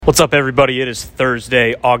What's up, everybody? It is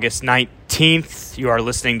Thursday, August 19th. You are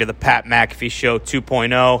listening to the Pat McAfee Show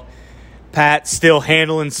 2.0. Pat still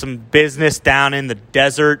handling some business down in the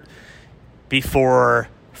desert before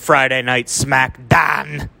Friday night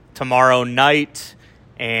SmackDown tomorrow night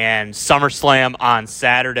and SummerSlam on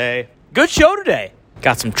Saturday. Good show today.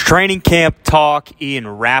 Got some training camp talk. Ian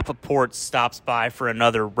Rapoport stops by for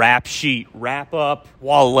another rap sheet wrap-up.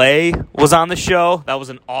 Wale was on the show. That was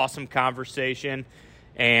an awesome conversation.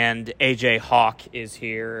 And AJ Hawk is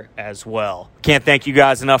here as well. Can't thank you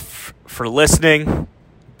guys enough for listening.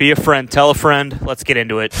 Be a friend, tell a friend. Let's get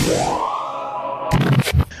into it.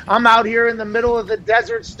 I'm out here in the middle of the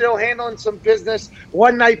desert still handling some business.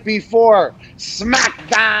 One night before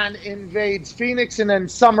SmackDown invades Phoenix, and then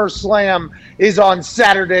SummerSlam is on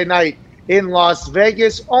Saturday night in Las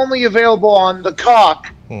Vegas. Only available on the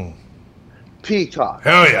Peacock.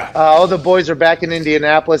 Hell yeah. All the boys are back in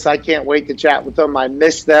Indianapolis. I can't wait to chat with them. I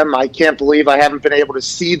miss them. I can't believe I haven't been able to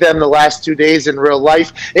see them the last 2 days in real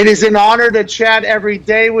life. It is an honor to chat every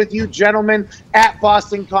day with you gentlemen at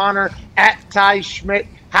Boston Connor, at Ty Schmidt.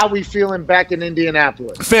 How we feeling back in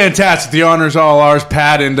Indianapolis? Fantastic. The honor's all ours,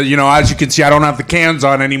 Pat. And, as you can see, I don't have the cans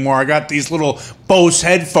on anymore. I got these little Bose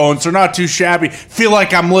headphones. They're not too shabby. Feel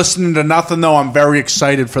like I'm listening to nothing, though. I'm very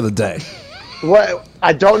excited for the day. What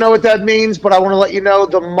I don't know what that means, but I want to let you know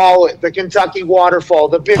the mullet, the Kentucky waterfall,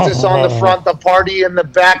 the business on the front, the party in the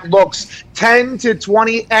back looks 10 to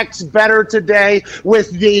 20x better today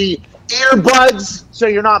with the earbuds, so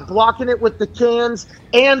you're not blocking it with the cans.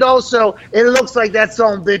 And also, it looks like that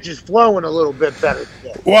son bitch is flowing a little bit better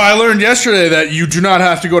today. Well, I learned yesterday that you do not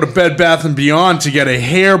have to go to Bed Bath & Beyond to get a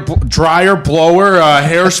hair dryer, blower,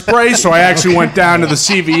 hairspray. So I actually went down to the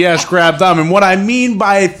CVS, grabbed them. And what I mean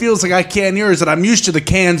by it feels like I can't hear is that I'm used to the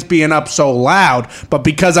cans being up so loud. But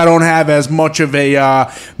because I don't have as much of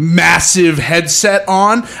a massive headset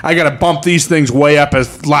on, I got to bump these things way up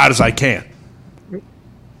as loud as I can.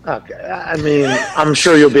 Okay, I mean, I'm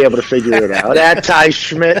sure you'll be able to figure it out. At Ty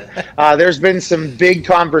Schmidt, there's been some big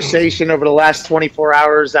conversation over the last 24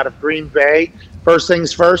 hours out of Green Bay. First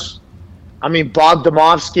things first, Bob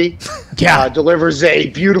Domofsky delivers a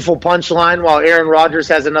beautiful punchline while Aaron Rodgers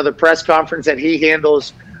has another press conference that he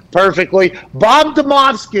handles perfectly. Bob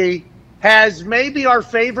Domofsky has maybe our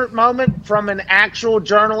favorite moment from an actual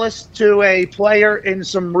journalist to a player in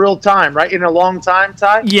some real time, right? In a long time,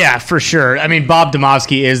 Ty? Yeah, for sure. Bob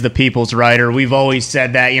Domofsky is the people's writer. We've always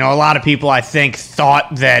said that. A lot of people, I think,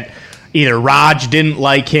 thought that either Raj didn't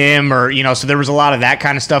like him or, so there was a lot of that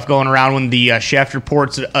kind of stuff going around when the Schefter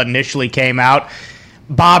reports initially came out.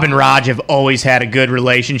 Bob and Raj have always had a good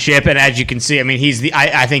relationship, and as you can see,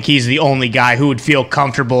 I think he's the only guy who would feel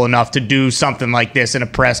comfortable enough to do something like this in a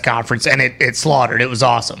press conference, and it slaughtered. It was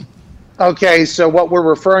awesome. Okay, so what we're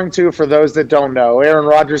referring to, for those that don't know, Aaron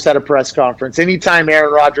Rodgers had a press conference. Anytime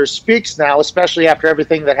Aaron Rodgers speaks now, especially after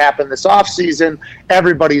everything that happened this offseason,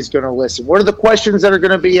 everybody's going to listen. What are the questions that are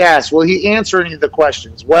going to be asked? Will he answer any of the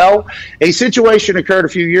questions? Well, a situation occurred a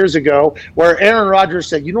few years ago where Aaron Rodgers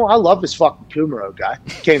said, I love this fucking Kumaro guy.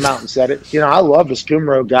 Came out and said it. I love this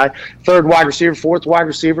Kumaro guy. Third wide receiver, fourth wide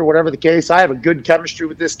receiver, whatever the case. I have a good chemistry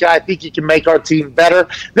with this guy. I think he can make our team better.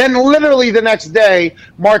 Then literally the next day,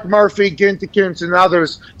 Mark Murphy, Gintikins, and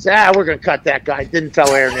others said, we're going to cut that guy. Didn't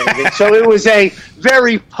tell Aaron anything. So it was a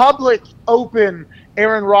very public, open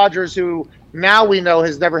Aaron Rodgers, who now we know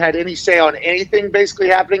has never had any say on anything basically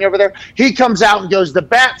happening over there. He comes out and goes to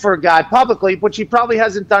bat for a guy publicly, which he probably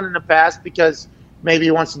hasn't done in the past because maybe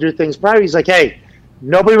he wants to do things private. He's like, hey,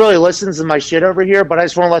 nobody really listens to my shit over here, but I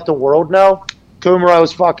just want to let the world know Kumaro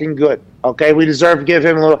is fucking good. Okay, we deserve to give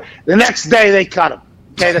him a little. The next day they cut him.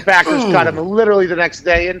 Okay, the Packers cut him literally the next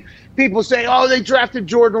day. And people say, they drafted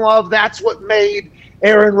Jordan Love. That's what made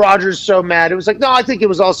Aaron Rodgers so mad. It was like, no, I think it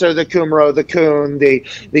was also the Kumaro, the Kuhn,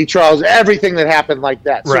 the Charles, everything that happened like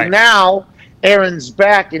that. Right. So now Aaron's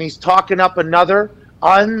back, and he's talking up another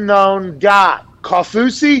unknown guy.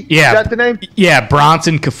 Kaufusi? Yeah. Is that the name? Yeah,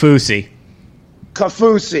 Bronson Kaufusi.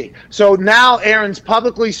 Kaufusi. So now Aaron's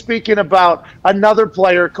publicly speaking about another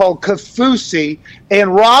player called Kaufusi,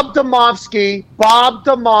 and Bob Domofsky,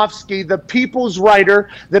 the people's writer,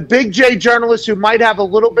 the Big J journalist who might have a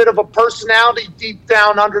little bit of a personality deep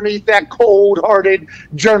down underneath that cold-hearted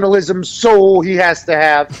journalism soul he has to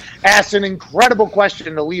have, asked an incredible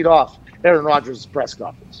question to lead off Aaron Rodgers' press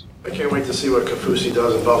conference. I can't wait to see what Kaufusi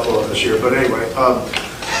does in Buffalo this year. But anyway,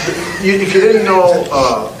 if you didn't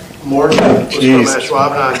know Morgan was from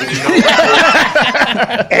Ashwaubenon, did you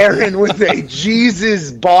know? Aaron with a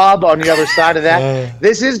Jesus Bob on the other side of that.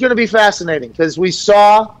 This is going to be fascinating because we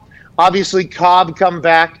saw, obviously, Cobb come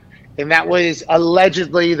back, and that was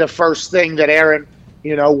allegedly the first thing that Aaron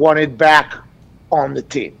wanted back on the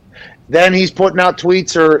team. Then he's putting out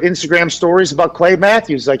tweets or Instagram stories about Clay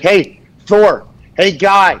Matthews, like, hey, Thor, hey,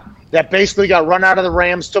 guy that basically got run out of the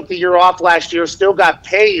Rams, took the year off last year, still got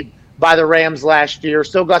paid by the Rams last year,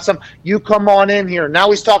 still got some, you come on in here. Now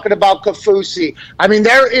he's talking about Kafusi. I mean,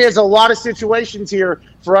 there is a lot of situations here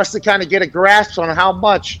for us to kind of get a grasp on how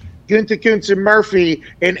much Gunther Kuntz and Murphy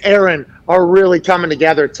and Aaron are really coming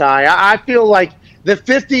together, Ty. I feel like the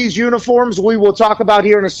 50s uniforms we will talk about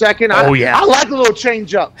here in a second. I like a little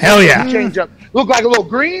change up. Hell yeah. Change up. Look like a little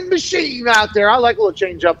green machine out there. I like a little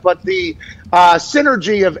change up. But the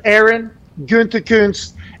synergy of Aaron, Gunther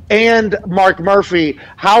Kuntz, and Mark Murphy,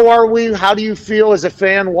 how are we? How do you feel as a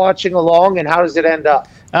fan watching along, and how does it end up?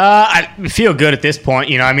 I feel good at this point.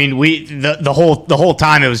 I mean, the whole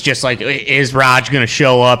time it was just like, is Raj going to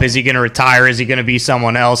show up? Is he going to retire? Is he going to be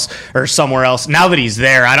someone else or somewhere else? Now that he's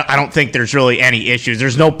there, I don't think there's really any issues.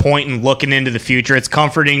 There's no point in looking into the future. It's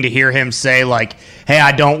comforting to hear him say, like, hey,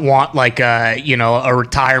 I don't want like a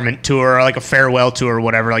retirement tour or like a farewell tour or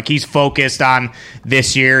whatever. Like, he's focused on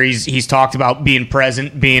this year. He's talked about being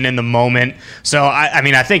present, being in the moment. So I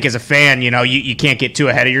mean, I think as a fan, you can't get too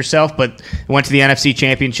ahead of yourself. But went to the NFC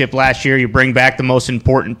Championship last year. You bring back the most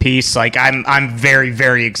important piece. Like, I'm very,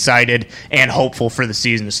 very excited and hopeful for the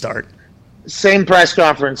season to start. Same press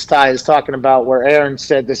conference Ty is talking about where Aaron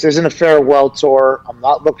said, this isn't a farewell tour. I'm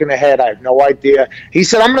not looking ahead. I have no idea. He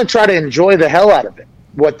said, I'm going to try to enjoy the hell out of it.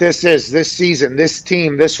 What this is, this season, this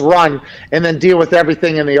team, this run, and then deal with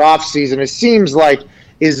everything in the offseason. It seems like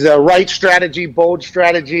is the right strategy, bold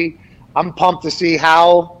strategy. I'm pumped to see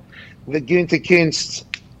how the Gunther Kuntz,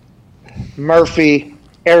 Murphy,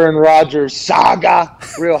 Aaron Rodgers saga,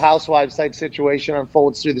 Real Housewives type situation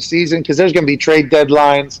unfolds through the season, because there's going to be trade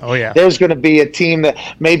deadlines. Oh, yeah. There's going to be a team that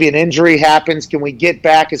maybe an injury happens. Can we get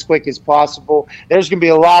back as quick as possible? There's going to be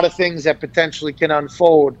a lot of things that potentially can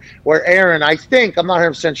unfold where Aaron, I think, I'm not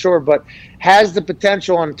 100% sure, but has the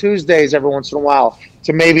potential on Tuesdays every once in a while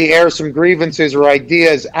to maybe air some grievances or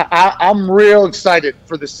ideas. I'm real excited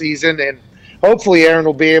for the season, and hopefully Aaron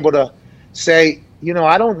will be able to say,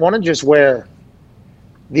 I don't want to just wear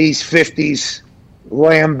these 50s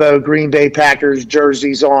Lambeau Green Bay Packers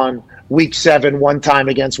jerseys on week 7 one time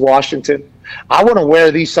against Washington. I want to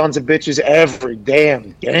wear these sons of bitches every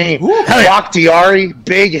damn game. Bakhtiari,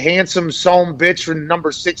 big, handsome son bitch from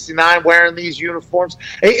number 69 wearing these uniforms.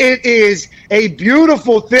 It is a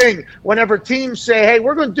beautiful thing whenever teams say, hey,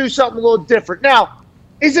 we're going to do something a little different. Now,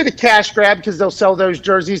 is it a cash grab because they'll sell those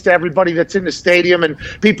jerseys to everybody that's in the stadium and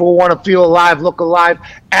people want to feel alive, look alive?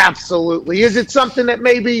 Absolutely. Is it something that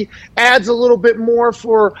maybe adds a little bit more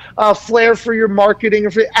for flair for your marketing?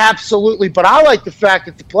 Absolutely. But I like the fact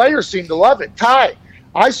that the players seem to love it. Ty,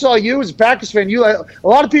 I saw you as a Packers fan. A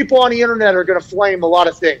lot of people on the internet are going to flame a lot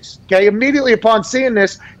of things. Okay, immediately upon seeing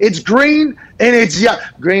this, it's green and it's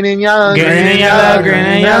green and yellow, green and yellow, green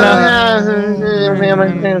and yellow,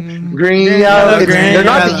 green and yellow. They're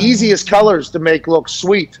not the easiest colors to make look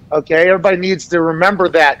sweet. Okay, everybody needs to remember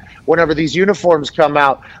that whenever these uniforms come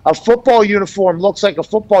out. A football uniform looks like a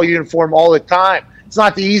football uniform all the time. It's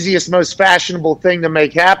not the easiest, most fashionable thing to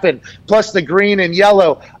make happen. Plus the green and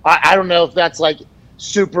yellow. I don't know if that's like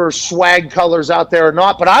super swag colors out there or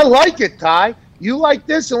not, but I like it, Ty. You like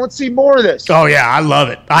this, and let's see more of this. Oh, yeah, I love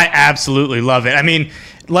it. I absolutely love it. I mean,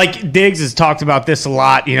 like Diggs has talked about this a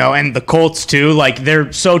lot, and the Colts too. Like,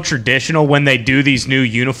 they're so traditional when they do these new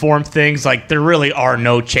uniform things. Like, there really are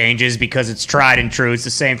no changes because it's tried and true. It's the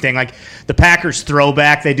same thing. Like, the Packers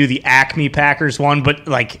throwback, they do the Acme Packers one, but,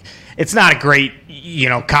 like, it's not a great,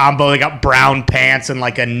 combo. They got brown pants and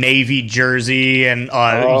like a navy jersey and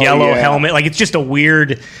a yellow helmet. Like, it's just a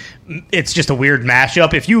weird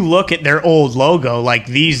mashup. If you look at their old logo, like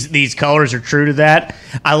these colors are true to that.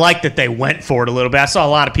 I like that they went for it a little bit. I saw a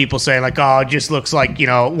lot of people saying like, oh, it just looks like,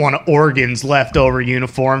 one of Oregon's leftover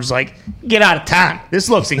uniforms. Like, get out of town. This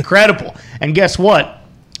looks incredible. And guess what?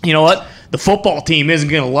 You know what? The football team isn't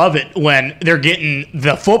going to love it when they're getting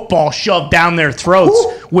the football shoved down their throats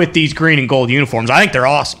with these green and gold uniforms. I think they're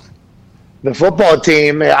awesome. The football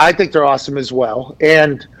team, I think they're awesome as well.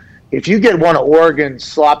 And if you get one of Oregon's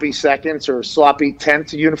sloppy seconds or sloppy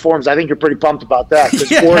 10th uniforms, I think you're pretty pumped about that,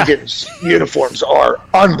 because Oregon's uniforms are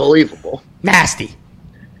unbelievable. Nasty.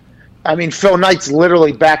 I mean, Phil Knight's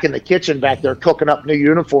literally back in the kitchen back there cooking up new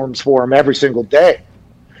uniforms for him every single day.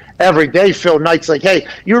 Every day, Phil Knight's like, hey,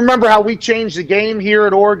 you remember how we changed the game here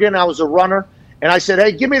at Oregon? I was a runner. And I said,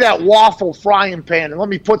 hey, give me that waffle frying pan and let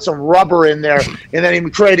me put some rubber in there. And then he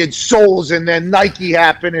created Souls, and then Nike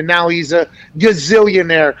happened, and now he's a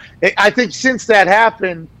gazillionaire. I think since that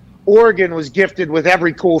happened, Oregon was gifted with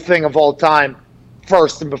every cool thing of all time.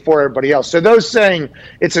 first and before everybody else. So those saying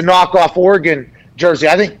it's a knockoff Oregon jersey,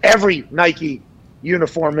 I think every Nike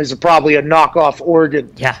uniform is probably a knockoff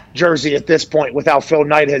Oregon jersey at this point with how Phil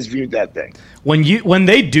Knight has viewed that thing. When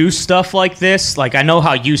they do stuff like this, like I know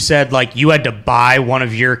how you said like you had to buy one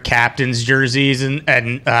of your captain's jerseys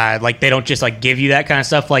and like they don't just like give you that kind of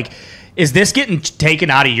stuff. Like, is this getting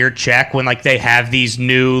taken out of your check when like they have these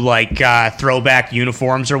new like throwback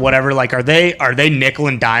uniforms or whatever? Like, are they nickel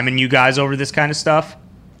and diming you guys over this kind of stuff?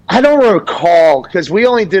 I don't recall because we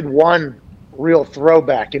only did one real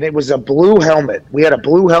throwback, and it was a blue helmet. We had a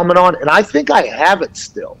blue helmet on, and I think I have it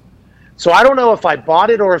still. So I don't know if I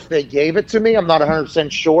bought it or if they gave it to me. I'm not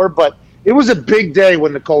 100% sure, but it was a big day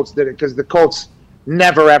when the Colts did it because the Colts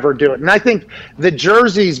never, ever do it. And I think the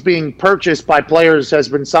jerseys being purchased by players has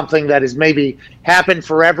been something that has maybe happened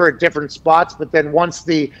forever at different spots, but then once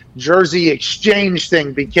the jersey exchange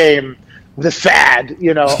thing became the fad,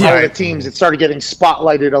 all the teams, it started getting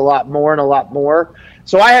spotlighted a lot more and a lot more.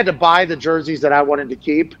 So I had to buy the jerseys that I wanted to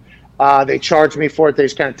keep. They charged me for it. They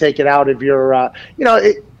just kind of take it out of your, you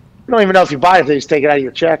don't even know if you buy it. They just take it out of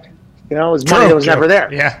your check. It was money that was never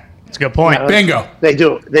there. Yeah, that's a good point. Bingo. They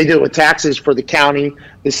do it with taxes for the county,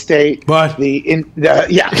 the state, but if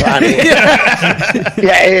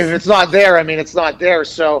it's not there, it's not there.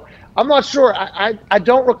 So I'm not sure. I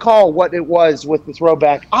don't recall what it was with the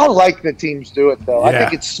throwback. I like the teams do it though. I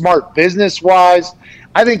think it's smart business wise.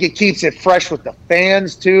 I think it keeps it fresh with the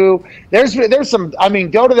fans too. There's some.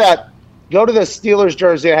 Go to the Steelers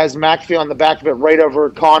jersey that has McAfee on the back of it, right over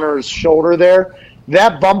Connor's shoulder there.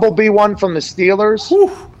 That Bumblebee one from the Steelers.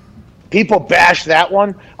 Whew. People bash that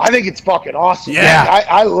one. I think it's fucking awesome. Yeah,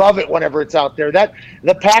 I love it whenever it's out there.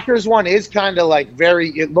 The Packers one is kind of like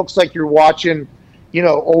it looks like you're watching,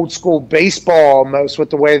 old school baseball almost with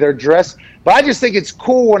the way they're dressed. But I just think it's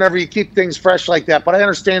cool whenever you keep things fresh like that. But I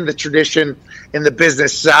understand the tradition and the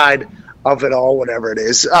business side of it all, whatever it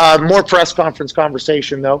is. More press conference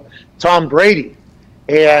conversation, though. Tom Brady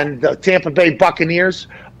and the Tampa Bay Buccaneers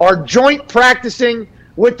are joint practicing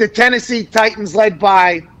with the Tennessee Titans led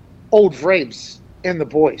by Old Vrabes and the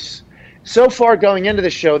boys. So far going into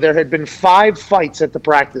the show, there had been 5 fights at the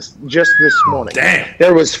practice just this morning. Damn.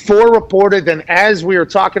 There was 4 reported, and as we were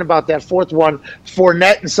talking about that 4th one,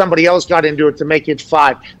 Fournette and somebody else got into it to make it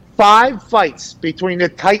 5. 5 fights between the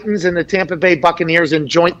Titans and the Tampa Bay Buccaneers in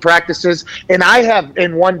joint practices, in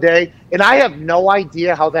one day, and I have no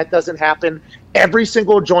idea how that doesn't happen every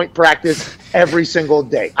single joint practice, every single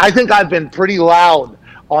day. I think I've been pretty loud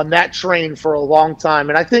on that train for a long time,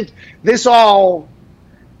 and I think this all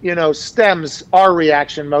stems our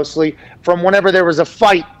reaction mostly from whenever there was a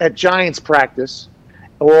fight at Giants practice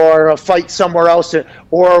or a fight somewhere else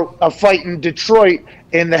or a fight in Detroit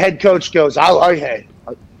and the head coach goes, hey,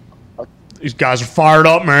 these guys are fired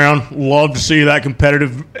up, man. Love to see that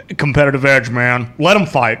competitive edge, man. Let them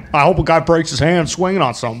fight. I hope a guy breaks his hand swinging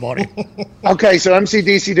on somebody. Okay, so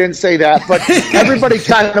MCDC didn't say that, but everybody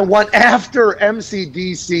kind of went after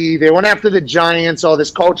MCDC. They went after the Giants. Oh, this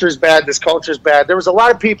culture's bad. This culture's bad. There was a lot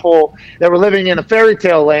of people that were living in a fairy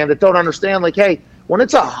tale land that don't understand, like, hey, when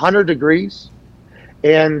it's 100 degrees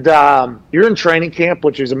and you're in training camp,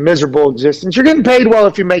 which is a miserable existence, you're getting paid well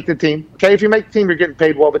if you make the team. Okay, if you make the team, you're getting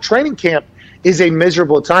paid well. But training camp is a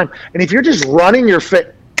miserable time. And if you're just running your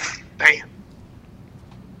fit, bam,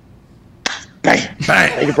 bam,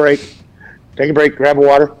 bang, take a break, grab a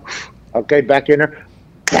water. Okay, back in there.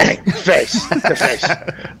 Bang, face to face.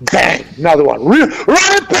 Bang, another one. Run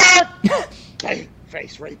it back. Bang,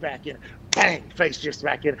 face right back in. Bang, face just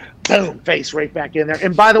back in. Boom, face right back in there.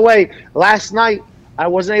 And by the way, last night, I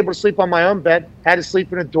wasn't able to sleep on my own bed. Had to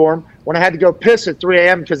sleep in a dorm. When I had to go piss at 3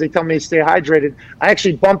 a.m. because they tell me to stay hydrated, I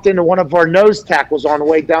actually bumped into one of our nose tackles on the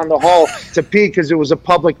way down the hall to pee because it was a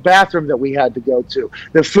public bathroom that we had to go to.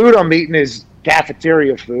 The food I'm eating is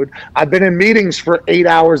cafeteria food. I've been in meetings for 8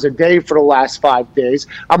 hours a day for the last 5 days.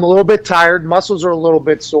 I'm a little bit tired. Muscles are a little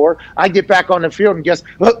bit sore. I get back on the field and guess,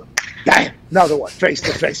 look, bam, another one, face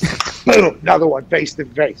to face. Boom, another one, face to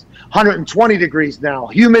face. 120 degrees now.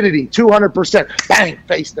 Humidity, 200%. Bang,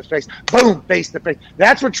 face to face. Boom, face to face.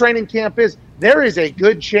 That's what training camp is. There is a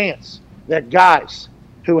good chance that guys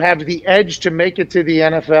who have the edge to make it to the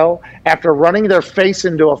NFL after running their face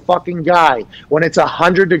into a fucking guy when it's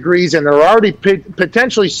 100 degrees and they're already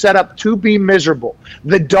potentially set up to be miserable.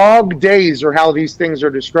 The dog days are how these things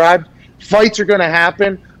are described. Fights are going to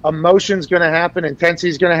happen. Emotion's going to happen.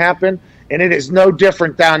 Intensity's going to happen. And it is no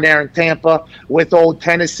different down there in Tampa with old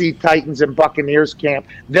Tennessee Titans and Buccaneers camp.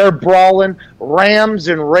 They're brawling. Rams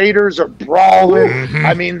and Raiders are brawling. Mm-hmm.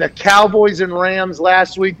 I mean, the Cowboys and Rams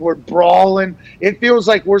last week were brawling. It feels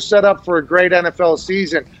like we're set up for a great NFL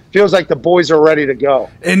season. feels like the boys are ready to go.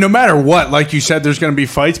 And no matter what, like you said, there's going to be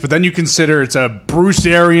fights, but then you consider it's a Bruce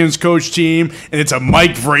Arians coach team and it's a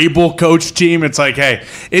Mike Vrabel coach team. It's like, hey,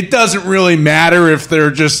 it doesn't really matter if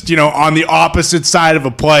they're just, on the opposite side of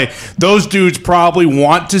a play. Those dudes probably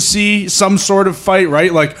want to see some sort of fight,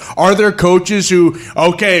 right? Like, are there coaches who,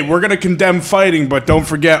 okay, we're going to condemn fighting, but don't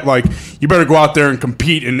forget, like, you better go out there and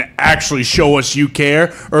compete and actually show us you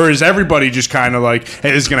care? Or is everybody just kind of like,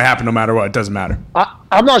 hey, this is going to happen no matter what? It doesn't matter.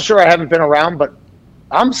 I'm not sure. I haven't been around, but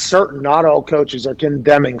I'm certain not all coaches are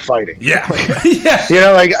condemning fighting. Yeah. Yeah.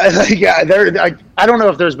 I don't know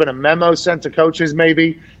if there's been a memo sent to coaches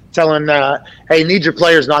maybe telling, hey, need your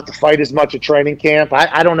players not to fight as much at training camp.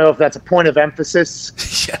 I don't know if that's a point of emphasis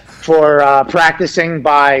for practicing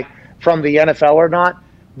from the NFL or not.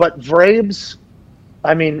 But Vrabes,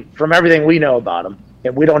 I mean, from everything we know about him,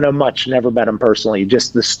 and we don't know much, never met him personally,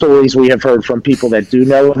 just the stories we have heard from people that do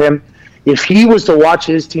know him. If he was to watch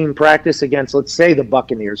his team practice against, let's say, the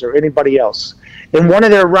Buccaneers or anybody else, and one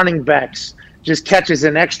of their running backs just catches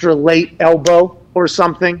an extra late elbow or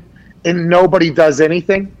something, and nobody does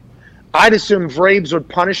anything, I'd assume Vrabes would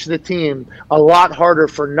punish the team a lot harder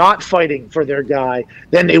for not fighting for their guy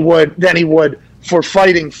than he would for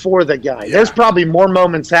fighting for the guy. Yeah. There's probably more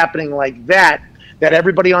moments happening like that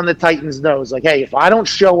everybody on the Titans knows. Like, hey, if I don't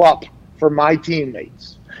show up for my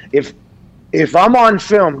teammates, if I'm on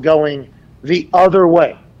film going the other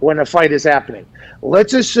way when a fight is happening,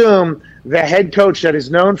 let's assume the head coach that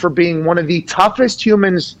is known for being one of the toughest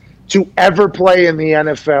humans to ever play in the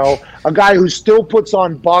NFL, a guy who still puts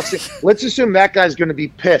on boxing, let's assume that guy's going to be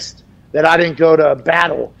pissed that I didn't go to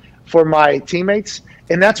battle for my teammates.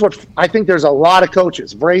 And that's what I think there's a lot of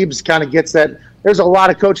coaches. Vrabes kind of gets that. There's a lot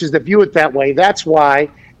of coaches that view it that way. That's why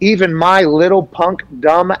even my little punk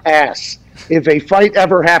dumb ass, if a fight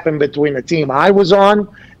ever happened between the team I was on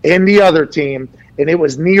and the other team, and it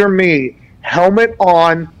was near me, helmet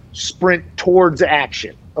on, sprint towards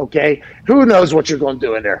action, okay? Who knows what you're going to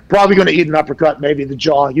do in there? Probably going to eat an uppercut, maybe the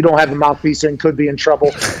jaw. You don't have the mouthpiece in, could be in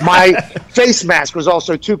trouble. My face mask was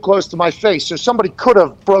also too close to my face, so somebody could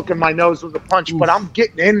have broken my nose with a punch, but I'm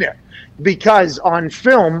getting in there because on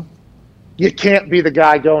film, you can't be the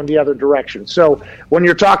guy going the other direction. So when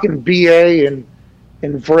you're talking BA and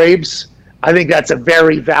Vrabes, I think that's a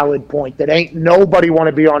very valid point. That ain't nobody want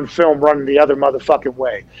to be on film running the other motherfucking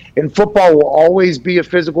way. And football will always be a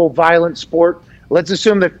physical, violent sport. Let's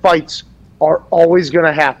assume that fights are always going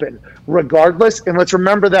to happen, regardless. And let's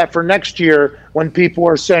remember that for next year when people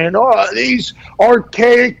are saying, oh, these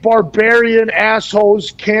archaic, barbarian assholes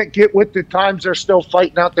can't get with the times, they're still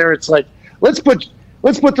fighting out there. It's like, let's put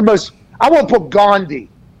the most, I won't put Gandhi.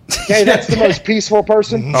 Okay, that's the most peaceful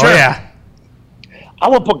person. Oh, yeah. I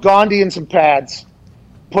will put Gandhi in some pads,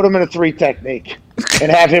 put him in a 3 technique,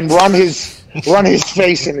 and have him run his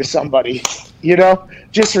face into somebody,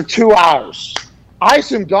 just for 2 hours. I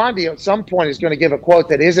assume Gandhi at some point is going to give a quote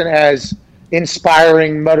that isn't as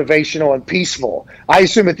inspiring, motivational, and peaceful. I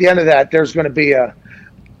assume at the end of that there's going to be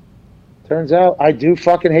turns out I do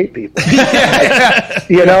fucking hate people.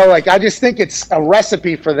 I just think it's a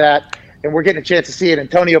recipe for that. And we're getting a chance to see it.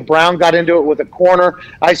 Antonio Brown got into it with a corner.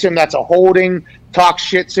 I assume that's a holding, talk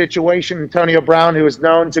shit situation. Antonio Brown, who is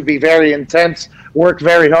known to be very intense, worked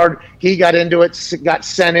very hard. He got into it, got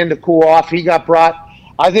sent in to cool off. He got brought.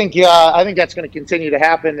 I think that's going to continue to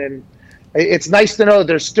happen. And it's nice to know that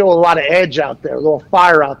there's still a lot of edge out there, a little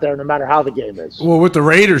fire out there, no matter how the game is. Well, with the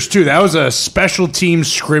Raiders, too, that was a special team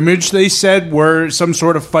scrimmage, they said, where some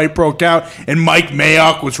sort of fight broke out, and Mike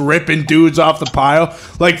Mayock was ripping dudes off the pile.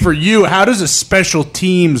 Like, for you, how does a special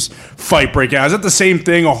teams fight break out? Is that the same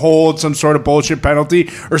thing, a hold, some sort of bullshit penalty,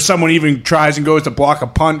 or someone even tries and goes to block a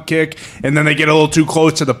punt kick, and then they get a little too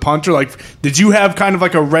close to the punter? Like, did you have kind of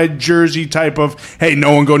like a red jersey type of, hey,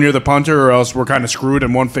 no one go near the punter or else we're kind of screwed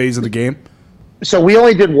in one phase of the game? So we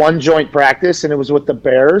only did one joint practice, and it was with the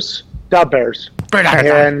Bears.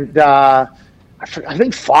 And I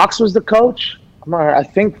think Fox was the coach. I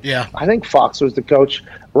think Fox was the coach.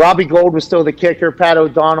 Robbie Gould was still the kicker. Pat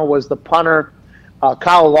O'Donnell was the punter.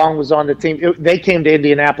 Kyle Long was on the team. They came to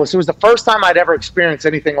Indianapolis. It was the first time I'd ever experienced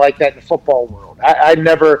anything like that in the football world. I'd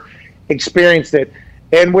never experienced it.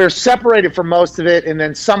 And we're separated for most of it, and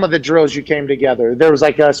then some of the drills you came together. There was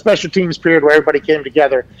like a special teams period where everybody came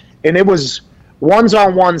together, and it was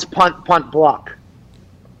ones-on-ones, punt, block,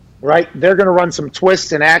 right? They're going to run some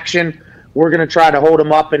twists in action. We're going to try to hold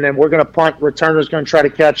them up, and then we're going to punt. Returner's going to try to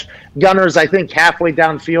catch. Gunners, I think, halfway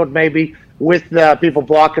downfield maybe with the people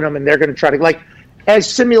blocking them, and they're going to try to, like,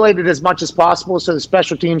 as simulated as much as possible so the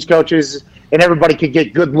special teams coaches and everybody could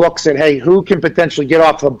get good looks at, hey, who can potentially get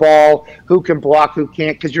off the ball, who can block, who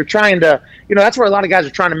can't, because you're trying to, that's where a lot of guys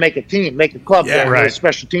are trying to make a team, make a club in those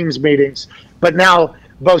special teams meetings. But now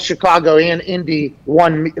both Chicago and Indy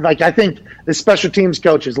won. Like, I think the special teams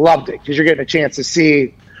coaches loved it because you're getting a chance to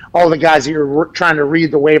see all the guys that you're trying to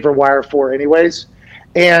read the waiver wire for anyways.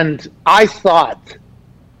 And I thought,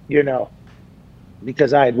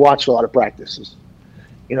 because I had watched a lot of practices,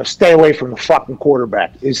 stay away from the fucking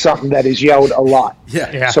quarterback is something that is yelled a lot.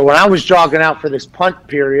 Yeah. So when I was jogging out for this punt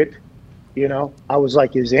period, I was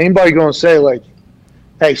like, is anybody going to say, like,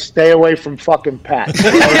 hey, stay away from fucking Pat?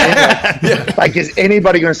 Like, is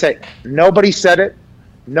anybody going to say it? Nobody said it.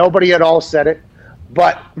 Nobody at all said it.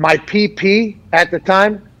 But my PP at the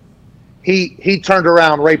time, he turned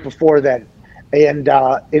around right before then, and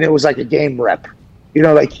it was like a game rep.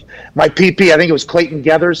 Like my PP, I think it was Clayton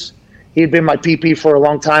Geathers. He had been my PP for a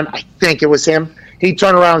long time. I think it was him. He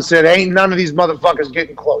turned around and said, ain't none of these motherfuckers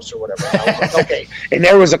getting close or whatever. And I was like, okay. And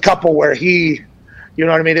there was a couple where he,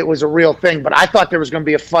 it was a real thing. But I thought there was going to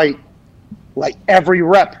be a fight like every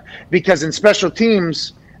rep because in special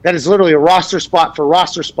teams, that is literally a roster spot for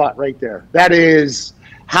roster spot right there. That is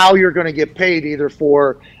how you're going to get paid either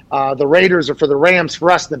for the Raiders or for the Rams,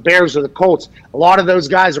 for us, the Bears or the Colts. A lot of those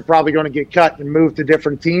guys are probably going to get cut and move to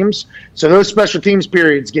different teams. So those special teams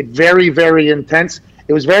periods get very, very intense.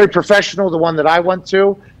 It was very professional, the one that I went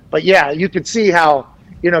to. But, yeah, you could see how,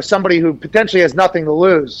 somebody who potentially has nothing to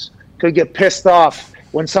lose could get pissed off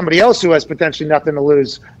when somebody else who has potentially nothing to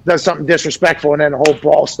lose does something disrespectful and then the whole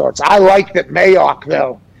brawl starts. I like that Mayock,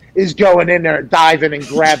 though, is going in there and diving and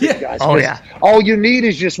grabbing guys. Oh, yeah. All you need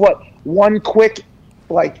is just, one quick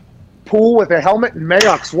pull with a helmet, and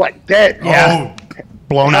Mayock's dead. Yeah.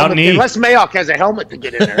 Blown out knee. Unless Mayock has a helmet to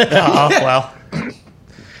get in there. Well.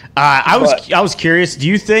 I was curious, do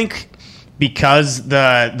you think because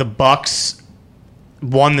the Bucks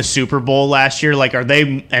won the Super Bowl last year, like, are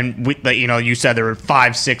they, and you said there were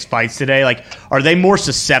 5-6 fights today, like, are they more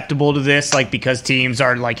susceptible to this, like, because teams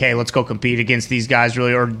are like, hey, let's go compete against these guys,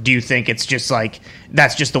 really, or do you think it's just like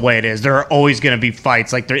that's just the way it is? There are always going to be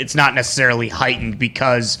fights, like, it's not necessarily heightened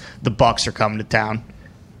because the Bucks are coming to town.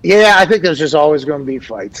 Yeah, I think there's just always going to be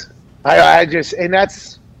fights. I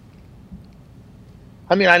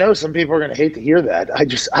know some people are going to hate to hear that.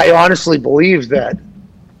 I honestly believe that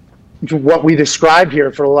what we described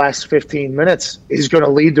here for the last 15 minutes is going to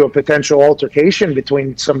lead to a potential altercation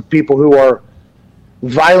between some people who are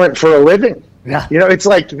violent for a living. Yeah. It's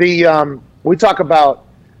like we talk about,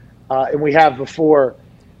 and we have before,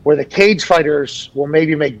 where the cage fighters will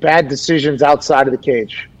maybe make bad decisions outside of the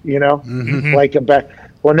cage, Mm-hmm. like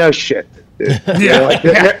well, no shit.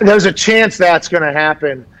 There's a chance that's going to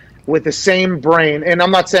happen with the same brain. And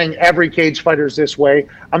I'm not saying every cage fighter is this way.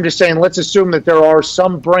 I'm just saying let's assume that there are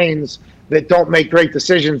some brains that don't make great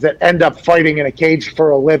decisions that end up fighting in a cage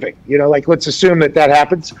for a living. Let's assume that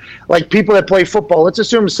happens. Like people that play football, let's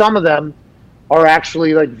assume some of them are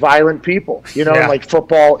actually like violent people. Like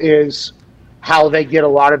football is how they get a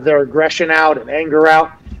lot of their aggression out and anger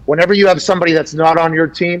out. Whenever you have somebody that's not on your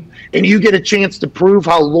team and you get a chance to prove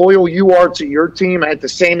how loyal you are to your team at the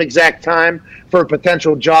same exact time for a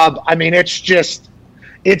potential job,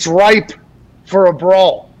 it's ripe for a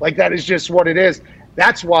brawl. Like, that is just what it is.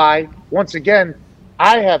 That's why, once again,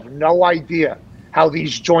 I have no idea how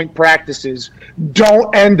these joint practices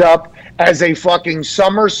don't end up as a fucking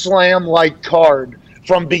SummerSlam-like card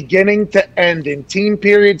from beginning to end in team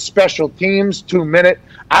period, special teams, 2-minute.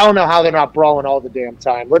 I don't know how they're not brawling all the damn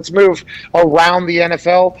time. Let's move around the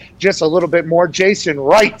NFL just a little bit more. Jason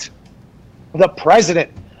Wright, the president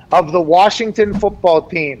of the Washington football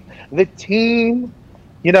team, the team,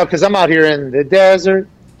 because I'm out here in the desert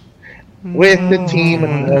with the team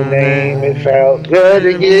and the name. It felt good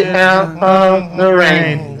to get out of the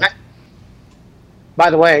rain. By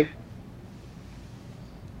the way,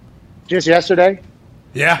 just yesterday,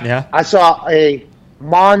 Yeah. I saw a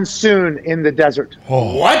monsoon in the desert.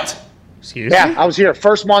 Oh, what? Excuse me? I was here.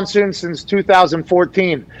 First monsoon since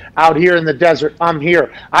 2014 out here in the desert. I'm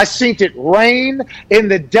here. I seen it rain in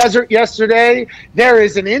the desert yesterday. There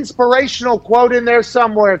is an inspirational quote in there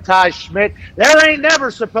somewhere, Ty Schmidt. There ain't never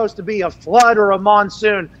supposed to be a flood or a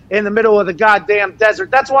monsoon in the middle of the goddamn desert.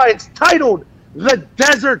 That's why it's titled The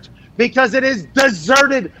Desert, because it is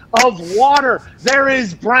deserted of water. There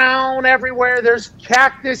is brown everywhere. There's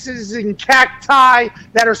cactuses and cacti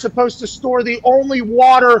that are supposed to store the only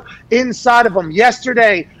water inside of them.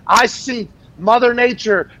 Yesterday, I seen Mother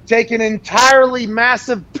Nature take an entirely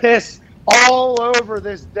massive piss all over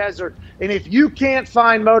this desert. And if you can't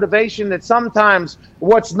find motivation, that sometimes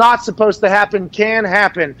what's not supposed to happen can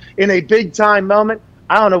happen in a big-time moment,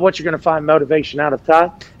 I don't know what you're going to find motivation out of,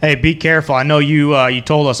 Ty. Hey, be careful. I know you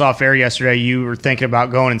told us off air yesterday you were thinking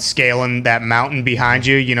about going and scaling that mountain behind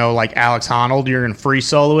you, like Alex Honnold. You're going to free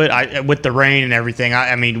solo it with the rain and everything.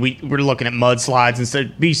 I mean, we're looking at mudslides and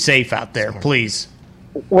said, be safe out there, please.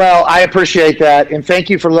 Well, I appreciate that, and thank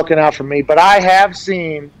you for looking out for me. But I have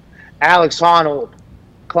seen Alex Honnold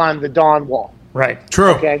climb the Dawn Wall. Right.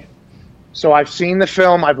 True. Okay. So I've seen the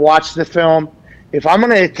film. I've watched the film. If I'm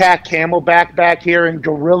going to attack Camelback back here in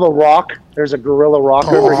Gorilla Rock, there's a Gorilla Rock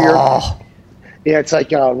over here. Yeah, it's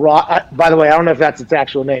like a rock. By the way, I don't know if that's its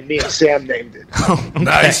actual name. Me and Sam named it.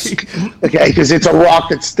 Nice. Okay, because it's a rock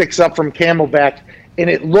that sticks up from Camelback, and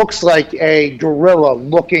it looks like a gorilla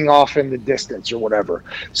looking off in the distance or whatever.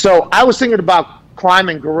 So I was thinking about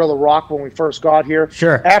climbing Gorilla Rock when we first got here.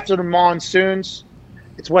 Sure. After the monsoons,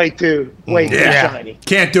 it's way too shiny.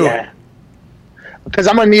 Can't do it. Because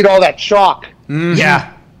I'm going to need all that chalk. Mm-hmm.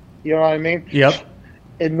 Yeah. You know what I mean? Yep.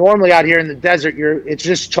 And normally out here in the desert, it's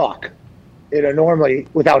just chalk. Normally,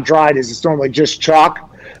 without dried, it's normally just chalk.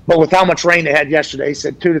 But with how much rain they had yesterday, he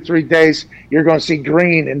said 2 to 3 days, you're going to see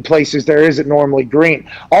green in places there isn't normally green.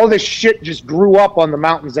 All this shit just grew up on the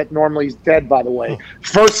mountains that normally is dead, by the way.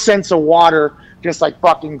 First sense of water, just like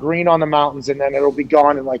fucking green on the mountains, and then it'll be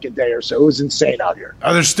gone in like a day or so. It was insane out here.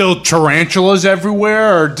 Are there still tarantulas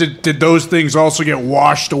everywhere, or did those things also get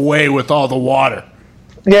washed away with all the water?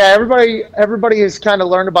 Yeah, everybody has kind of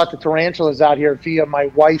learned about the tarantulas out here via my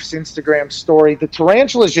wife's Instagram story. The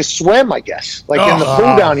tarantulas just swim, I guess. Like in the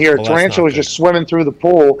pool down here, tarantulas just swimming through the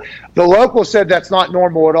pool. The locals said that's not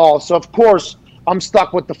normal at all. So, of course, I'm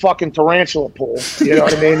stuck with the fucking tarantula pool. You know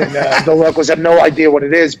what I mean? And the locals have no idea what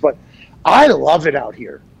it is. But I love it out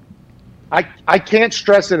here. I can't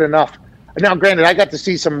stress it enough. Now, granted, I got to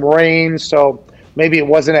see some rain, so maybe it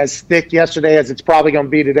wasn't as thick yesterday as it's probably going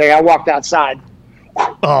to be today. I walked outside.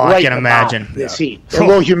 Oh, I can imagine. This heat. A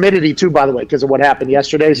little humidity, too, by the way, because of what happened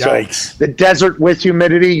yesterday. Yikes. So the desert with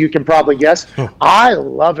humidity, you can probably guess. I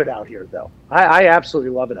love it out here, though. I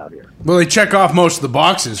absolutely love it out here. Well, they check off most of the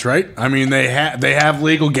boxes, right? I mean, they have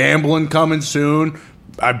legal gambling coming soon.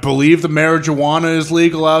 I believe the marijuana is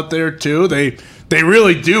legal out there, too. They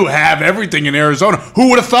really do have everything in Arizona.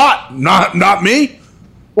 Who would have thought? Not me.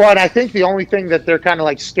 Well, and I think the only thing that they're kind of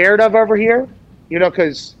like scared of over here,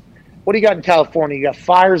 because what do you got in California? You got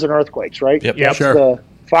fires and earthquakes, right? Yep. Sure. The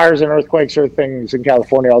fires and earthquakes are things in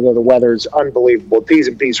California, although the weather's unbelievable. T's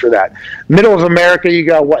and P's for that. Middle of America, you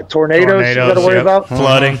got what? Tornadoes you got to worry about?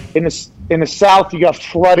 Flooding. In the south, you got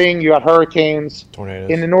flooding, you got hurricanes. Tornadoes.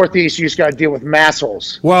 In the northeast, you just got to deal with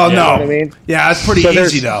massholes. Well, you no. know what I mean? Yeah, that's pretty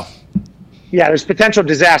easy, though. Yeah, there's potential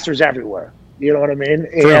disasters everywhere. You know what I mean?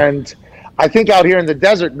 True. And I think out here in the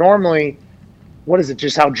desert, normally, what is it,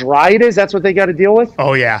 just how dry it is? That's what they got to deal with?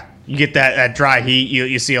 Oh, yeah. You get that dry heat.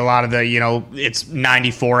 You see a lot of the, it's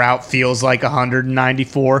 94 out, feels like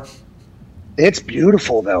 194. It's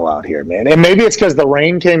beautiful, though, out here, man. And maybe it's because the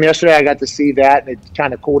rain came yesterday. I got to see that, and it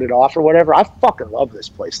kind of cooled it off or whatever. I fucking love this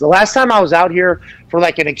place. The last time I was out here for,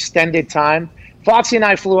 like, an extended time, Foxy and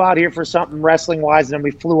I flew out here for something wrestling-wise, and then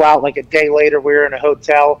we flew out, like, a day later. We were in a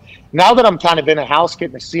hotel. Now that I'm kind of in a house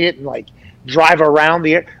getting to see it and, like, drive around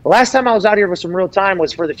the last time I was out here for some real time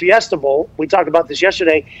was for the Fiesta Bowl. We talked about this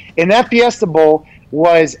yesterday. And that Fiesta Bowl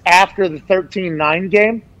was after the 13-9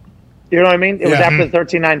 game. You know what I mean? It was after the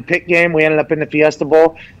 13-9 pick game. We ended up in the Fiesta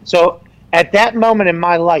Bowl. So at that moment in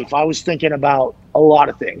my life, I was thinking about a lot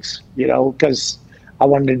of things, because I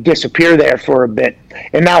wanted to disappear there for a bit.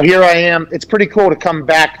 And now here I am. It's pretty cool to come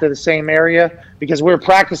back to the same area because we were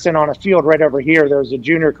practicing on a field right over here. There was a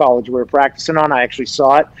junior college we were practicing on. I actually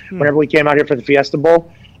saw it whenever we came out here for the Fiesta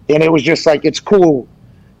Bowl. And it was just like, it's cool.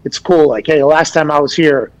 It's cool. Like, hey, the last time I was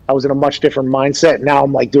here, I was in a much different mindset. Now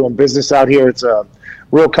I'm like doing business out here. It's a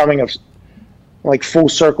real full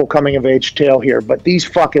circle coming of age tale here. But these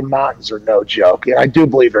fucking mountains are no joke. And I do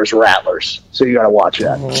believe there's rattlers. So you got to watch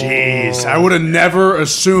that. Jeez, I would have never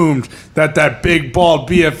assumed that big bald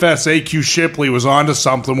BFS AQ Shipley was onto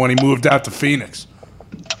something when he moved out to Phoenix.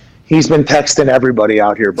 He's been texting everybody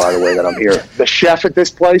out here, by the way, that I'm here. The chef at this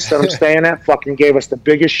place that I'm staying at fucking gave us the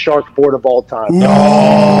biggest shark board of all time.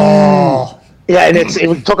 Oh. Yeah, and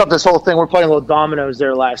it took up this whole thing. We're playing little dominoes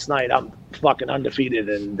there last night. I'm fucking undefeated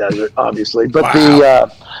in the desert, obviously. But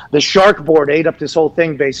the shark board ate up this whole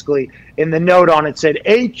thing, basically. And the note on it said,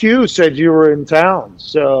 AQ said you were in town.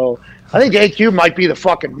 So I think AQ might be the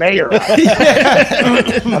fucking mayor.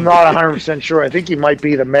 I'm not 100% sure. I think he might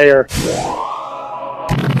be the mayor.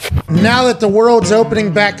 Now that the world's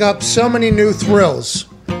opening back up, so many new thrills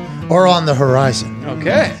are on the horizon.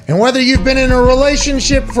 Okay. And whether you've been in a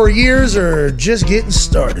relationship for years or just getting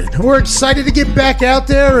started, we're excited to get back out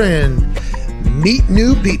there and meet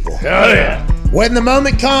new people. Hell yeah. When the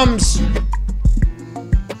moment comes,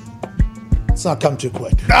 let's not come too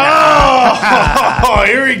quick. Oh,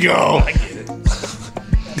 here we go.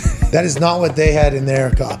 That is not what they had in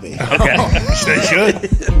their copy. Okay. They should.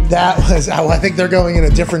 That was, I think they're going in a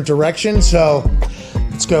different direction. So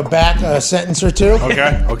let's go back a sentence or two.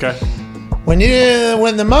 Okay. When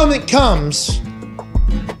the moment comes,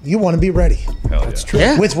 you want to be ready. Hell, that's true.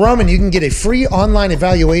 Yeah. With Roman, you can get a free online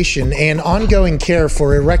evaluation and ongoing care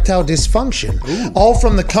for erectile dysfunction, all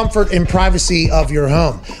from the comfort and privacy of your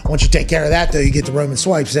home. Once you take care of that, though, you get the Roman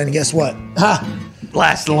swipes. Then guess what?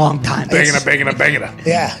 Lasts a long time. Banging it.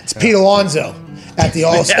 Yeah, it's Pete Alonso at the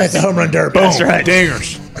at the home run derby. Boom. That's right.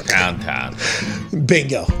 Dingers. Downtown.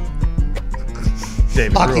 Bingo.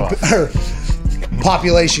 David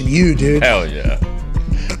Population, you, dude. Hell yeah.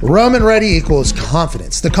 Roman ready equals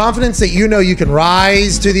confidence. The confidence that you know you can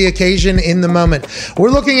rise to the occasion in the moment. We're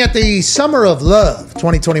looking at the Summer of Love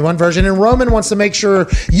 2021 version, and Roman wants to make sure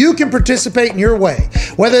you can participate in your way.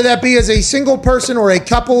 Whether that be as a single person or a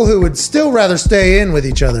couple who would still rather stay in with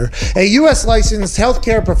each other, a U.S. licensed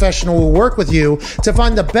healthcare professional will work with you to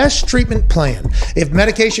find the best treatment plan. If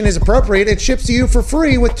medication is appropriate, it ships to you for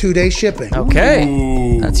free with 2-day shipping. Okay.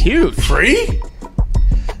 Ooh. That's huge. Free?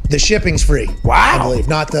 The shipping's free. Wow. I believe,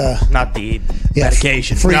 not the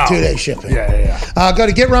medication. Free No. 2-day shipping. Yeah. Go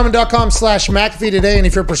to GetRoman.com/McAfee today, and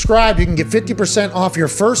if you're prescribed, you can get 50% off your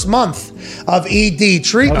first month of ED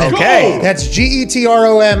treatment. Okay. That's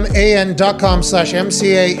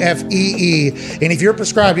GetRoman.com/MCAFEE. And if you're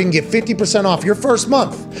prescribed, you can get 50% off your first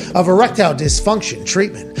month of erectile dysfunction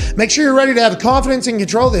treatment. Make sure you're ready to have confidence and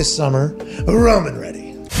control this summer. Roman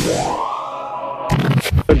ready.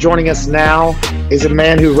 Joining us now is a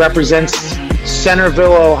man who represents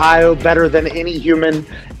Centerville, Ohio, better than any human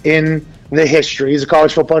in the history. He's a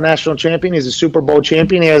college football national champion. He's a Super Bowl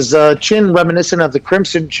champion. He has a chin reminiscent of the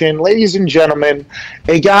Crimson Chin. Ladies and gentlemen,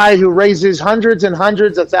 a guy who raises hundreds and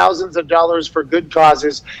hundreds of thousands of dollars for good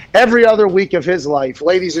causes every other week of his life.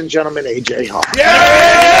 Ladies and gentlemen, AJ Hawk.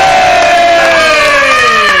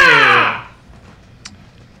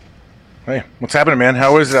 Hey, what's happening, man?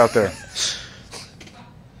 How is it out there?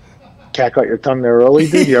 Cat got your tongue there early,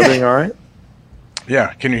 dude. You everything all right?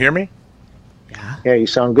 Yeah, can you hear me? Yeah, you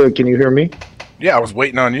sound good. Can you hear me? Yeah, I was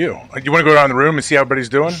waiting on you. You want to go around the room and see how everybody's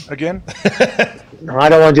doing again? No, I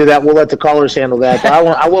don't want to do that. We'll let the callers handle that. But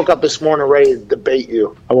I woke up this morning ready to debate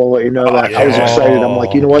you. I will let you know that. yeah. I was excited. I'm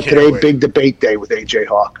like, you know what? Can't Today, wait. big debate day with AJ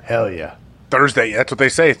Hawk. Hell yeah. Thursday, that's what they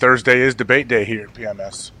say. Thursday is debate day here at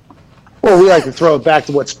PMS. Well, we like to throw it back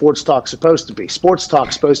to what sports talk's supposed to be. Sports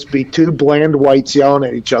talk's supposed to be two bland whites yelling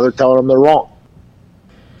at each other, telling them they're wrong.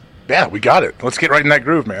 Yeah, we got it. Let's get right in that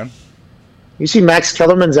groove, man. You see Max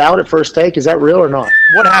Kellerman's out at First Take. Is that real or not?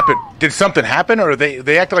 What happened? Did something happen, or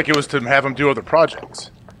they acted like it was to have him do other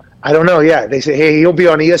projects? I don't know. Yeah, they say, hey, he'll be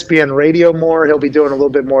on ESPN Radio more. He'll be doing a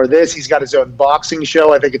little bit more of this. He's got his own boxing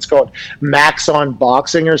show. I think it's called Max on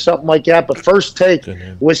Boxing or something like that. But First Take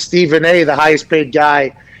with Stephen A., the highest paid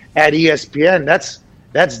guy at ESPN. That's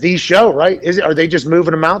the show, right? Are they just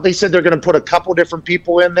moving them out? They said they're going to put a couple different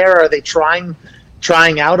people in there. Are they trying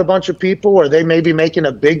out a bunch of people? Are they maybe making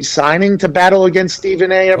a big signing to battle against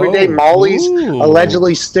Stephen A. every day? Molly's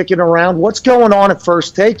allegedly sticking around. What's going on at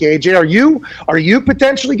First Take, AJ? Are you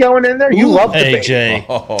potentially going in there? You love debate. AJ.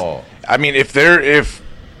 Oh. I mean, if their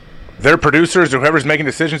producers or whoever's making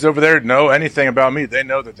decisions over there know anything about me, they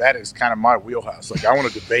know that is kind of my wheelhouse. Like, I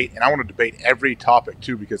want to debate, and I want to debate every topic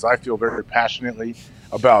too, because I feel very passionately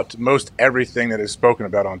about most everything that is spoken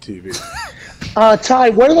about on TV.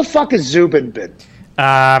 Ty, where the fuck has Zubin been?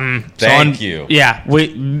 Thank you. Yeah,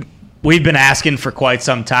 we've been asking for quite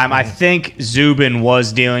some time. I think Zubin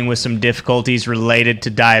was dealing with some difficulties related to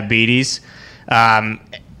diabetes.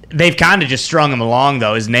 They've kind of just strung him along,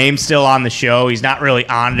 though. His name's still on the show. He's not really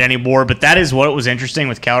on it anymore. But that is what was interesting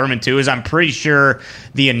with Kellerman, too, is I'm pretty sure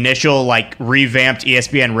the initial, revamped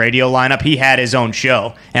ESPN radio lineup, he had his own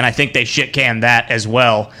show. And I think they shit-canned that as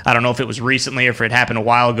well. I don't know if it was recently or if it happened a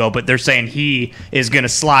while ago, but they're saying he is going to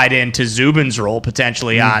slide into Zubin's role,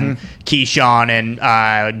 potentially, on Keyshawn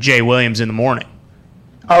and Jay Williams in the morning.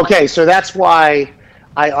 Okay, so that's why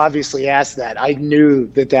I obviously asked that. I knew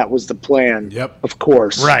that was the plan. Yep. Of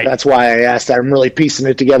course. Right. That's why I asked that. I'm really piecing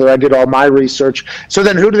it together. I did all my research. So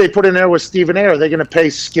then who do they put in there with Stephen A? Are they going to pay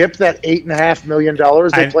Skip that $8.5 million?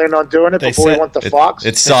 They plan on doing it before he went to Fox?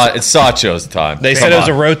 It's Sacho's time. They said it was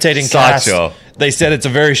a rotating cast. They said it's a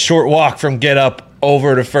very short walk from Get Up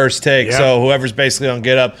over to First Take. Yep. So whoever's basically on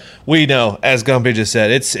Get Up, we know, as Gumpy just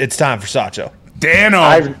said, it's time for Sacho.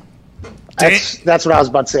 Dano. That's what I was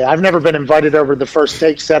about to say. I've never been invited over to the First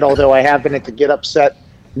Take set, although I have been at the Get Up set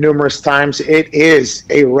numerous times. It is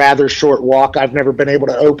a rather short walk. I've never been able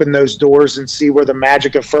to open those doors and see where the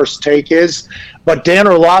magic of First Take is. But Dan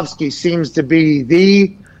Orlovsky seems to be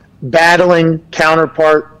the battling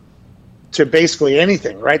counterpart to basically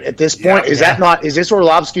anything, right? At this point, is this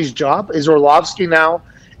Orlovsky's job? Is Orlovsky now,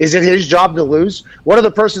 is it his job to lose? What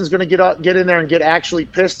other person's going to get in there and get actually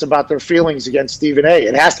pissed about their feelings against Stephen A?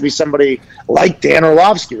 It has to be somebody like Dan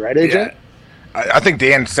Orlovsky, right, AJ? Yeah. I think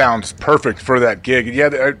Dan sounds perfect for that gig.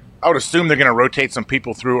 Yeah, I would assume they're going to rotate some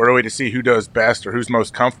people through early to see who does best or who's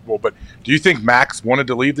most comfortable. But do you think Max wanted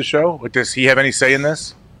to leave the show? Like, does he have any say in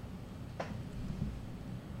this?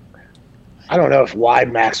 I don't know why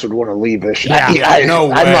Max would want to leave this. No way.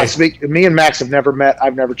 I'm not speaking. Me and Max have never met.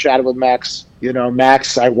 I've never chatted with Max. You know,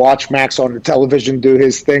 Max. I watch Max on the television do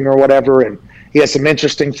his thing or whatever, and he has some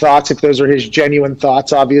interesting thoughts. If those are his genuine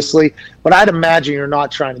thoughts, obviously. But I'd imagine you're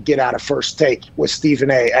not trying to get out of First Take with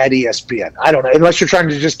Stephen A. at ESPN. I don't know, unless you're trying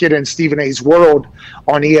to just get in Stephen A.'s world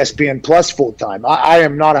on ESPN Plus full time. I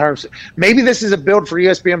am not 100%. Maybe this is a build for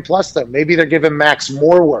ESPN Plus, though. Maybe they're giving Max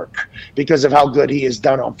more work because of how good he has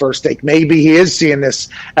done on First Take. Maybe he is seeing this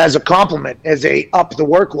as a compliment, as a up the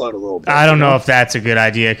workload a little bit. I don't know if that's a good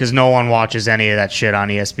idea because no one watches any of that shit on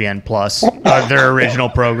ESPN Plus. Their original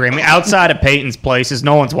programming outside of Peyton's Places,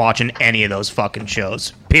 no one's watching any of those fucking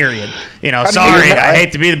shows. Period. You know, sorry, I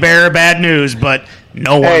hate to be the bearer of bad news, but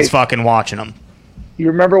no one's fucking watching them. You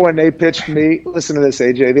remember when they pitched me? Listen to this,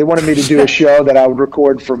 AJ. They wanted me to do a show that I would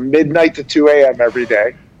record from midnight to 2 a.m. every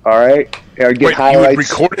day. All right, I would get highlights. You would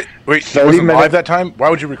record it? Wait, 30 wasn't minutes. Live that time? Why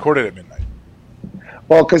would you record it at midnight?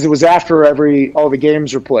 Well, because it was after all the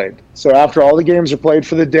games were played. So after all the games are played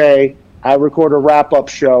for the day, I record a wrap-up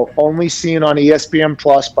show, only seen on ESPN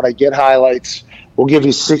Plus, but I get highlights. We'll give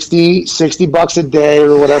you $60 a day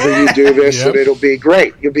or whatever you do this, and it'll be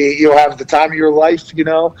great. You'll have the time of your life, you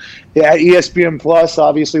know. Yeah, ESPN Plus,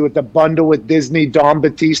 obviously, with the bundle with Disney, Dom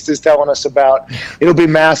Batista's telling us about. It'll be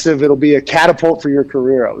massive. It'll be a catapult for your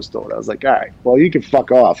career, I was told. I was like, all right, well, you can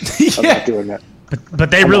fuck off. I'm not doing that.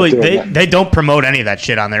 But they don't promote any of that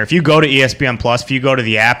shit on there. If you go to ESPN Plus, if you go to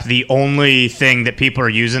the app, the only thing that people are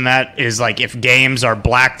using that is like if games are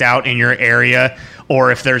blacked out in your area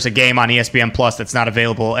or if there's a game on ESPN Plus that's not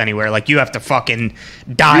available anywhere. Like you have to fucking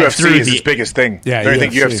dive UFC through is its biggest thing. Yeah, I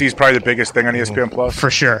think UFC is probably the biggest thing on ESPN Plus. For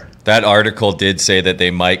sure. That article did say that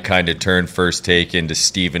they might kind of turn First Take into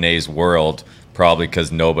Stephen A's world, probably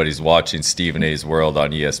because nobody's watching Stephen A's world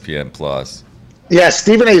on ESPN Plus. Yeah,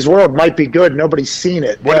 Stephen A's world might be good. Nobody's seen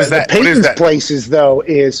it. What is that? The Peyton's Places, though,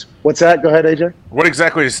 is... What's that? Go ahead, AJ. What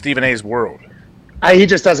exactly is Stephen A's world? He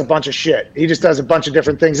just does a bunch of shit. He just does a bunch of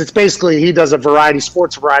different things. It's basically he does a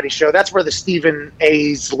sports variety show. That's where the Stephen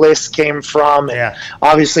A's list came from. And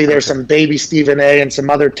obviously, there's some baby Stephen A. and some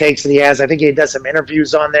other takes that he has. I think he does some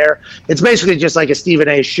interviews on there. It's basically just like a Stephen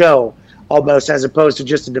A. show, almost, as opposed to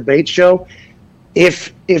just a debate show.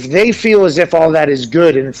 If they feel as if all that is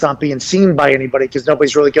good and it's not being seen by anybody because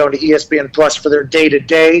nobody's really going to ESPN Plus for their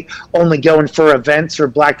day-to-day, only going for events or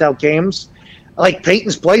blacked out games, like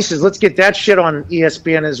Peyton's Places, let's get that shit on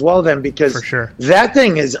ESPN as well then, because for sure. That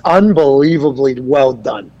thing is unbelievably well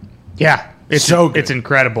done. Yeah, it's so good. It's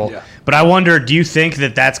incredible. Yeah. But I wonder, do you think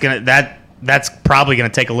that's probably going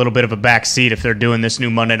to take a little bit of a back seat if they're doing this new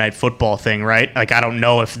Monday Night Football thing, right? Like, I don't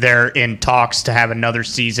know if they're in talks to have another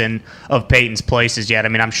season of Peyton's Places yet. I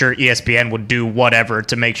mean, I'm sure ESPN would do whatever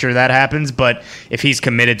to make sure that happens, but if he's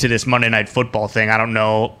committed to this Monday Night Football thing, I don't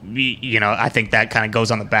know. You know, I think that kind of goes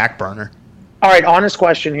on the back burner. All right, honest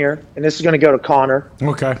question here, and this is going to go to Connor.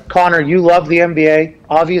 Okay. Connor, you love the NBA.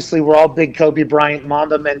 Obviously, we're all big Kobe Bryant,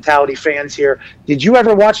 Mamba mentality fans here. Did you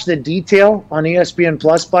ever watch The Detail on ESPN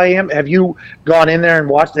Plus by him? Have you gone in there and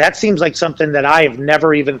watched? That seems like something that I have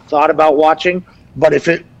never even thought about watching, but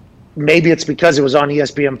maybe it's because it was on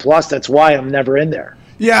ESPN Plus. That's why I'm never in there.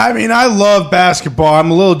 Yeah, I mean, I love basketball.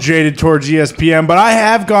 I'm a little jaded towards ESPN, but I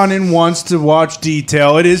have gone in once to watch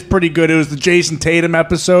Detail. It is pretty good. It was the Jason Tatum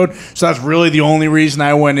episode, so that's really the only reason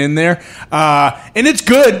I went in there. And it's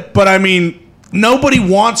good, but I mean, nobody's,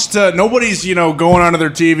 going onto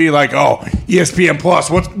their TV like, oh, ESPN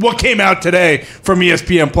Plus. What came out today from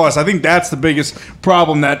ESPN Plus? I think that's the biggest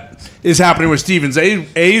problem that is happening with Stephen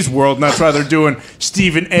A's world, and that's why they're doing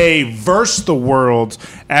Stephen A versus the world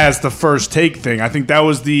as the First Take thing. I think that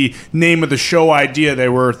was the name of the show idea they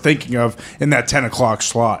were thinking of in that 10 o'clock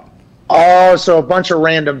slot. Oh, so a bunch of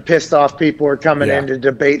random pissed off people are coming in to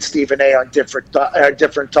debate Stephen A on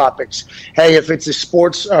different topics. Hey, if it's a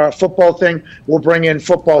sports football thing, we'll bring in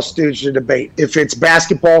football students to debate. If it's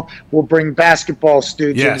basketball, we'll bring basketball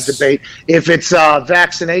students in to debate. If it's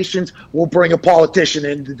vaccinations, we'll bring a politician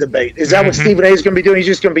in to debate. Is that what Stephen A is going to be doing? He's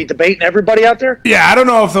just going to be debating everybody out there? Yeah, I don't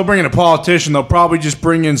know if they'll bring in a politician. They'll probably just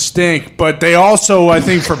bring in Stink. But they also, I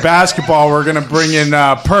think, for basketball, we're going to bring in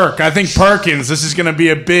Perk. I think Perkins, this is going to be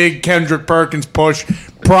a big Kendrick Perkins push,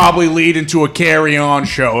 probably lead into a carry-on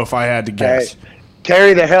show, if I had to guess. Hey,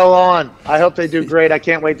 carry the hell on. I hope they do great. I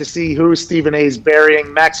can't wait to see who Stephen A is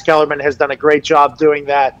burying. Max Kellerman has done a great job doing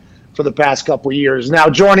that for the past couple years. Now,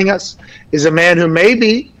 joining us is a man who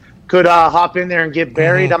maybe could hop in there and get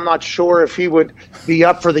buried. I'm not sure if he would be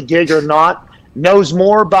up for the gig or not. Knows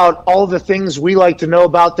more about all the things we like to know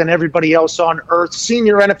about than everybody else on earth.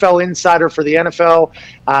 Senior NFL insider for the NFL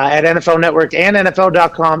at NFL Network and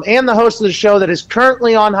NFL.com, and the host of the show that is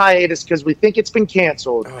currently on hiatus because we think it's been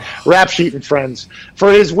canceled, Rap Sheet and Friends. For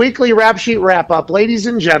his weekly Rap Sheet wrap-up, ladies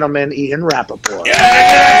and gentlemen, Ian Rapoport.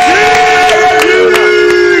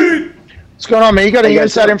 What's going on, man? You got any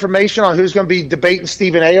inside information on who's going to be debating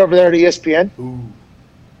Stephen A over there at ESPN?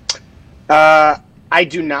 I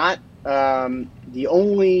do not. The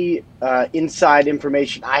only inside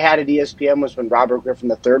information I had at ESPN was when Robert Griffin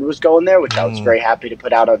III was going there, which I was very happy to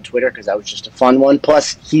put out on Twitter because that was just a fun one.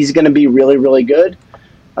 Plus, he's going to be really, really good.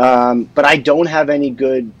 But I don't have any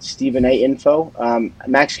good Stephen A info.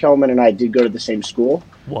 Max Kellerman and I did go to the same school.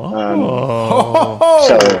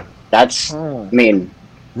 So that's, I mean,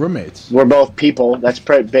 roommates. We're both people. That's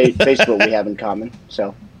basically what we have in common.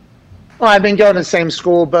 So. Well, I've been going to the same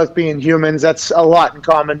school, both being humans. That's a lot in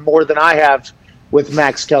common, more than I have with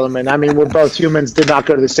Max Kellerman. I mean, we're both humans, did not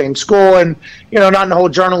go to the same school, and, not in the whole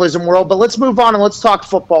journalism world. But let's move on and let's talk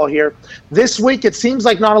football here. This week, it seems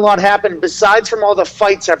like not a lot happened besides from all the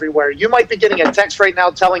fights everywhere. You might be getting a text right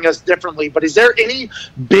now telling us differently, but is there any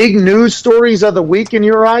big news stories of the week in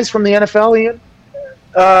your eyes from the NFL, Ian?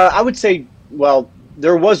 I would say, well,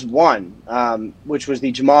 there was one, which was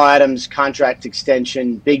the Jamal Adams contract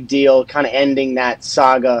extension, big deal, kind of ending that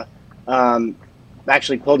saga.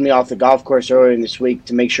 Actually pulled me off the golf course earlier this week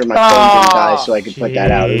to make sure my phone didn't die so I could put that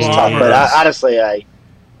out. It was tough, but honestly, I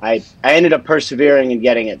ended up persevering and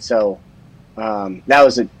getting it. So that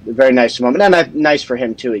was a very nice moment, and nice for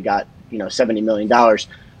him too. He got $70 million.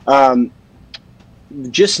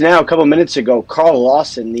 Just now, a couple minutes ago, Carl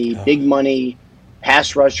Lawson, the big money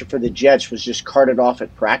pass rusher for the Jets, was just carted off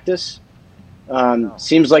at practice.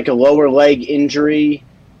 Seems like a lower leg injury.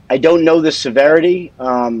 I don't know the severity,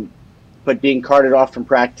 but being carted off from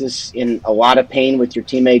practice in a lot of pain with your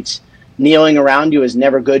teammates kneeling around you is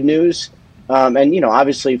never good news. And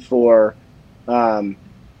obviously for the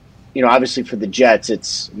Jets,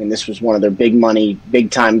 this was one of their big money,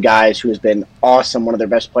 big time guys who has been awesome, one of their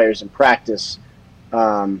best players in practice.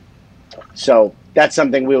 So that's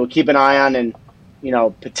something we will keep an eye on, and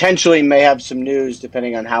potentially may have some news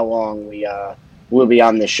depending on how long we'll be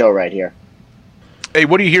on this show right here. Hey,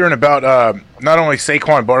 what are you hearing about not only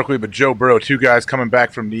Saquon Barkley but Joe Burrow, two guys coming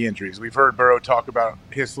back from knee injuries? We've heard Burrow talk about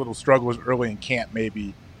his little struggles early in camp.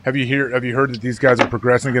 Maybe have you heard that these guys are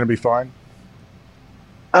progressing, going to be fine?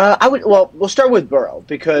 We'll start with Burrow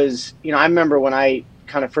because I remember when I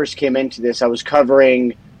kind of first came into this, I was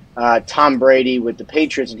covering Tom Brady with the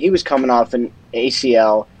Patriots, and he was coming off an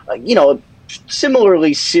ACL,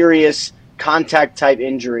 similarly serious contact type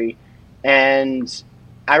injury. And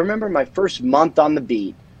I remember my first month on the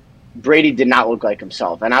beat, Brady did not look like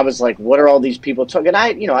himself. And I was like, what are all these people talking? And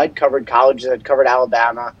I'd covered colleges, I'd covered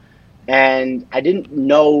Alabama, and I didn't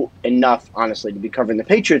know enough, honestly, to be covering the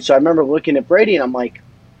Patriots. So I remember looking at Brady and I'm like,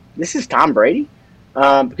 this is Tom Brady?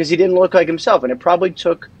 Because he didn't look like himself. And it probably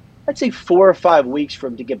took, I'd say, 4 or 5 weeks for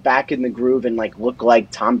him to get back in the groove and look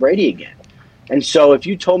like Tom Brady again. And so if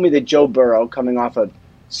you told me that Joe Burrow, coming off a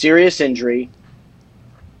serious injury.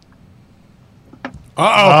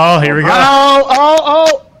 Here we go.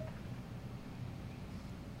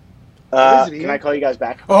 Can I call you guys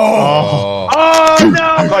back? No!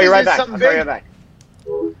 I'll call you right back.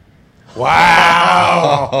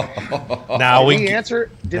 Wow. Now Did he answer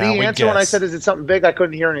when I said, is it something big? I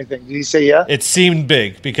couldn't hear anything. Did he say yeah? It seemed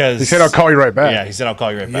big because he said, I'll call you right back. Yeah, he said, I'll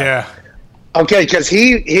call you right back. Yeah. Okay, because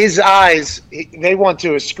his eyes, they went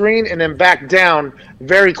to a screen and then back down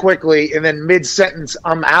very quickly, and then mid-sentence,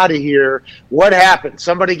 I'm out of here. What happened?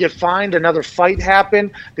 Somebody get fined? Another fight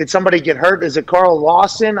happen? Did somebody get hurt? Is it Carl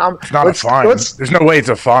Lawson? It's not a fine. There's no way it's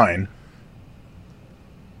a fine.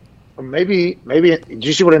 Maybe. Did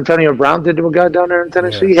you see what Antonio Brown did to a guy down there in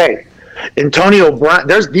Tennessee? Yeah. Hey, Antonio Brown.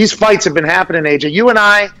 These fights have been happening, AJ. You and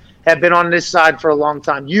I have been on this side for a long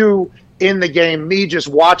time. You in the game, me just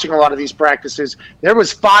watching a lot of these practices. There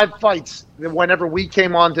was 5 fights whenever we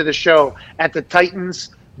came on to the show at the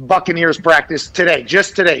Titans Buccaneers practice today,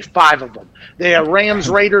 just today, 5 of them. They have Rams,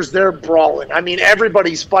 Raiders, they're brawling. I mean,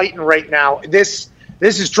 everybody's fighting right now. This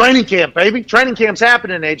is training camp, baby. Training camp's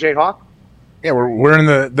happening, AJ Hawk. Yeah,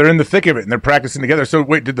 they're in the thick of it and they're practicing together. So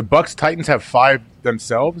wait, did the Bucks Titans have 5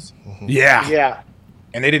 themselves? Mm-hmm. Yeah.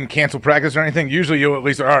 And they didn't cancel practice or anything? Usually you'll at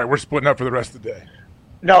least, all right, we're splitting up for the rest of the day.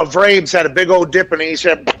 No, Vrabes had a big old dip and he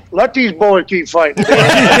said, let these boys keep fighting.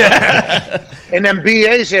 And then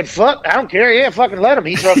B.A. said, fuck, I don't care. Yeah, fucking let them.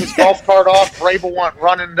 He drove his golf cart off. Vrabel went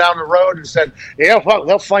running down the road and said, yeah, fuck,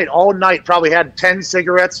 they'll fight all night. Probably had 10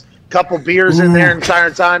 cigarettes, couple beers in there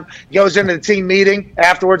entire time. Goes into the team meeting.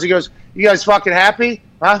 Afterwards, he goes, you guys fucking happy?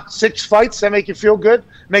 Huh? 6 fights? That make you feel good?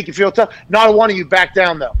 Make you feel tough? Not a one of you back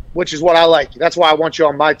down, though, which is what I like. That's why I want you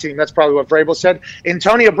on my team. That's probably what Vrabel said.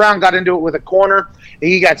 Antonio Brown got into it with a corner.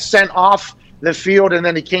 He got sent off the field, and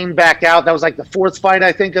then he came back out. That was like the 4th fight,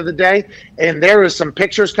 I think, of the day. And there is some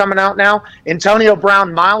pictures coming out now. Antonio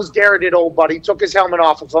Brown, Myles Garrett, old buddy, took his helmet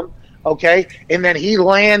off of him, okay? And then he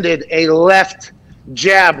landed a left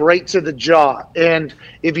jab right to the jaw. And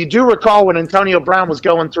if you do recall when Antonio Brown was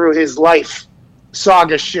going through his life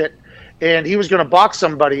saga shit, and he was going to box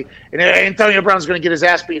somebody, and Antonio Brown's going to get his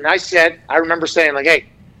ass beaten, I remember saying, like, hey,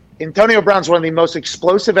 Antonio Brown's one of the most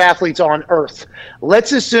explosive athletes on earth.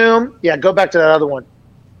 Let's assume, go back to that other one.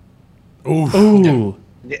 Ooh.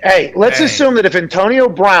 Hey, let's assume that if Antonio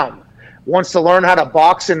Brown wants to learn how to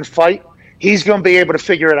box and fight, he's going to be able to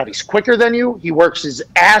figure it out. He's quicker than you. He works his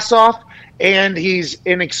ass off, and he's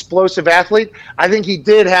an explosive athlete. I think he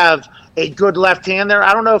did have a good left hand there.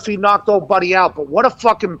 I don't know if he knocked old buddy out, but what a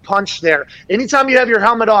fucking punch there. Anytime you have your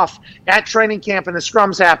helmet off at training camp and the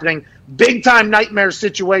scrum's happening, big-time nightmare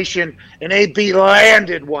situation, and AB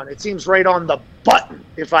landed one. It seems right on the button,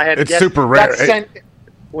 if I had to guess. It's super rare.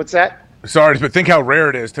 What's that? Sorry, but think how rare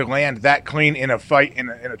it is to land that clean in a fight in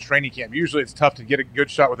a training camp. Usually it's tough to get a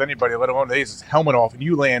good shot with anybody, let alone they his helmet off, and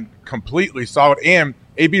you land completely solid. And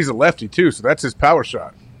AB's a lefty, too, so that's his power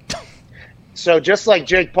shot. So just like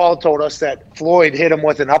Jake Paul told us that Floyd hit him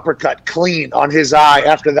with an uppercut clean on his eye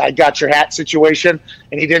after that got your hat situation,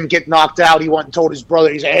 and he didn't get knocked out, he went and told his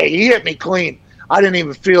brother, he said, hey, he hit me clean. I didn't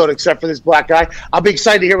even feel it except for this black guy. I'll be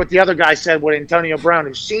excited to hear what the other guy said with Antonio Brown,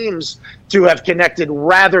 who seems to have connected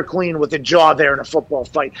rather clean with the jaw there in a football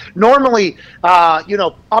fight. Normally,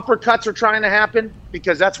 uppercuts are trying to happen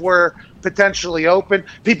because that's where potentially open.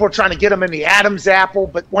 People are trying to get them in the Adam's apple,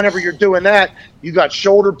 but whenever you're doing that, you got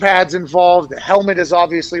shoulder pads involved. The helmet is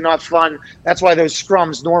obviously not fun. That's why those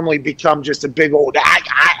scrums normally become just a big old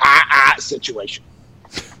situation.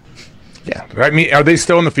 Yeah. I mean, are they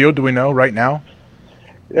still in the field, do we know, right now?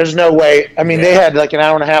 There's no way. I mean, they had like an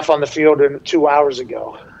hour and a half on the field 2 hours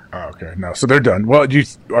ago. Oh, okay. No, so they're done. Well,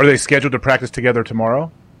 are they scheduled to practice together tomorrow?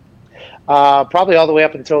 Probably all the way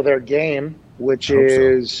up until their game, which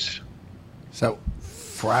is... So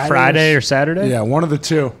Friday or Saturday? Yeah, one of the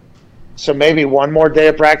two. So maybe one more day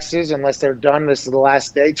of practices, unless they're done. This is the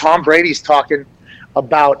last day. Tom Brady's talking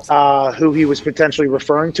about who he was potentially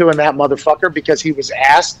referring to in that motherfucker because he was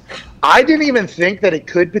asked. I didn't even think that it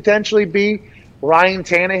could potentially be Ryan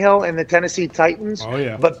Tannehill and the Tennessee Titans. Oh,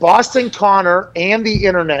 yeah. But Boston Connor and the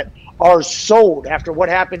internet are sold after what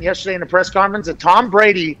happened yesterday in the press conference that Tom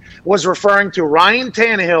Brady was referring to Ryan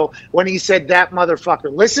Tannehill when he said that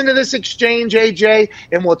motherfucker. Listen to this exchange, AJ,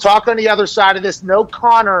 and we'll talk on the other side of this. No,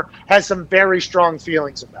 Connor has some very strong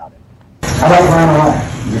feelings about it. I like Ryan a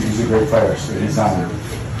lot. He's a great player. So he's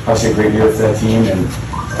obviously a great year for that team and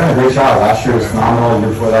done a great job. Last year was phenomenal. The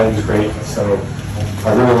year before that he was great. So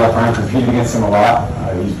I really like Ryan. Competed against him a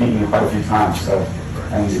lot. He's beaten me quite a few times. So I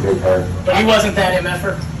think he's a great player. But he wasn't that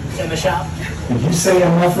MF'er in the shop. Did you say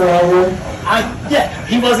MF'er earlier? Yeah,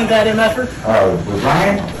 he wasn't that MF'er. Oh, was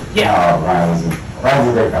Ryan? Yeah. No, Ryan wasn't. Ryan's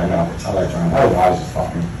a great guy. No, I like Ryan. I was just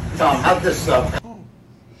talking. Tom, how'd this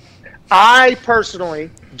I personally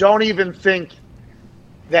don't even think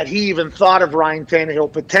that he even thought of Ryan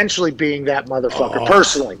Tannehill potentially being that motherfucker.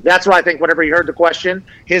 Personally, that's why I think whenever he heard the question,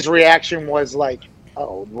 his reaction was like,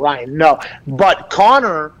 "Oh, Ryan, no." But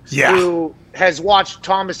Connor, who has watched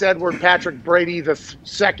Thomas Edward, Patrick Brady, the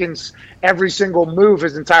seconds every single move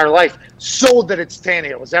his entire life, sold that it's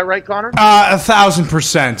Tannehill. Is that right, Connor?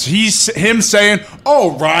 1,000%. He's him saying,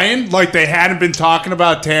 "Oh, Ryan," like they hadn't been talking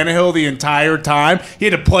about Tannehill the entire time. He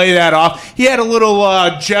had to play that off. He had a little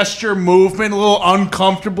gesture movement, a little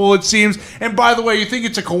uncomfortable, it seems. And by the way, you think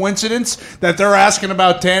it's a coincidence that they're asking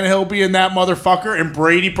about Tannehill being that motherfucker, and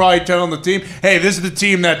Brady probably telling the team, "Hey, this is the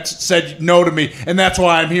team that said no to me, and that's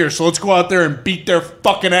why I'm here. So let's go out there and beat their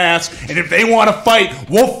fucking ass. And if they want to fight,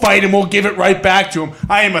 we'll fight and we'll give it right back to them."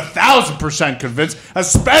 I am 1,000% convinced,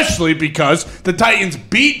 especially because the Titans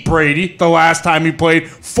beat Brady the last time he played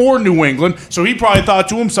for New England. So he probably thought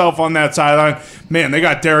to himself on that sideline, "Man, they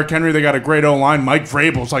got Derrick Henry. They got a great O-line. Mike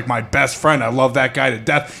Vrabel's like my best friend. I love that guy to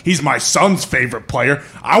death. He's my son's favorite player.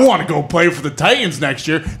 I want to go play for the Titans next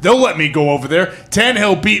year. They'll let me go over there.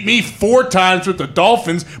 Tannehill beat me 4 times with the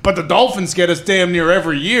Dolphins, but the Dolphins get us damn near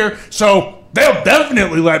every year. So they'll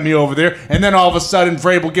definitely let me over there." And then all of a sudden,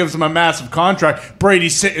 Vrabel gives him a massive contract.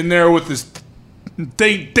 Brady's sitting there with his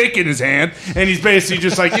dick in his hand, and he's basically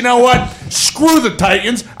just like, "You know what? Screw the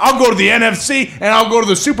Titans. I'll go to the NFC, and I'll go to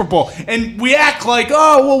the Super Bowl." And we act like,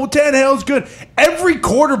 "Oh, well, Tannehill's good." Every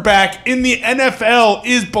quarterback in the NFL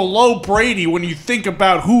is below Brady when you think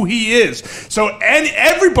about who he is. So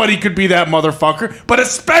everybody could be that motherfucker, but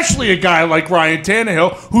especially a guy like Ryan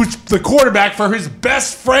Tannehill, who's the quarterback for his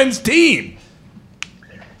best friend's team.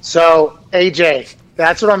 So, AJ,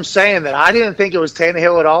 that's what I'm saying, that I didn't think it was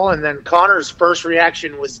Tannehill at all, and then Connor's first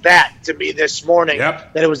reaction was that to me this morning, that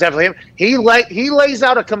it was definitely him. He lays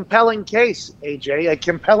out a compelling case, AJ, a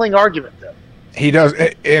compelling argument, though. He does,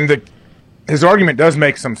 and his argument does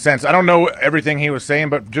make some sense. I don't know everything he was saying,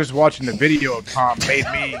 but just watching the video of Tom made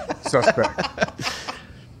me suspect.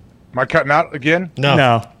 Am I cutting out again?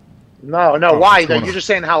 No. Why? Though? You're just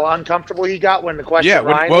saying how uncomfortable he got when the question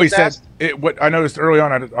Ryan was asked? What I noticed early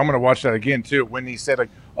on, I'm going to watch that again too. When he said like,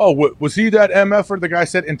 "Oh, was he that MF?" Or the guy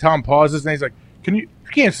said, and Tom pauses and he's like, you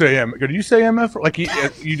can't say MF. Could you say MF?" Like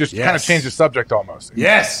you just kind of change the subject almost.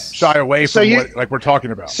 Yes. Shy away from what we're talking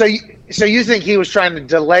about. So you think he was trying to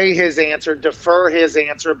delay his answer, defer his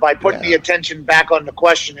answer by putting the attention back on the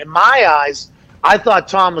question? In my eyes, I thought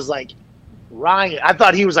Tom was like, Ryan, I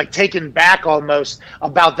thought he was like taken back almost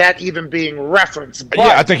about that even being referenced. But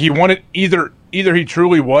I think he wanted either he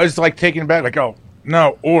truly was like taken back, like, "Oh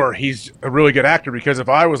no," or he's a really good actor, because if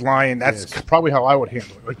I was lying, that's probably how I would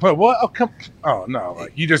handle it. Like, what? Oh no,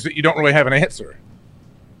 like, you don't really have an answer.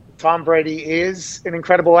 Tom Brady is an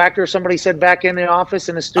incredible actor. Somebody said back in the office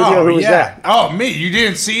in the studio. Who was that? Oh, me. You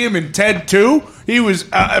didn't see him in Ted 2? He was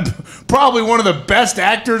probably one of the best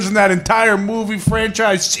actors in that entire movie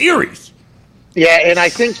franchise series. Yeah, and I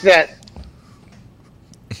think that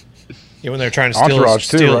when they're trying to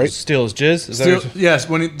steal his jizz? Yes,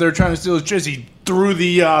 when they're trying to steal his jizz, he threw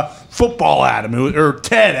the football at him, or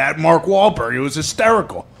Ted at Mark Wahlberg. It was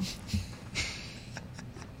hysterical.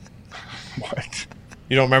 What?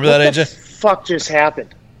 You don't remember that, AJ? What the fuck just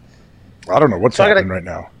happened? I don't know what's happening right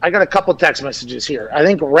now. I got a couple text messages here. I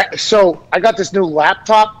think so. I got this new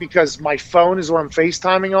laptop because my phone is what I'm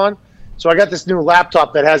FaceTiming on. So I got this new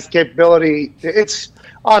laptop that has the capability. It's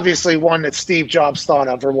obviously one that Steve Jobs thought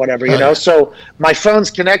of or whatever, you know. So my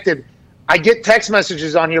phone's connected. I get text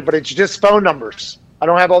messages on here, but it's just phone numbers. I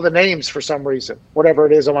don't have all the names for some reason, whatever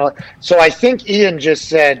it is. So I think Ian just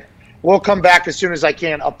said, "We'll come back as soon as I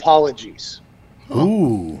can. Apologies."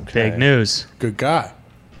 Ooh, big news. Good guy.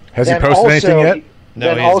 Has he posted anything yet?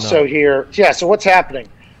 No, then also here, so what's happening?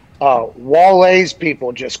 Wale's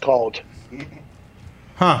people just called.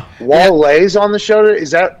 Huh. Wale's on the show?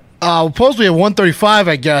 Is that? Supposedly at 1:35,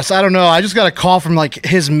 I guess. I don't know. I just got a call from like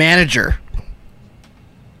his manager.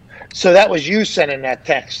 So that was you sending that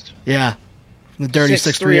text? Yeah. The dirty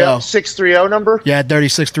 630. 630 number? Yeah, dirty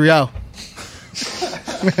 630.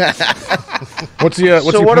 What's he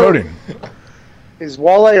promoting? Is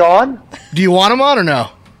Wale on? Do you want him on or no?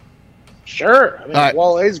 Sure. I mean,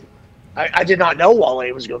 Wale's. I did not know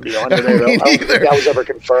Wale was going to be on today, though. I don't think that was ever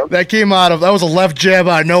confirmed. That was a left jab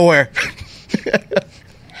out of nowhere.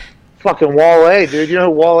 Fucking Wale, dude. You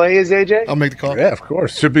know who Wale is, AJ? I'll make the call. Yeah, of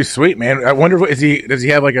course. Should be sweet, man. I wonder, does he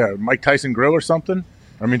have like a Mike Tyson grill or something?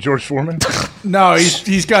 I mean, George Foreman? No,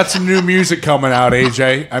 he's got some new music coming out,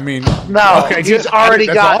 AJ. I mean, no, he's already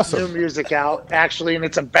got new music out, actually, and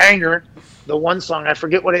it's a banger. The one song, I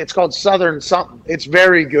forget what it's called, Southern something. It's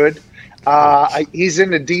very good. He's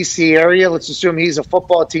in the D.C. area. Let's assume he's a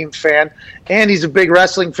football team fan, and he's a big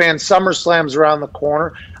wrestling fan. SummerSlam's around the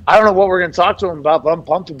corner. I don't know what we're going to talk to him about, but I'm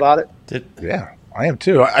pumped about it. Yeah, I am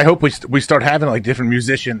too. I hope we start having like different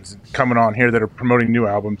musicians coming on here that are promoting new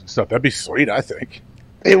albums and stuff. That'd be sweet, I think.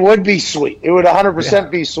 It would be sweet. It would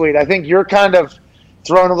 100% be sweet. I think you're kind of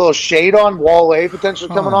throwing a little shade on Wale potentially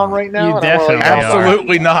coming on right now? You definitely are.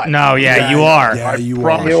 Absolutely not. No, you are. Yeah, you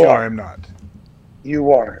Promise are. you I am not.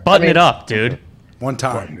 You are. Button it up, dude. One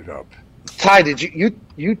time. Button it up. Ty, did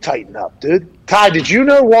you tighten up, dude? Ty, did you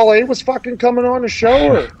know Wale was fucking coming on the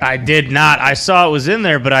show? Or? I did not. I saw it was in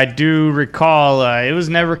there, but I do recall it was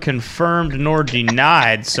never confirmed nor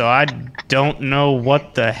denied, so I don't know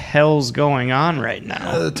what the hell's going on right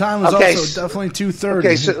now. The time was also definitely 2:30.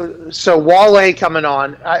 Okay, so Wale coming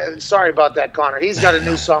on. Sorry about that, Connor. He's got a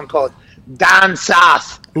new song called Don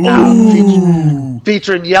Sauce,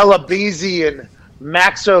 featuring Yella Beezy and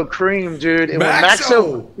Maxo Cream, dude. And when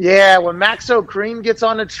Maxo Cream gets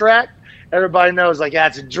on the track, everybody knows, like,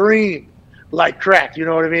 that's a dream, like crack. You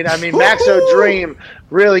know what I mean? I mean, Maxo Dream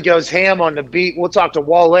really goes ham on the beat. We'll talk to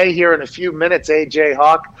Wale here in a few minutes, AJ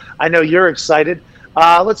Hawk. I know you're excited.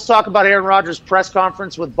 Let's talk about Aaron Rodgers' press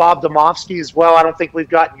conference with Bob Domofsky as well. I don't think we've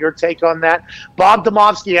gotten your take on that. Bob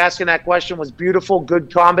Domofsky asking that question was beautiful, good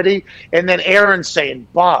comedy. And then Aaron saying,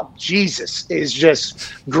 Bob, Jesus, is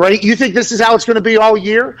just great. You think this is how it's going to be all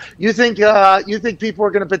year? You think people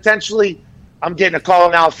are going to potentially – I'm getting a call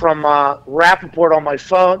now from Rapoport on my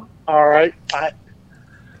phone. All right.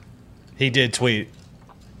 He did tweet.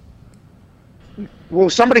 Will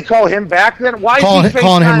somebody call him back then? Why is he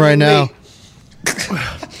calling him right now?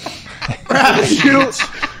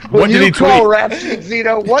 When you call Rap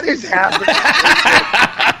Zito, what is happening?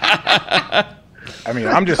 I mean,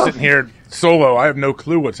 I'm just sitting here solo. I have no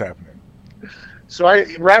clue what's happening. So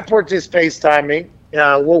Rapoport just FaceTimed me.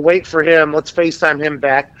 We'll wait for him. Let's FaceTime him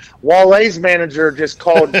back. Wale's manager just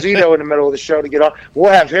called Zito in the middle of the show to get on.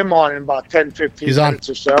 We'll have him on in about 10, 15 minutes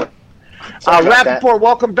or so. Rapoport,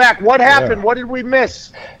 welcome back. What happened? Yeah. What did we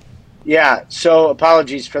miss? Yeah, so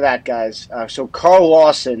apologies for that, guys. So Carl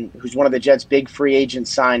Lawson, who's one of the Jets' big free agent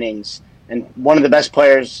signings and one of the best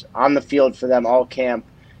players on the field for them all camp,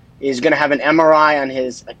 is going to have an MRI on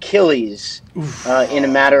his Achilles in a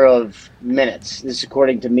matter of minutes. This is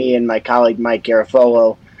according to me and my colleague Mike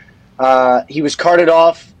Garafolo. He was carted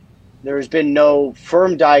off. There has been no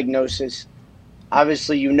firm diagnosis.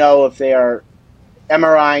 Obviously, you know, if they are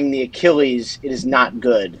MRIing the Achilles, it is not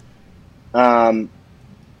good.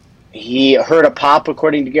 He heard a pop,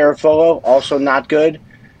 according to Garafolo, also not good.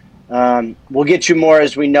 We'll get you more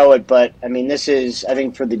as we know it, but, I mean, this is, I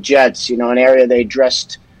think, for the Jets, you know, an area they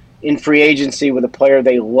addressed in free agency with a player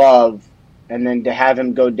they love, and then to have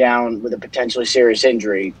him go down with a potentially serious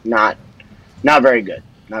injury, not very good.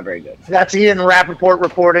 Not very good. That's Ian Rapoport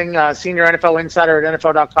reporting, senior NFL insider at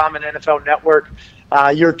NFL.com and NFL Network.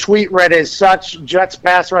 Your tweet read as such: Jets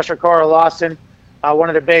pass rusher Carl Lawson, one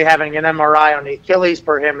of the Bay having an MRI on the Achilles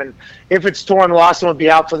per him, and if it's torn, Lawson would be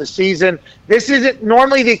out for the season. This isn't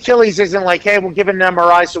normally the Achilles isn't like, hey, we'll give an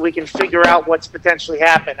MRI so we can figure out what's potentially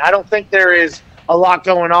happened. I don't think there is a lot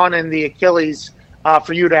going on in the Achilles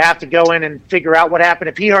for you to have to go in and figure out what happened.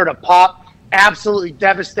 If he heard a pop, absolutely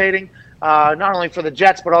devastating, not only for the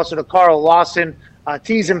Jets but also to Carl Lawson.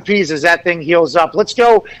 T's and P's as that thing heals up. Let's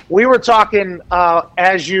go. We were talking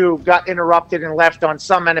as you got interrupted and left on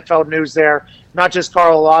some NFL news there, not just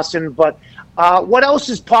Carl Lawson, but what else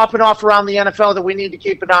is popping off around the NFL that we need to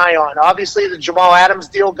keep an eye on? Obviously, the Jamal Adams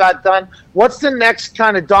deal got done. What's the next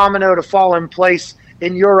kind of domino to fall in place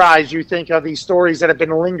in your eyes, you think, of these stories that have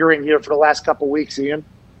been lingering here for the last couple of weeks, Ian?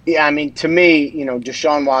 Yeah, I mean, to me, you know,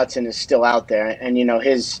 Deshaun Watson is still out there, and, you know,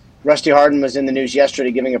 Rusty Hardin was in the news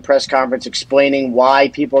yesterday giving a press conference explaining why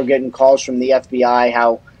people are getting calls from the FBI,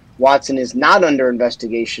 how Watson is not under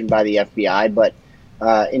investigation by the FBI, but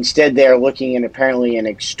instead they're looking at apparently an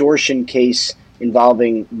extortion case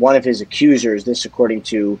involving one of his accusers. This according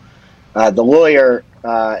to the lawyer,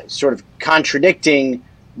 sort of contradicting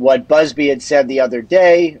what Busby had said the other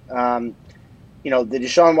day. You know, the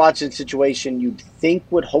Deshaun Watson situation you'd think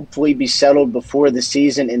would hopefully be settled before the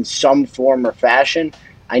season in some form or fashion.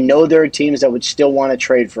 I know there are teams that would still want to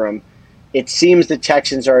trade for him. It seems the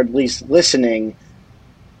Texans are at least listening.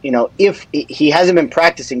 You know, if he hasn't been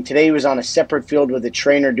practicing, today he was on a separate field with a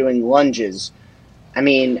trainer doing lunges. I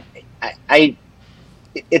mean,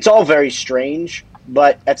 it's all very strange,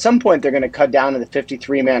 but at some point they're going to cut down to the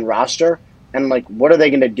 53-man roster. And, like, what are they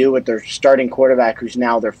going to do with their starting quarterback who's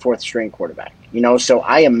now their fourth-string quarterback? You know, so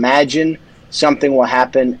I imagine something will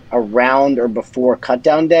happen around or before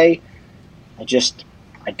cutdown day.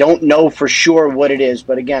 I don't know for sure what it is,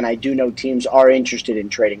 but, again, I do know teams are interested in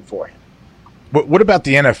trading for him. But what about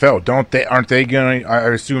the NFL? Aren't they going to – I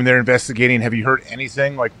assume they're investigating. Have you heard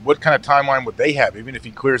anything? Like, what kind of timeline would they have, even if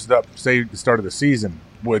he clears it up, say, the start of the season?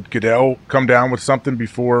 Would Goodell come down with something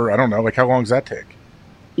before – I don't know. Like, how long does that take?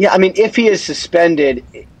 Yeah, I mean, if he is suspended,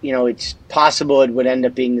 you know, it's possible it would end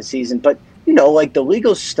up being the season. But like the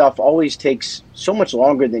legal stuff always takes so much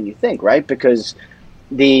longer than you think, right? Because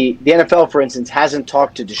the NFL, for instance, hasn't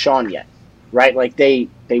talked to Deshaun yet, right? Like they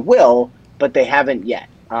will, but they haven't yet.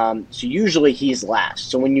 So usually he's last.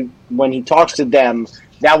 So when he talks to them,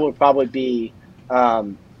 that will probably be,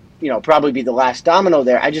 probably be the last domino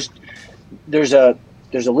there. There's a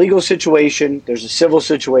legal situation, there's a civil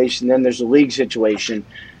situation, then there's a league situation.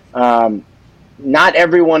 Not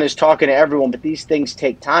everyone is talking to everyone, but these things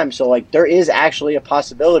take time. So, like, there is actually a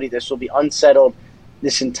possibility this will be unsettled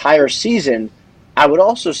this entire season. I would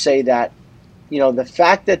also say that, the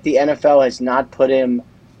fact that the NFL has not put him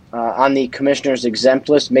on the commissioner's exempt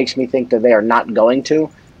list makes me think that they are not going to.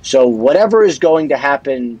 So whatever is going to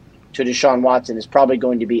happen to Deshaun Watson is probably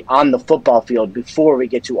going to be on the football field before we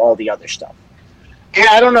get to all the other stuff. Yeah,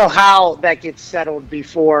 I don't know how that gets settled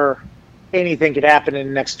before anything could happen in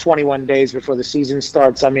the next 21 days before the season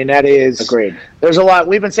starts. I mean, that is... Agreed. There's a lot.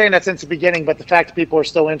 We've been saying that since the beginning, but the fact that people are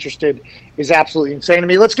still interested is absolutely insane to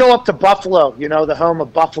me. Let's go up to Buffalo, the home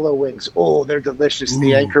of Buffalo wings. Oh, they're delicious.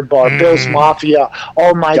 The Anchor Bar, Bills Mafia.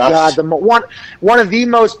 Oh, my God. One of the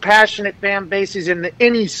most passionate fan bases in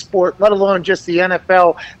any sport, let alone just the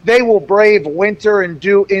NFL. They will brave winter and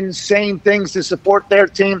do insane things to support their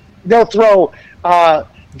team. They'll throw...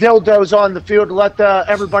 dildos on the field to let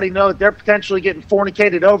everybody know that they're potentially getting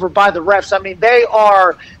fornicated over by the refs. I mean, they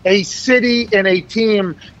are a city and a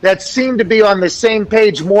team that seem to be on the same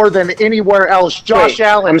page more than anywhere else. Josh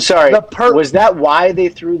Allen. I'm sorry. Was that why they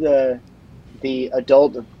threw the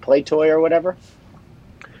adult play toy or whatever?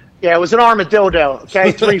 Yeah, it was an armadillo,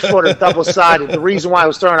 okay, 3-footer, double-sided. The reason why it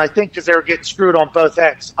was thrown, I think, because they were getting screwed on both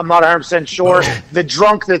ends. I'm not 100% sure. The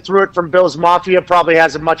drunk that threw it from Bills Mafia probably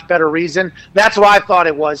has a much better reason. That's what I thought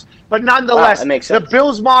it was. But nonetheless, that makes sense. The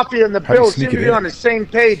Bills Mafia and the Bills seem to be on the same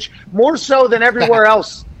page, more so than everywhere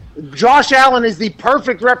else. Josh Allen is the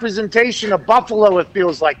perfect representation of Buffalo, it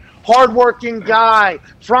feels like. Hardworking guy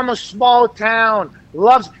from a small town.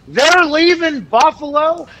 They're leaving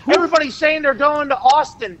Buffalo. Everybody's saying they're going to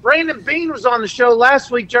Austin. Brandon Beane was on the show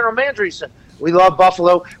last week, general manager. He said, we love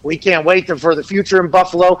Buffalo. We can't wait for the future in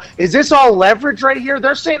Buffalo. Is this all leverage right here?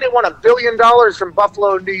 They're saying they want $1 billion from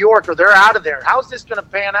Buffalo and New York, or they're out of there. How's this going to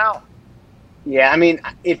pan out? Yeah, I mean,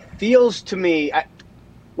 it feels to me,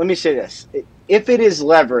 let me say this. If it is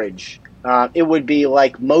leverage, it would be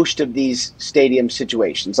like most of these stadium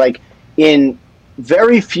situations. Like in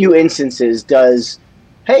very few instances does,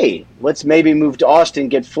 hey, let's maybe move to Austin,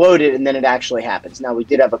 get floated, and then it actually happens. Now, we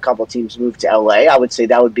did have a couple teams move to LA. I would say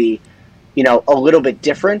that would be, a little bit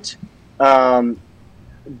different. But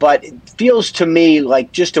it feels to me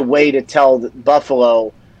like just a way to tell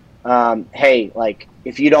Buffalo, hey, like,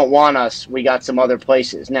 if you don't want us, we got some other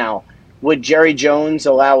places. Now, would Jerry Jones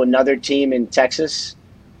allow another team in Texas?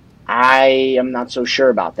 I am not so sure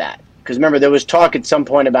about that. Because remember, there was talk at some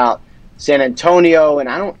point about San Antonio, and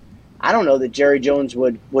I don't know that Jerry Jones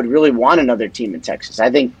would really want another team in Texas. I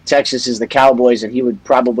think Texas is the Cowboys, and he would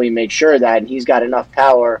probably make sure that, and he's got enough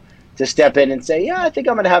power to step in and say, yeah, I think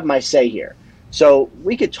I'm going to have my say here. So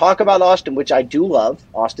we could talk about Austin, which I do love.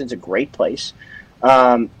 Austin's a great place.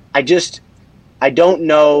 I don't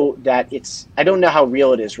know I don't know how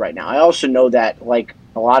real it is right now. I also know that, like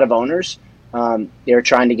a lot of owners, they're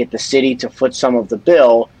trying to get the city to foot some of the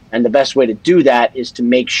bill, and the best way to do that is to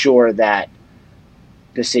make sure that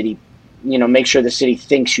the city, make sure the city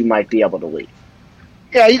thinks you might be able to leave.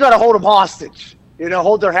 Yeah, you got to hold them hostage.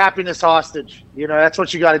 Hold their happiness hostage. That's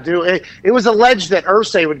what you got to do. It was alleged that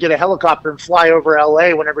Irsay would get a helicopter and fly over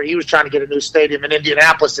L.A. whenever he was trying to get a new stadium in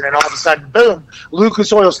Indianapolis, and then all of a sudden, boom,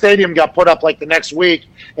 Lucas Oil Stadium got put up like the next week,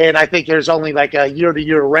 and I think there's only like a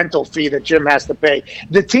year-to-year rental fee that Jim has to pay.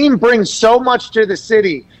 The team brings so much to the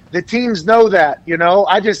city. The teams know that,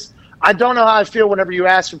 I don't know how I feel whenever you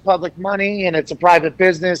ask for public money and it's a private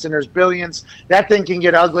business and there's billions. That thing can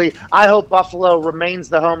get ugly. I hope Buffalo remains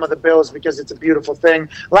the home of the Bills because it's a beautiful thing.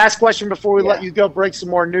 Last question before we let you go, break some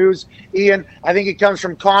more news. Ian, I think it comes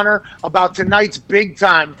from Connor about tonight's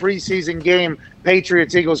big-time preseason game,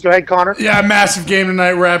 Patriots-Eagles. Go ahead, Connor. Yeah, massive game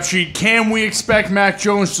tonight, Rap Sheet. Can we expect Mac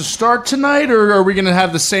Jones to start tonight, or are we going to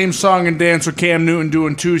have the same song and dance with Cam Newton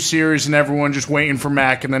doing 2 series and everyone just waiting for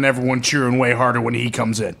Mac and then everyone cheering way harder when he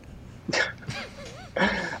comes in?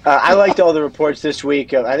 I liked all the reports this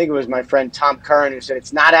week. I think it was my friend Tom Curran who said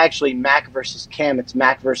it's not actually Mac versus Cam, it's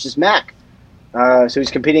Mac versus Mac. So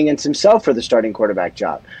he's competing against himself for the starting quarterback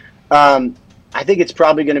job. I think it's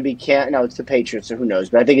probably going to be Cam. No, it's the Patriots, so who knows?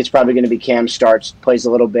 But I think it's probably going to be Cam starts, plays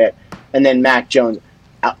a little bit, and then Mac Jones.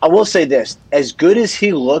 I will say this. As good as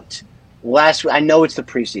he looked last week, I know it's the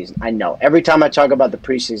preseason. I know. Every time I talk about the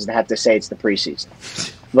preseason, I have to say it's the preseason.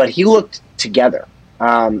 But he looked together.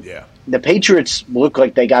 the Patriots look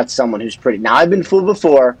like they got someone who's pretty. Now, I've been fooled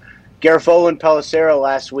before. Garofalo and Pelissero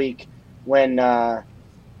last week when it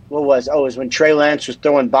was when Trey Lance was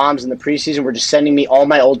throwing bombs in the preseason, were just sending me all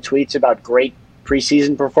my old tweets about great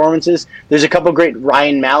preseason performances. There's a couple great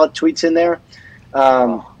Ryan Mallett tweets in there.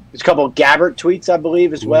 There's a couple of Gabbert tweets, I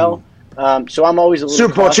believe, as well. So I'm always a little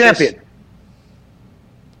Super Bowl cautious. champion.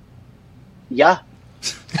 Yeah,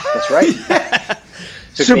 that's right.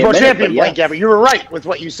 Super Bowl champion, Blaine Gabbert. You were right with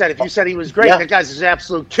what you said. If you said he was great, that guy's an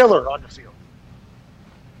absolute killer on the field.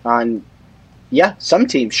 Some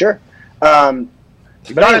teams, sure. But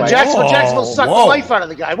anyway, Jacksonville sucked the life out of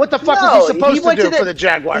the guy. What the fuck was he supposed to do for the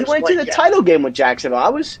Jaguars? He went to the title game with Jacksonville. I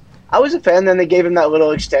was a fan. Then they gave him that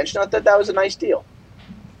little extension. I thought that was a nice deal.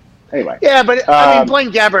 Anyway. Yeah, but I mean,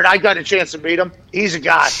 Blaine Gabbert, I got a chance to meet him. He's a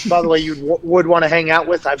guy, by the way, you would want to hang out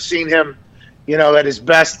with. I've seen him, at his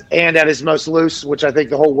best and at his most loose, which I think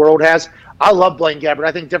the whole world has. I love Blaine Gabbert.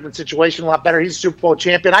 I think different situation, a lot better. He's a Super Bowl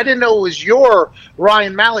champion. I didn't know it was your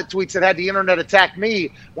Ryan Mallett tweets that had the internet attack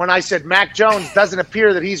me when I said Mac Jones doesn't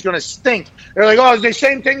appear that he's going to stink. They're like, it's the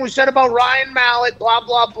same thing we said about Ryan Mallett, blah,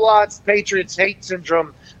 blah, blah. It's Patriots hate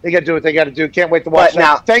syndrome. They got to do what they got to do. Can't wait to watch that.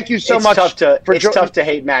 Now, thank you so much. It's tough to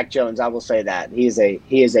hate Mac Jones. I will say that. He is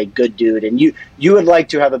a good dude, and you would like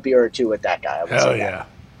to have a beer or two with that guy. Hell yeah.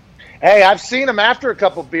 Hey, I've seen him after a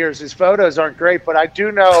couple beers. His photos aren't great, but I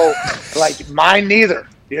do know, mine neither.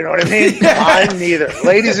 You know what I mean? Mine neither.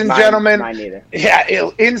 Ladies and gentlemen. Mine neither. Yeah,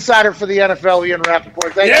 insider for the NFL, Ian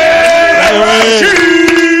Rapoport. Thank you.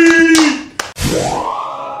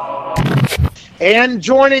 And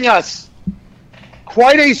joining us,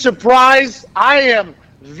 quite a surprise. I am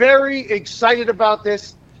very excited about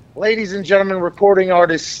this. Ladies and gentlemen, recording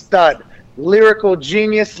artist stud. Lyrical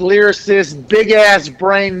genius, lyricist, big-ass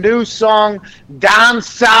brain, new song, Down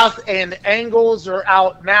South and Angles are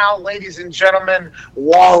out now. Ladies and gentlemen,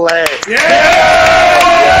 Wale. Yeah!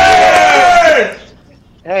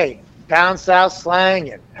 Hey, Down South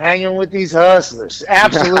slang and hanging with these hustlers.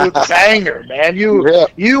 Absolute banger, man.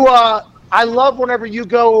 I love whenever you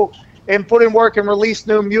go and put in work and release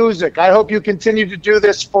new music. I hope you continue to do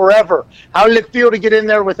this forever. How did it feel to get in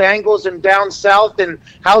there with Angles and Down South, and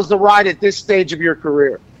how's the ride at this stage of your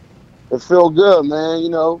career? It feels good, man.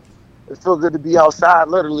 It feels good to be outside,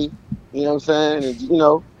 literally. You know what I'm saying?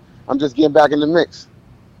 And, I'm just getting back in the mix.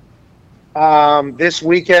 This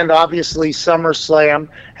weekend, obviously, SummerSlam.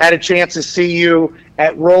 Had a chance to see you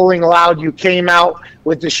at Rolling Loud. You came out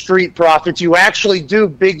with the Street Profits. You actually do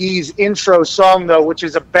Big E's intro song, though, which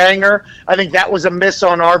is a banger. I think that was a miss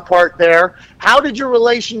on our part there. How did your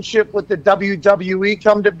relationship with the WWE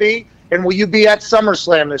come to be? And will you be at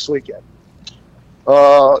SummerSlam this weekend?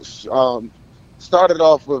 Started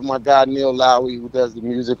off with my guy, Neil Lowry, who does the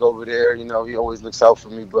music over there. He always looks out for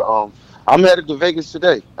me. But I'm headed to Vegas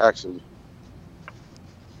today, actually.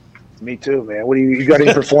 Me too, man. What do you got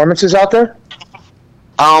any performances out there?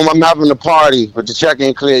 I'm having a party, but the check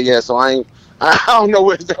ain't clear yet, so I don't know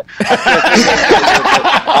where it's at.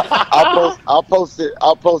 I'll post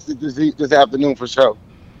it this afternoon for sure.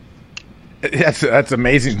 That's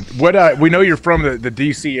amazing. What we know you're from the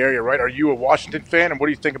DC area, right? Are you a Washington fan? And what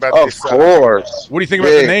do you think about this? Of course. What do you think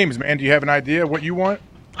about the names, man? Do you have an idea what you want?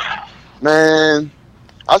 Man,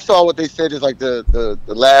 I saw what they said is the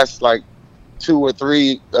last 2 or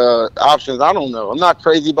 3 options. I don't know. I'm not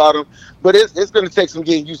crazy about them, but it's going to take some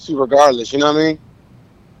getting used to regardless. You know what I mean?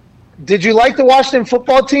 Did you like the Washington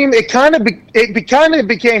football team? It kind of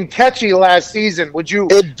became catchy last season.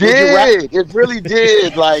 It did. It really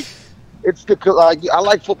did. It's I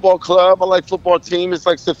like football club. I like football team. It's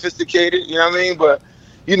sophisticated. You know what I mean? But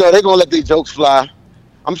they're gonna let their jokes fly.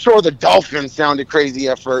 I'm sure the Dolphins sounded crazy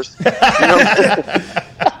at first. You know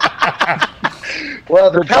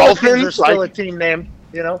well, the Pelicans are still a team name,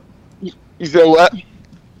 You said what?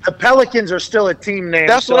 The Pelicans are still a team name.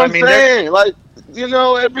 That's what I'm saying.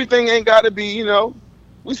 Everything ain't got to be,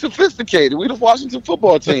 we sophisticated. We the Washington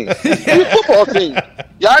football team. We a football team.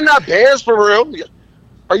 Y'all not Bears for real.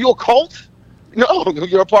 Are you a cult? No,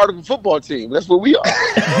 you're a part of a football team. That's what we are.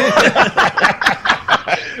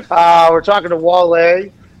 We're talking to Wale.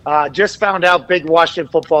 Just found out, big Washington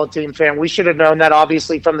football team fan. We should have known that,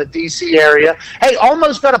 obviously, from the D.C. area. Hey,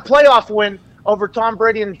 almost got a playoff win over Tom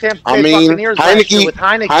Brady and the Tampa Bay Buccaneers last year with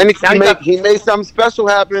Heineke. He made something special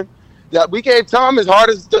happen. That we gave Tom his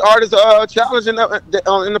hardest challenge in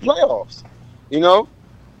the playoffs.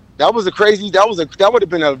 That was that would have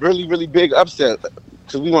been a really, really big upset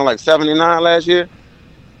because we won 7-9 last year.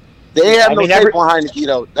 They ain't had no tape on Heineke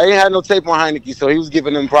though. They ain't had no tape on Heineke, so he was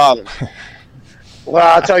giving them problems.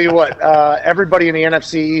 Well, I'll tell you what. Everybody in the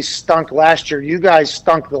NFC East stunk last year. You guys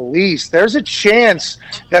stunk the least. There's a chance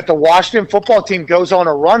that the Washington football team goes on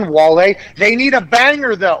a run, Wale. They need a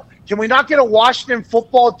banger, though. Can we not get a Washington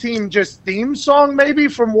football team just theme song maybe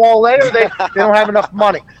from Wale, or they don't have enough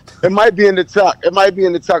money? It might be in the tuck. It might be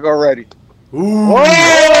in the tuck already. Ooh.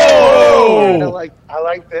 Whoa! I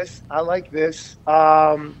like this. You're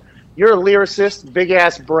a lyricist, big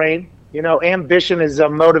ass brain. You know, Ambition is a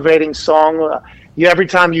motivating song. Every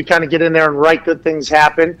time you kind of get in there and write, good things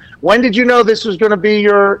happen. When did you know this was going to be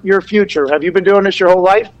your future? Have you been doing this your whole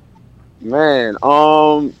life? Man,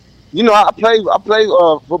 you know, I played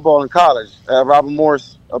football in college at Robert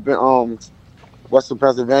Morris up in Western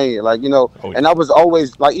Pennsylvania. Like, you know, and I was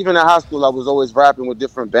always, like, even in high school, I was always rapping with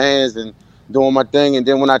different bands and doing my thing. And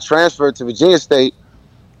then when I transferred to Virginia State,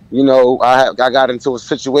 you know, I got into a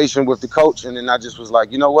situation with the coach, and then I just was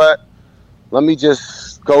like, you know what? Let me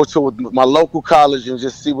just go to my local college and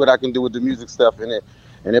just see what I can do with the music stuff. And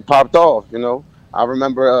it popped off, you know. I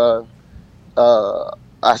remember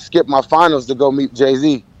I skipped my finals to go meet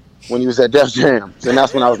Jay-Z when he was at Def Jam. And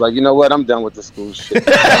that's when I was like, you know what? I'm done with the school shit.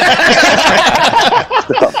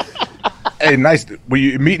 Hey, nice. Were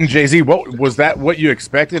you meeting Jay-Z? What was that? What you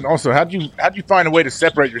expected? Also, how'd you find a way to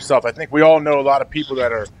separate yourself? I think we all know a lot of people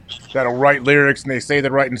that'll write lyrics and they say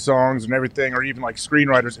they're writing songs and everything, or even like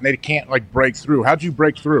screenwriters, and they can't like break through. How'd you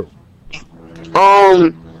break through?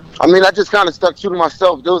 I mean, I just kind of stuck true to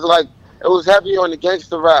myself. It was heavy on the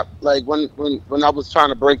gangster rap, like when I was trying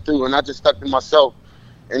to break through, and I just stuck to myself.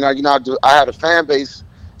 And I had a fan base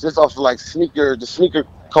just off of like the sneaker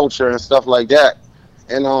culture and stuff like that.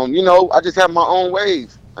 And you know, I just had my own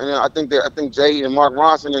wave, and I think Jay and Mark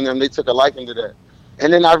Ronson and them, they took a liking to that.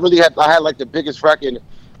 And then I had like the biggest record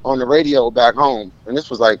on the radio back home, and this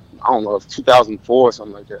was like, I don't know, 2004 or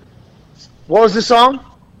something like that. What was the song?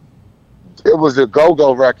 It was a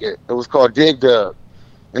go-go record. It was called Dig Dug,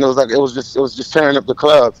 and it was just tearing up the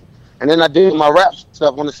clubs. And then I did my rap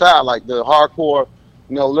stuff on the side, like the hardcore,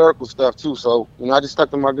 you know, lyrical stuff too. So, you know, I just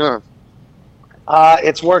stuck to my guns.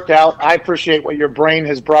 It's worked out. I appreciate what your brain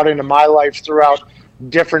has brought into my life throughout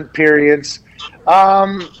different periods.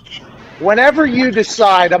 Whenever you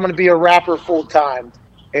decide I'm going to be a rapper full time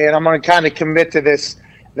and I'm going to kind of commit to this,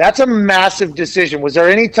 that's a massive decision. Was there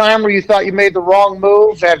any time where you thought you made the wrong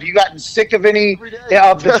move? Have you gotten sick of any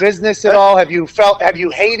of the business at all? Have you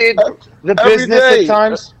hated the business at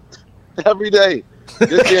times? Every day.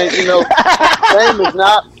 Just, you know,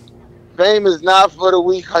 fame is not for the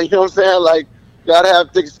weak. You know what I'm saying? Like, gotta have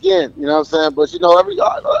thick skin. You know what I'm saying? But you know,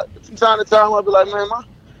 from time to time, I'll be like, man,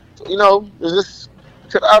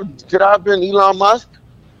 could I have been Elon Musk?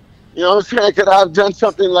 You know what I'm saying? Could I have done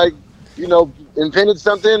something like, you know, invented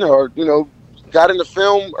something, or, you know, got into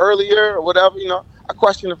film earlier or whatever? You know, I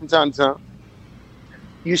question it from time to time.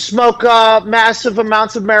 You smoke massive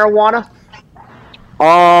amounts of marijuana?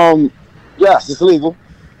 Yes, it's legal.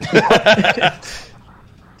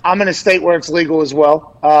 I'm in a state where it's legal as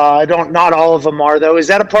well. Not all of them are, though. Is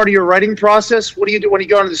that a part of your writing process? What do you do when you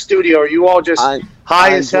go into the studio? Are you all just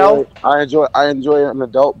high as hell? I enjoy an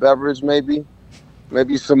adult beverage, maybe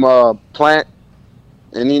some plant,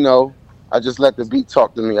 and, you know, I just let the beat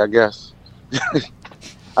talk to me, I guess.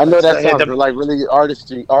 I know that sounds like really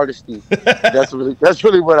artisty. That's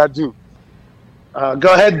really what I do.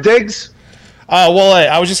 Go ahead, Diggs. Well,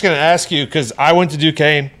 I was just going to ask you, because I went to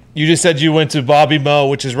Duquesne. You just said you went to Bobby Mo,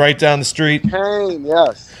 which is right down the street. Duquesne,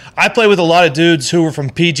 yes. I play with a lot of dudes who were from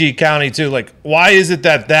PG County, too. Like, why is it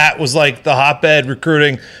that was like the hotbed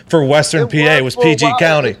recruiting for Western PA was PG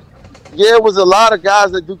County? Yeah, it was a lot of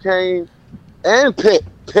guys at Duquesne and Pitt,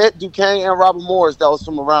 Duquesne, and Robert Morris that was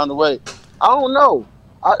from around the way. I don't know.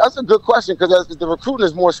 That's a good question, because the recruiting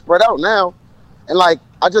is more spread out now. And, like,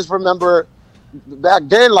 I just remember back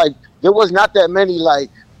then, like, there was not that many, like,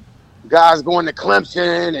 guys going to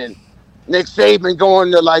Clemson and Nick Saban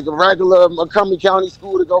going to, like, a regular Montgomery County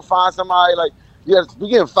school to go find somebody. Like, we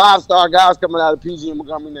getting 5-star guys coming out of PG and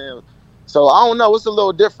Montgomery now. So, I don't know. It's a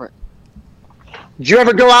little different. Did you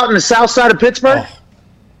ever go out in the south side of Pittsburgh? Oh.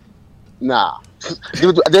 Nah.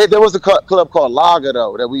 There was a club called Lager,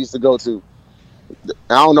 though, that we used to go to.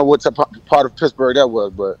 I don't know what part of Pittsburgh that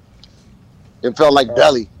was, but it felt like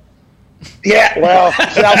Belly. Yeah, well,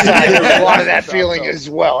 Southside, there's a lot of that feeling as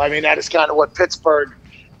well. I mean, that is kind of what Pittsburgh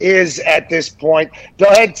is at this point. Go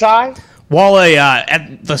ahead, Ty. Wale,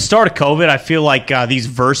 at the start of COVID, I feel like these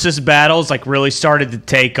versus battles like really started to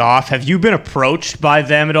take off. Have you been approached by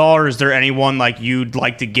them at all, or is there anyone like you'd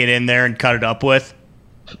like to get in there and cut it up with?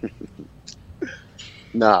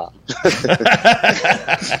 Nah.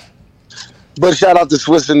 But shout out to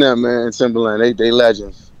Swiss and them, man, and Timberland. They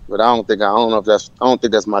legends. but I don't think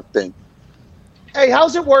that's my thing. Hey,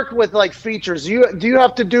 how's it work with like features? Do you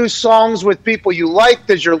have to do songs with people you like?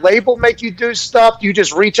 Does your label make you do stuff? Do you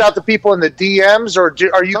just reach out to people in the DMs, or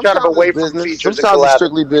are you kind of away from features? Sometimes it's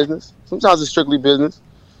strictly business.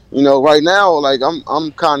 You know, right now, like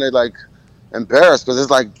I'm kind of like embarrassed because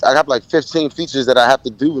it's like I have like 15 features that I have to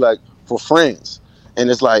do like for friends,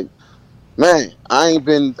 and it's like, man, I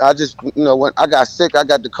just, you know, when I got sick, I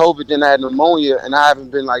got the COVID, then I had pneumonia, and I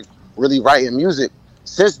haven't been like really writing music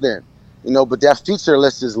since then. You know, but that feature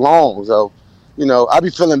list is long, so, you know, I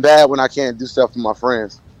be feeling bad when I can't do stuff for my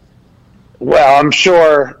friends. Well, I'm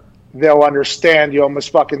sure they'll understand you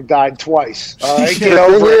almost fucking died twice. All right, get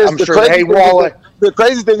over it. I'm sure. Hey, Wale. The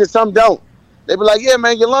crazy thing is some don't. They be like, yeah,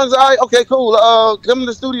 man, your lungs all right? Okay, cool. Come in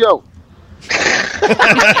the studio.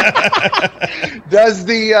 Does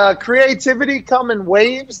the creativity come in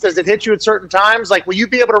waves? Does it hit you at certain times? Like, will you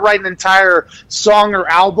be able to write an entire song or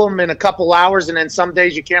album in a couple hours, and then some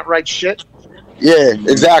days you can't write shit? Yeah,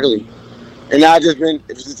 exactly. And I just been,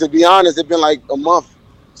 to be honest, it's been like a month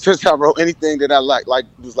since I wrote anything that I like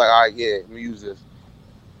was like, all right, yeah, let me use this.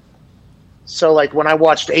 So, like, when I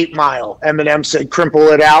watched 8 Mile, Eminem said,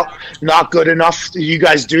 "Crimple it out." Not good enough. You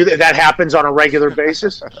guys do that? That happens on a regular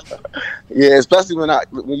basis? Yeah, especially when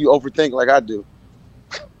you overthink like I do.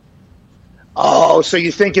 Oh, so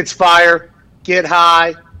you think it's fire, get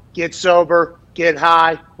high, get sober, get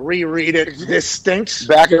high, reread it. This stinks?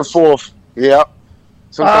 Back and forth. Yep.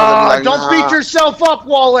 Like, don't beat yourself up,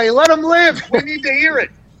 Wale. Let him live. We need to hear it.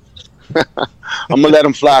 I'm going to let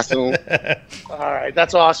him fly soon. All right,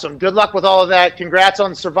 that's awesome. Good luck with all of that. Congrats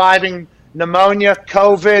on surviving pneumonia,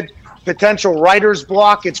 COVID, potential writer's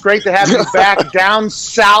block. It's great to have you back down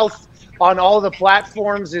south on all the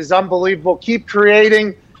platforms is unbelievable. Keep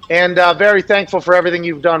creating, and very thankful for everything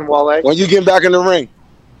you've done, Wale. When you get back in the ring.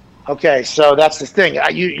 Okay, so that's the thing.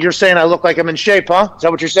 You're saying I look like I'm in shape, huh? Is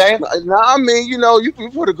that what you're saying? No, I mean, you know, you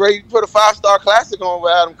put a 5-star classic on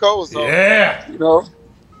with Adam Cole. So, yeah. You know.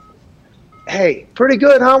 Hey, pretty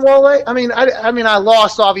good, huh, Wale? I mean, I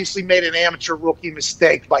lost. Obviously, made an amateur rookie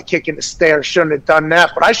mistake by kicking the stairs. Shouldn't have done that,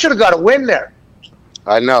 but I should have got a win there.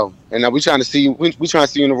 I know, and now we trying to see you. We trying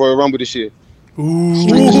to see you in the Royal Rumble this year. The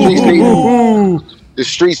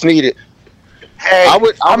streets need it. Hey, I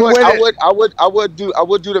would do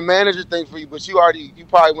the manager thing for you, but you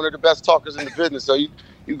probably one of the best talkers in the business, so you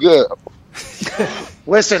good.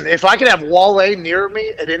 Listen, if I could have Wale near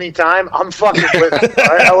me at any time, I'm fucking with him. All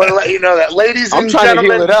right? I want to let you know that. Ladies and gentlemen. I'm trying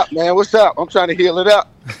to heal it up, man. What's up? I'm trying to heal it up.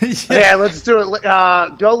 Yeah, let's do it.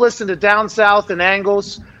 Go listen to Down South and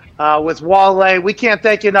Angles with Wale. We can't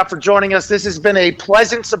thank you enough for joining us. This has been a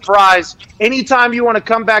pleasant surprise. Anytime you want to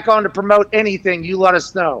come back on to promote anything, you let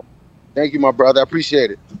us know. Thank you, my brother. I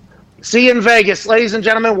appreciate it. See you in Vegas. Ladies and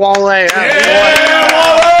gentlemen, Wale. Yeah, Wale!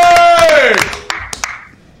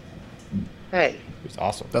 Hey. It was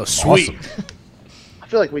awesome. That was sweet. Awesome. I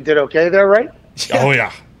feel like we did okay there, right? Oh,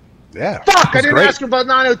 yeah. Yeah. Fuck, I didn't ask him about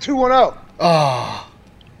 90210. Oh.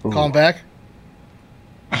 Call him back?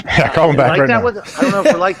 Yeah, call him back like right that now. with him? I don't know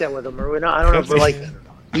if we're like that with him or we're not. I don't know if we're like that or not.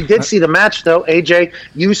 You did see the match, though. AJ,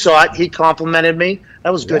 you saw it. He complimented me.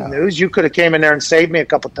 That was good news. You could have came in there and saved me a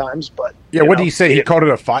couple times, but Yeah, what did he say? He called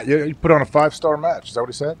it he put on a 5-star match. Is that what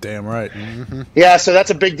he said? Damn right. Mm-hmm. Yeah, so that's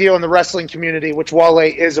a big deal in the wrestling community, which Wale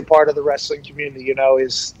is a part of the wrestling community, you know,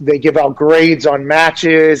 is they give out grades on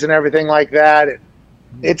matches and everything like that. And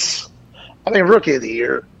it's, I mean, Rookie of the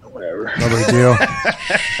Year, whatever. No big deal.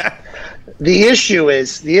 The issue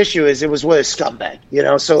is it was with a scumbag, you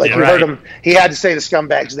know. So like you heard him, he had to say the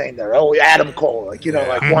scumbag's name there. Oh, Adam Cole, like you know,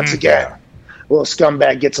 like once again, little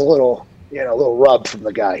scumbag gets a little rub from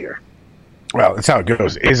the guy here. Well, that's how it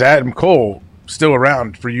goes. Is Adam Cole still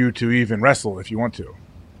around for you to even wrestle if you want to?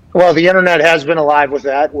 Well, the internet has been alive with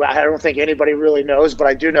that. I don't think anybody really knows, but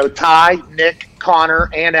I do know Ty, Nick, Connor,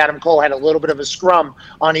 and Adam Cole had a little bit of a scrum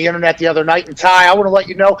on the internet the other night. And Ty, I want to let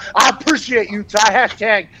you know, I appreciate you, Ty.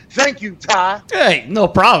 Hashtag thank you, Ty. Hey, no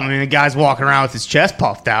problem. I mean, the guy's walking around with his chest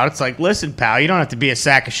puffed out. It's like, listen, pal, you don't have to be a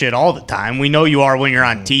sack of shit all the time. We know you are when you're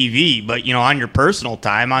on TV, but, you know, on your personal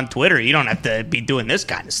time on Twitter, you don't have to be doing this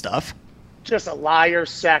kind of stuff. Just a liar,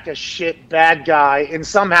 sack of shit, bad guy. And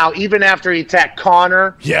somehow, even after he attacked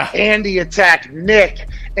Connor and he attacked Nick,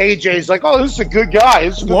 AJ's like, oh, this is a good guy.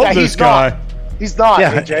 This is a good guy. This guy. He's not,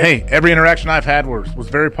 yeah, AJ. Hey, every interaction I've had was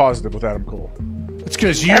very positive with Adam Cole. It's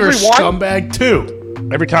because you're a scumbag, too.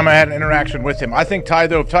 Every time I had an interaction with him. I think, Ty,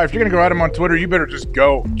 if you're going to go at him on Twitter, you better just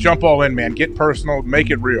go. Jump all in, man. Get personal. Make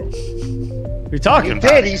it real. What are you talking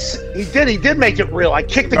about? He did make it real. I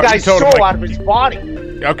kicked the guy's soul out of his body.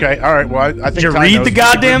 Okay, all right. Well, I think Did you read the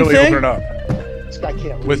goddamn thing? It's guy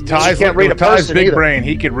can't read. With Ty's, He can't read a Ty's person big either. brain,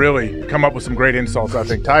 he could really come up with some great insults. I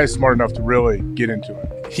think Ty is smart enough to really get into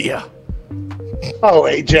it. Yeah. Oh,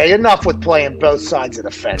 AJ, enough with playing both sides of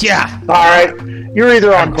the fence. Yeah. All right. You're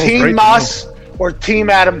either on Adam Cole's Team great, Moss or Team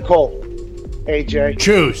Adam Cole. AJ.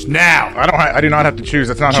 Choose now. I do not have to choose.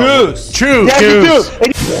 That's not how it works. Choose. Yeah, Choose.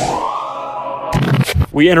 you do.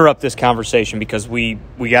 We interrupt this conversation because we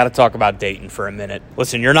got to talk about Dayton for a minute.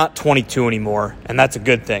 Listen, you're not 22 anymore, and that's a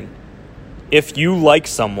good thing. If you like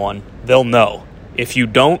someone, they'll know. If you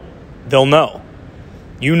don't, they'll know.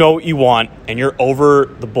 You know what you want, and you're over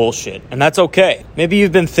the bullshit, and that's okay. Maybe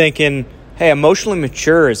you've been thinking, hey, emotionally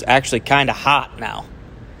mature is actually kind of hot now.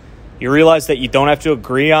 You realize that you don't have to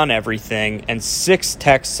agree on everything, and 6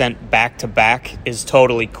 texts sent back-to-back is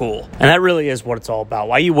totally cool. And that really is what it's all about.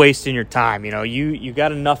 Why are you wasting your time? You know, you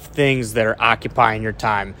got enough things that are occupying your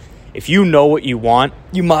time. If you know what you want,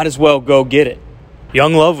 you might as well go get it.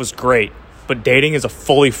 Young love was great, but dating as a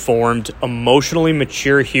fully formed, emotionally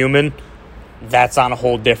mature human, that's on a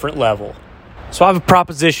whole different level. So I have a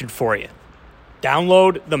proposition for you.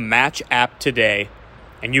 Download the Match app today,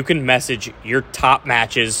 and you can message your top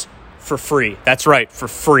matches for free. That's right, for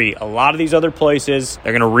free. A lot of these other places,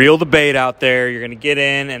 they're going to reel the bait out there. You're going to get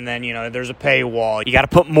in, and then, there's a paywall. You got to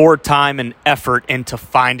put more time and effort into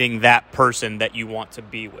finding that person that you want to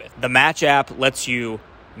be with. The Match app lets you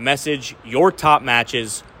message your top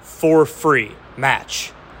matches for free.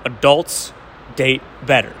 Match. Adults date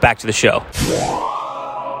better. Back to the show.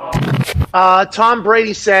 Tom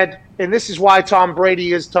Brady said, and this is why Tom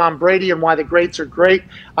Brady is Tom Brady and why the greats are great.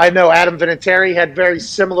 I know Adam Vinatieri had very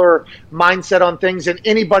similar mindset on things, and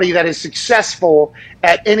anybody that is successful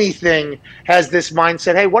at anything has this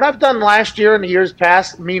mindset. Hey, what I've done last year and the years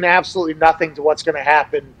past mean absolutely nothing to what's going to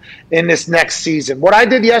happen in this next season. What I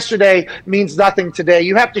did yesterday means nothing today.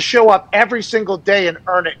 You have to show up every single day and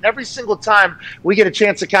earn it. And every single time we get a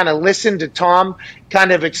chance to kind of listen to Tom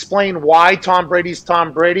kind of explain why Tom Brady's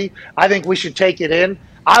Tom Brady, I think we should take it in.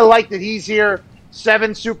 I like that he's here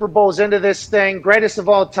 7 Super Bowls into this thing, greatest of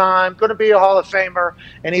all time, going to be a Hall of Famer.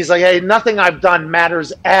 And he's like, hey, nothing I've done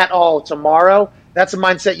matters at all tomorrow. That's a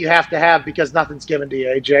mindset you have to have because nothing's given to you,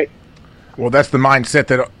 AJ. Well, that's the mindset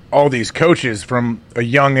that all these coaches from a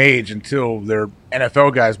young age until they're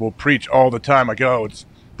NFL guys will preach all the time. Like, it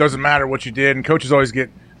doesn't matter what you did. And coaches always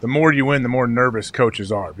get, the more you win, the more nervous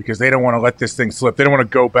coaches are because they don't want to let this thing slip. They don't want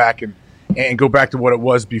to go back and go back to what it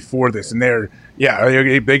was before this. And they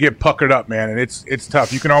get puckered up, man, and it's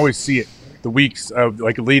tough. You can always see it the weeks of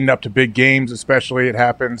leading up to big games, especially. It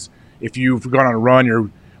happens if you've gone on a run, you're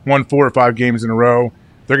won 4 or 5 games in a row.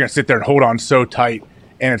 They're going to sit there and hold on so tight,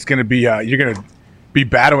 and it's going to be you're going to be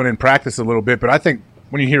battling in practice a little bit. But I think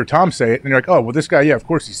when you hear Tom say it, and you're like, oh, well, this guy, yeah, of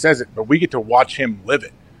course he says it, but we get to watch him live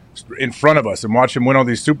it in front of us and watch him win all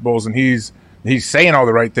these Super Bowls, and he's saying all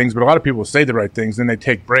the right things, but a lot of people say the right things, then they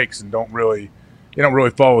take breaks and don't really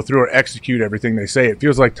follow through or execute everything they say. It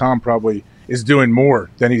feels like Tom probably is doing more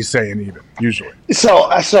than he's saying, even usually. So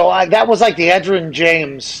that was like the Edgerrin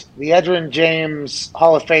James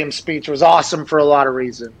Hall of Fame speech was awesome for a lot of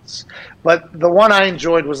reasons, but the one I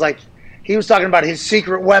enjoyed was he was talking about his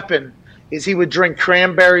secret weapon is he would drink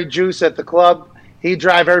cranberry juice at the club. He'd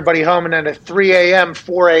drive everybody home, and then at 3 a.m.,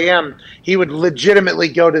 4 a.m., he would legitimately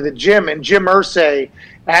go to the gym. And Jim Irsay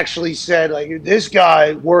actually said, this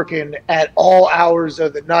guy working at all hours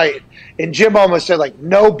of the night. And Jim almost said,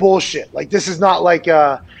 no bullshit. This is not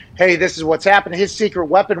hey, this is what's happening. His secret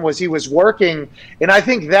weapon was he was working. And I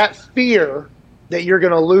think that fear that you're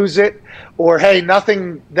going to lose it, or, hey,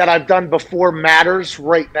 nothing that I've done before matters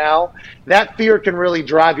right now, that fear can really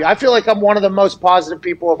drive you. I feel like I'm one of the most positive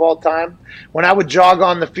people of all time. When I would jog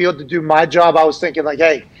on the field to do my job, I was thinking,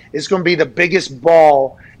 hey, it's going to be the biggest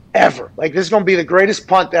ball ever. This is going to be the greatest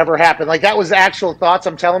punt to ever happen. That was actual thoughts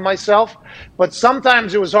I'm telling myself. But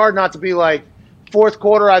sometimes it was hard not to be fourth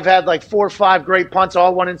quarter, I've had 4 or 5 great punts,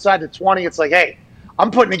 all one inside the 20. It's hey,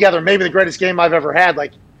 I'm putting together maybe the greatest game I've ever had.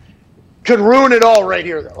 Could ruin it all right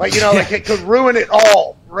here, though. It could ruin it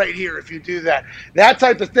all right here if you do that. That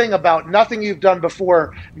type of thing about nothing you've done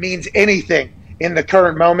before means anything in the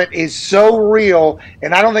current moment is so real,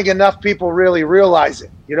 and I don't think enough people really realize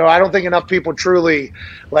it. I don't think enough people truly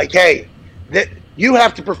hey, that you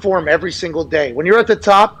have to perform every single day. When you're at the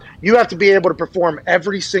top, you have to be able to perform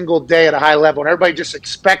every single day at a high level, and everybody just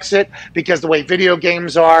expects it because the way video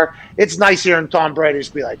games are. It's nice hearing Tom Brady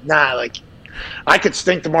just be I could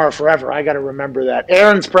stink tomorrow forever. I got to remember that.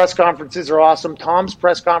 Aaron's press conferences are awesome. Tom's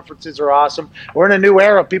press conferences are awesome. We're in a new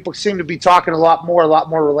era. People seem to be talking a lot more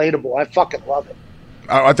relatable. I fucking love it.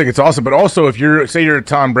 I think it's awesome. But also, if you're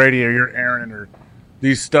Tom Brady or you're Aaron or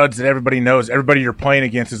these studs that everybody knows, everybody you're playing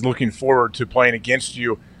against is looking forward to playing against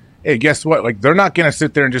you. Hey, guess what? Like, they're not going to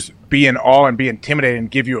sit there and just be in awe and be intimidated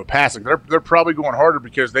and give you a pass. Like, they're probably going harder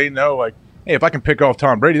because they know, like, hey, if I can pick off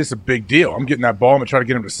Tom Brady, this is a big deal. I'm getting that ball. I'm going to try to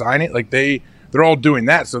get him to sign it. Like, they're all doing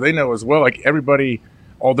that. So they know as well, like, everybody,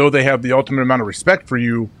 although they have the ultimate amount of respect for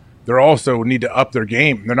you, they also need to up their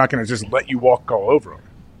game. They're not going to just let you walk all over them.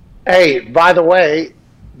 Hey, by the way,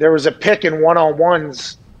 there was a pick in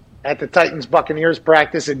one-on-ones at the Titans-Buccaneers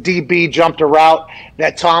practice. A DB jumped a route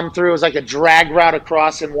that Tom threw. It was like a drag route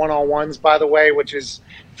across in one-on-ones, by the way, which is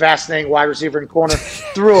fascinating. Wide receiver and corner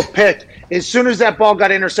threw a pick. As soon as that ball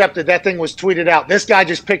got intercepted, that thing was tweeted out. This guy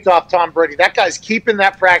just picked off Tom Brady. That guy's keeping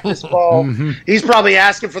that practice ball. He's probably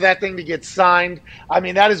asking for that thing to get signed. I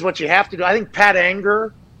mean, that is what you have to do. I think Pat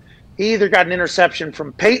Anger, he either got an interception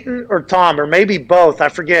from Peyton or Tom, or maybe both. I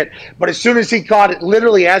forget. But as soon as he caught it,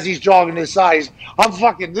 literally as he's jogging his side,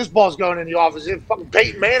 this ball's going in the office. It's fucking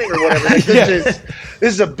Peyton Manning or whatever. Like, this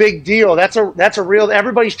is a big deal. That's a real.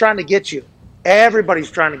 Everybody's trying to get you.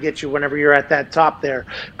 Everybody's trying to get you whenever you're at that top there.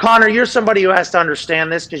 Connor, you're somebody who has to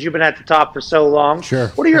understand this because you've been at the top for so long. Sure.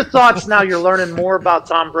 What are your thoughts now you're learning more about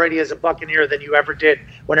Tom Brady as a Buccaneer than you ever did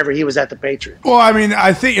whenever he was at the Patriots? Well, I mean,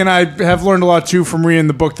 I think, and I have learned a lot too from reading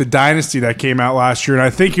the book The Dynasty that came out last year, and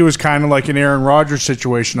I think it was kind of like an Aaron Rodgers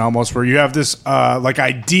situation almost, where you have this like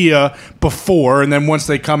idea before, and then once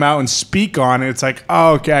they come out and speak on it, it's like,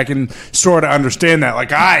 oh, okay, I can sort of understand that.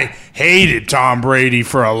 Like, I hated Tom Brady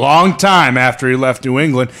for a long time after he left New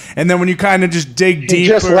England, and then when you kind of just dig deeper. He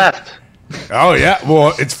just left. Oh, yeah.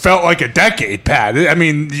 Well, it's felt like a decade, Pat. I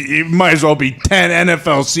mean, it might as well be 10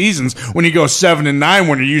 NFL seasons when you go 7-9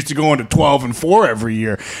 when you're used to going to 12-4 every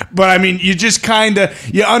year. But, I mean, you just kind of,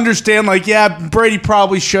 you understand, like, yeah, Brady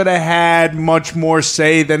probably should have had much more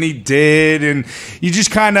say than he did. And you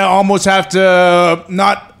just kind of almost have to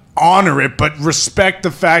not honor it, but respect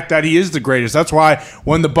the fact that he is the greatest. That's why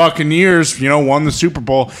when the Buccaneers, won the Super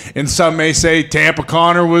Bowl, and some may say Tampa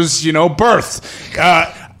Connor was,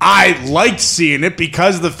 birthed. I liked seeing it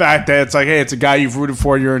because of the fact that it's like, hey, it's a guy you've rooted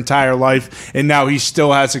for your entire life, and now he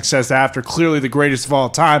still has success after. Clearly the greatest of all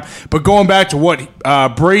time. But going back to what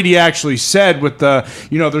Brady actually said with the,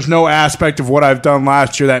 there's no aspect of what I've done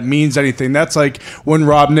last year that means anything. That's like when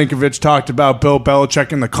Rob Ninkovich talked about Bill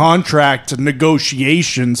Belichick and the contract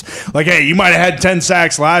negotiations. Like, hey, you might have had 10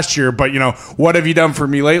 sacks last year, but, what have you done for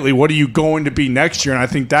me lately? What are you going to be next year? And I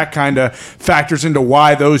think that kind of factors into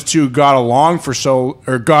why those two got along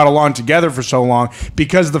together for so long,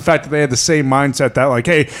 because of the fact that they had the same mindset that, like,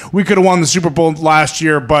 hey, we could have won the Super Bowl last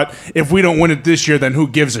year, but if we don't win it this year, then who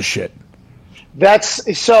gives a shit?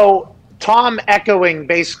 That's so Tom echoing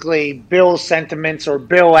basically Bill's sentiments, or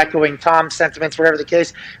Bill echoing Tom's sentiments, whatever the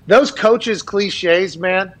case. Those coaches' cliches,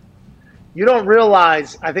 man, you don't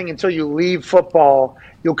realize, I think, until you leave football,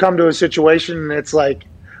 you'll come to a situation and it's like,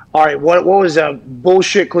 all right, what was a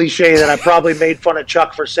bullshit cliche that I probably made fun of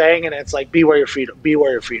Chuck for saying? And it's like, be where your feet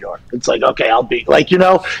are. It's like, okay, I'll be like, you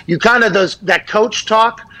kind of that coach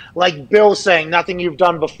talk, like Bill saying, nothing you've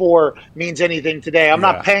done before means anything today. I'm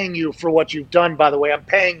not paying you for what you've done, by the way. I'm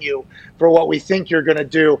paying you for what we think you're going to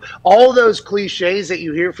do. All those cliches that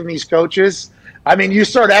you hear from these coaches, I mean, you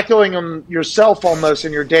start echoing them yourself almost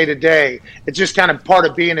in your day-to-day. It's just kind of part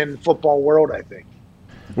of being in the football world, I think.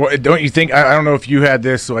 Well, don't you think? I don't know if you had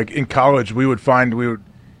this. Like in college, we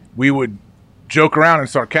would joke around and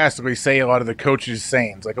sarcastically say a lot of the coaches'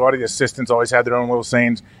 sayings. Like a lot of the assistants always had their own little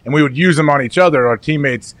sayings, and we would use them on each other, our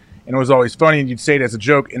teammates, and it was always funny. And you'd say it as a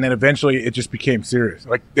joke, and then eventually it just became serious.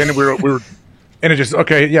 Like then we were, and it just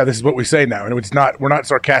okay, yeah, this is what we say now, and we're not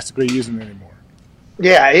sarcastically using it anymore.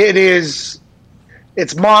 Yeah, it is.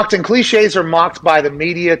 It's mocked, and cliches are mocked by the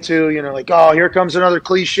media too. Like, oh, here comes another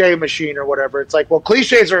cliche machine or whatever. It's like, well,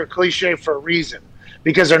 cliches are a cliche for a reason,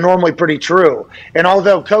 because they're normally pretty true. And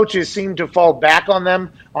although coaches seem to fall back on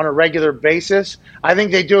them on a regular basis, I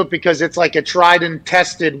think they do it because it's like a tried and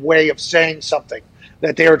tested way of saying something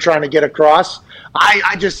that they are trying to get across.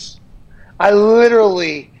 I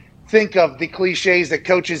literally think of the cliches that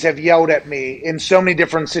coaches have yelled at me in so many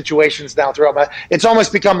different situations now throughout it's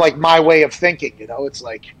almost become like my way of thinking. It's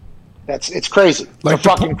like, it's crazy. Like it's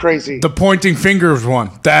fucking crazy. The pointing fingers one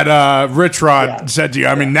that Rich Rod said to you.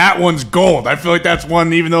 I mean, that one's gold. I feel like that's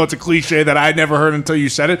one, even though it's a cliche that I'd never heard until you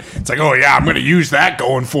said it. It's like, oh yeah, I'm going to use that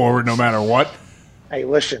going forward no matter what. Hey,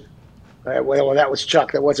 listen. Well, that was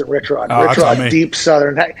Chuck. That wasn't Rich Rod. Rich Rod, deep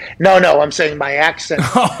Southern. No, I'm saying my accent.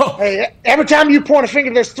 Hey, every time you point a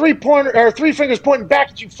finger, there's three fingers pointing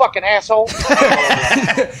back at you, fucking asshole.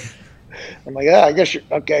 I'm like, I guess you're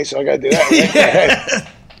okay. So I got to do that.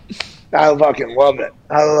 I fucking love it.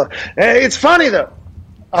 Hey, it's funny though.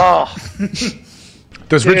 Oh,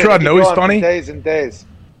 Does Rich Rod know he's funny? Days and days.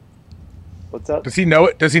 What's up? Does he know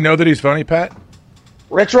it? Does he know that he's funny, Pat?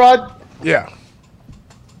 Rich Rod? Yeah.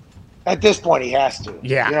 At this point, he has to.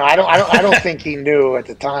 Yeah. You know, I don't think he knew at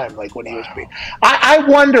the time, like when he was being. I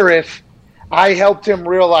wonder if I helped him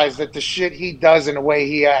realize that the shit he does and the way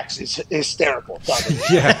he acts is hysterical.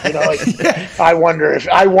 Yeah. You know, like, I wonder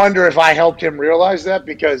if I helped him realize that,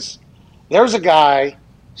 because there's a guy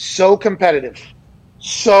so competitive,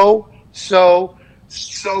 so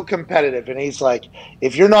competitive, and he's like,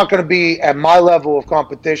 if you're not going to be at my level of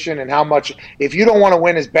competition and how much, if you don't want to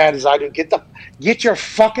win as bad as I do, get your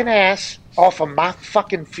fucking ass off of my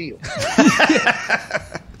fucking field.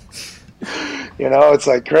 You know, it's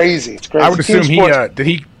like crazy. It's crazy. I would assume did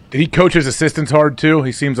he coach his assistants hard too?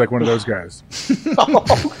 He seems like one of those guys.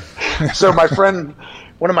 So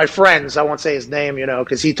one of my friends, I won't say his name, you know,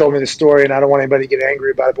 because he told me the story and I don't want anybody to get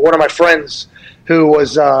angry about it, but one of my friends who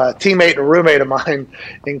was a teammate and a roommate of mine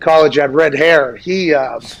in college, had red hair. He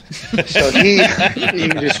just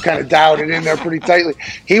kind of dialed it in there pretty tightly.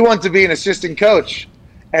 He wanted to be an assistant coach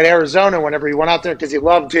at Arizona whenever he went out there, because he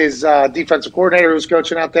loved his defensive coordinator who was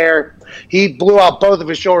coaching out there. He blew out both of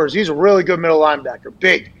his shoulders. He's a really good middle linebacker,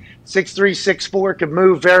 big, 6'3", 6'4", could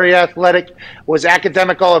move, very athletic, was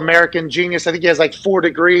academic All-American, genius. I think he has like 4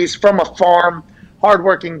 degrees, from a farm,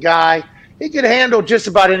 hardworking guy. He could handle just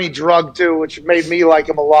about any drug too, which made me like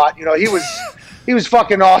him a lot. You know, he was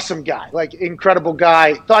fucking awesome guy, like incredible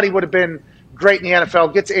guy. Thought he would have been great in the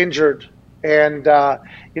NFL, gets injured, and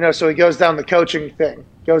you know, so he goes down the coaching thing,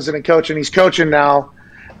 goes into coaching. He's coaching now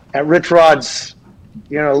at Rich Rod's,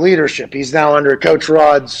 you know, leadership. He's now under Coach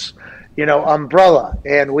Rod's, you know, umbrella.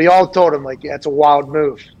 And we all told him, like, yeah, it's a wild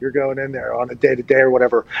move. You're going in there on a day-to-day or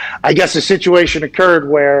whatever. I guess a situation occurred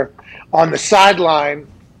where on the sideline,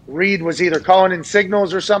 Reed was either calling in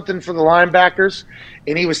signals or something for the linebackers,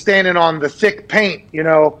 and he was standing on the thick paint, you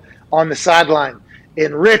know, on the sideline.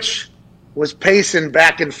 And Rich was pacing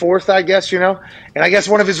back and forth, I guess, you know. And I guess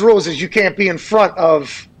one of his rules is you can't be in front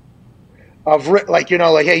of like, you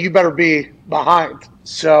know, like, hey, you better be behind.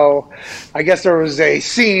 So I guess there was a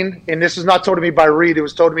scene, and this was not told to me by Reed. It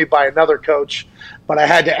was told to me by another coach, but I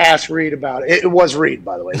had to ask Reed about it. It was Reed,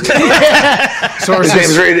 by the way. His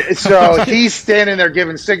name's Reed. So he's standing there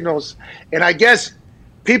giving signals, and I guess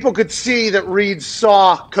people could see that Reed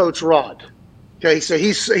saw Coach Rod. Okay, so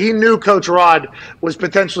he knew Coach Rod was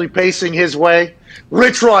potentially pacing his way.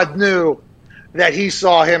 Rich Rod knew that he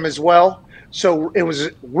saw him as well. So it was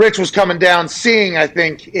Rich was coming down, seeing, I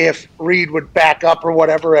think, if Reed would back up or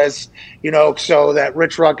whatever, as you know, so that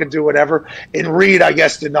Rich Rod could do whatever. And Reed, I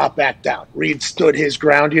guess, did not back down. Reed stood his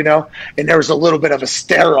ground, you know, and there was a little bit of a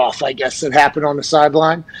stare off, I guess, that happened on the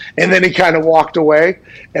sideline. And then he kind of walked away.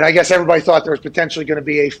 And I guess everybody thought there was potentially going to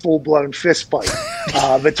be a full-blown fist fight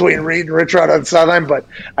between Reed and Rich Rod on the sideline. But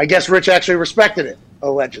I guess Rich actually respected it.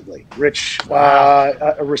 Allegedly, Rich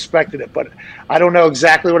respected it, but I don't know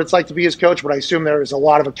exactly what it's like to be his coach. But I assume there is a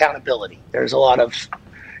lot of accountability. There's a lot of,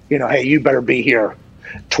 you know, hey, you better be here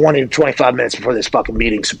 20 to 25 minutes before this fucking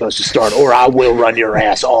meeting's supposed to start, or I will run your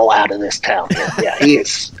ass all out of this town. Yeah, he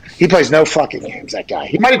is. He plays no fucking games. That guy.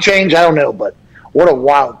 He might have changed. I don't know, but what a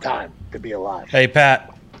wild time to be alive. Hey,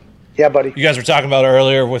 Pat. Yeah, buddy. You guys were talking about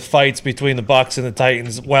earlier with fights between the Bucks and the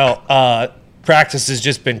Titans. Well, practice has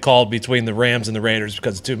just been called between the Rams and the Raiders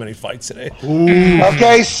because of too many fights today. Ooh.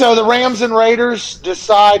 Okay, so the Rams and Raiders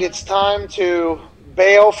decide it's time to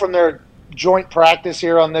bail from their joint practice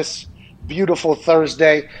here on this beautiful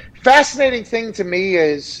Thursday. Fascinating thing to me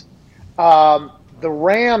is the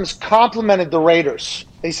Rams complimented the Raiders.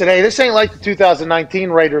 They said, hey, this ain't like the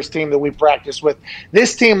 2019 Raiders team that we practiced with.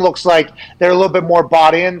 This team looks like they're a little bit more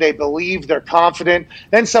bought in. They believe, they're confident.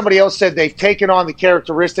 Then somebody else said they've taken on the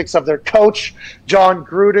characteristics of their coach, John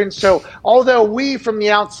Gruden. So although we from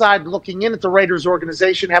the outside looking in at the Raiders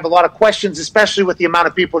organization have a lot of questions, especially with the amount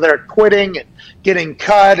of people that are quitting and getting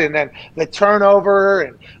cut, and then the turnover,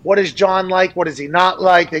 and what is John like, what is he not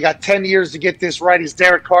like? They got 10 years to get this right. Is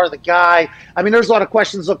Derek Carr the guy? I mean, there's a lot of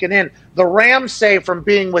questions looking in. The Rams say from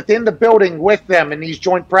being within the building with them in these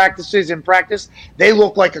joint practices in practice, they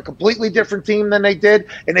look like a completely different team than they did,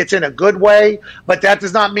 and it's in a good way. But that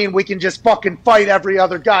does not mean we can just fucking fight every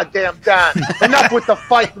other goddamn time. Enough with the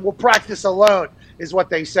fight, and we'll practice alone, is what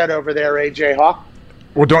they said over there, AJ Hawk.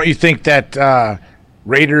 Well, don't you think that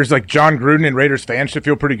Raiders, like John Gruden and Raiders fans, should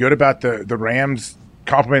feel pretty good about the Rams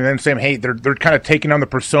complimenting them, saying, hey, they're kind of taking on the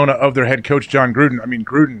persona of their head coach, John Gruden. I mean,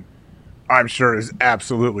 Gruden, I'm sure, is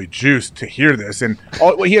absolutely juiced to hear this. And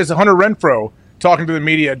he has Hunter Renfrow talking to the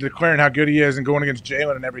media, declaring how good he is and going against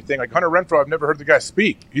Jalen and everything. Like, Hunter Renfrow, I've never heard the guy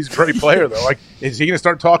speak. He's a great player, though. Like, is he going to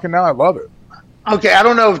start talking now? I love it. Okay, I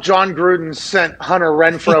don't know if John Gruden sent Hunter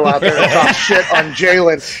Renfrow out there to talk shit on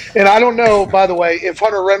Jalen. And I don't know, by the way, if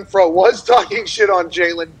Hunter Renfrow was talking shit on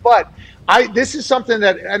Jalen, but this is something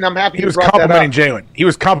that, and I'm happy he you was brought that up. complimenting Jalen. He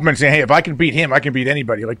was complimenting, saying, hey, if I can beat him, I can beat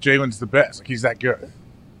anybody. Like, Jalen's the best. Like, he's that good.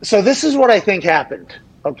 So this is what I think happened.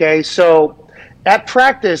 Okay, so at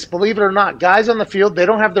practice, believe it or not, guys on the field, they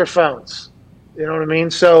don't have their phones. You know what I mean?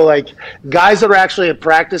 So, like, guys that are actually at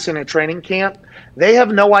practice in a training camp, they have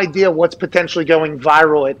no idea what's potentially going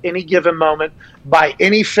viral at any given moment by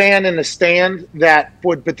any fan in the stand that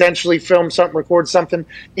would potentially film something, record something,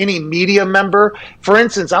 any media member. For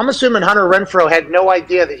instance, I'm assuming Hunter Renfrow had no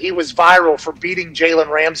idea that he was viral for beating Jalen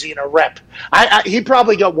Ramsey in a rep. He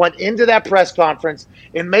probably went into that press conference,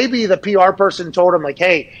 and maybe the PR person told him, like,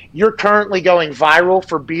 hey, you're currently going viral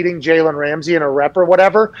for beating Jalen Ramsey in a rep or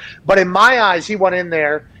whatever. But in my eyes, he went in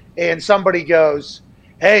there, and somebody goes,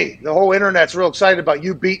 hey, the whole internet's real excited about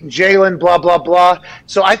you beating Jalen, blah, blah, blah.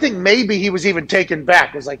 So I think maybe he was even taken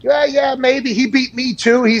back. It was like, yeah, maybe he beat me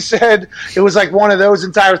too, he said. It was like one of those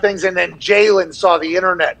entire things. And then Jalen saw the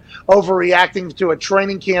internet overreacting to a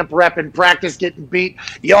training camp rep in practice getting beat.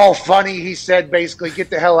 Y'all funny, he said, basically,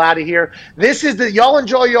 get the hell out of here. Y'all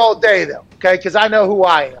enjoy your day, though, okay, because I know who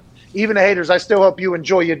I am. Even the haters, I still hope you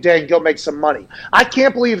enjoy your day and go make some money. I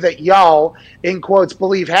can't believe that y'all, in quotes,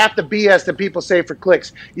 believe half the BS that people say for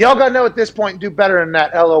clicks. Y'all got to know at this point and do better than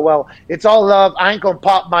that, LOL. It's all love. I ain't going to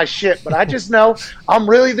pop my shit, but I just know I'm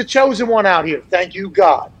really the chosen one out here. Thank you,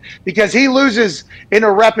 God. Because he loses in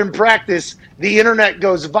a rep in practice, the internet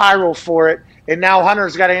goes viral for it, and now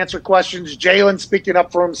Hunter's got to answer questions. Jalen speaking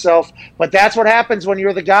up for himself. But that's what happens when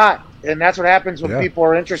you're the guy, and that's what happens when people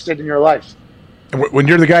are interested in your life. When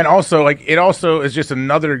you're the guy, and also, like, it also is just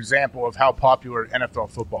another example of how popular NFL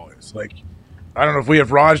football is. Like, I don't know if we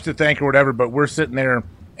have Raj to thank or whatever, but we're sitting there,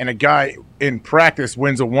 and a guy in practice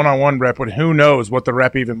wins a one-on-one rep, but who knows what the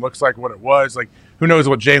rep even looks like, what it was. Like, who knows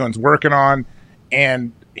what Jalen's working on,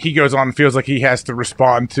 and he goes on and feels like he has to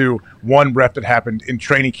respond to one rep that happened in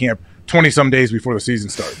training camp 20-some days before the season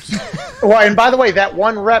starts. Well, and by the way, that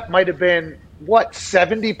one rep might have been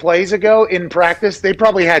 70 plays ago in practice. They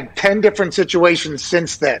probably had 10 different situations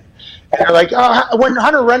since then. And they're like, oh, when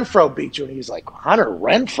Hunter Renfrow beat you, and he's like, Hunter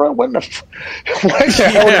Renfrow? When the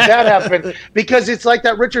hell did that happen? Because it's like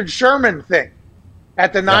that Richard Sherman thing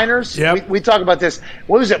at the Niners. Yep. We talk about this.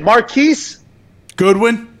 What was it, Marquise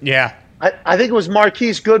Goodwin? Yeah. I think it was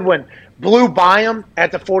Marquise Goodwin. Blew by him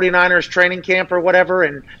at the 49ers training camp or whatever,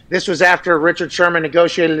 and this was after Richard Sherman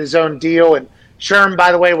negotiated his own deal. And Sherm,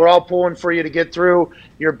 by the way, we're all pulling for you to get through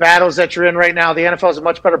your battles that you're in right now. The NFL is a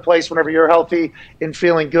much better place whenever you're healthy and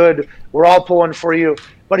feeling good. We're all pulling for you.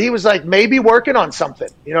 But he was like, maybe working on something.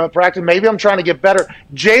 You know, practice. Maybe I'm trying to get better.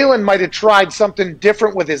 Jalen might have tried something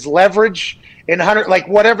different with his leverage and Hunter, like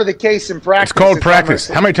whatever the case in practice. It's called practice.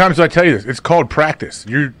 How many times do I tell you this? It's called practice.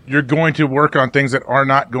 You're going to work on things that are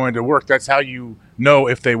not going to work. That's how you know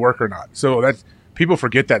if they work or not. So that's people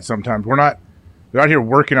forget that sometimes. We're out here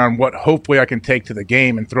working on what hopefully I can take to the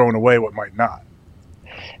game and throwing away what might not.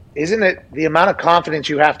 Isn't it the amount of confidence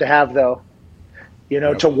you have to have, though,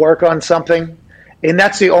 to work on something? And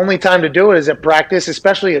that's the only time to do it is at practice,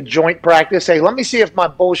 especially a joint practice. Hey, let me see if my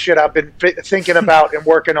bullshit I've been thinking about and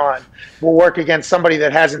working on will work against somebody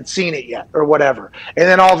that hasn't seen it yet or whatever. And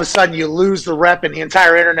then all of a sudden you lose the rep and the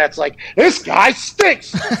entire internet's like, this guy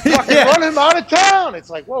stinks. Fucking run him out of town.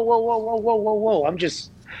 It's like, whoa.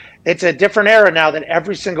 It's a different era now that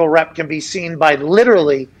every single rep can be seen by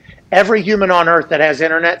literally every human on earth that has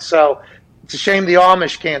internet. So it's a shame the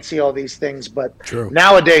Amish can't see all these things, but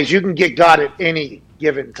nowadays you can get God at any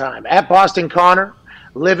given time. At Boston Connor,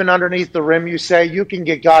 living underneath the rim, you say, you can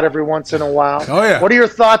get God every once in a while. Oh, yeah. What are your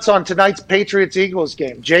thoughts on tonight's Patriots-Eagles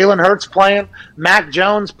game? Jalen Hurts playing, Mac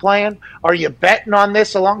Jones playing. Are you betting on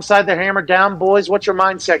this alongside the Hammer Down boys? What's your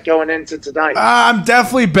mindset going into tonight? I'm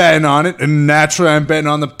definitely betting on it, and naturally I'm betting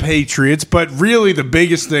on the Patriots. But really the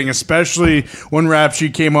biggest thing, especially when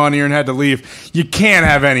Rapshi came on here and had to leave, you can't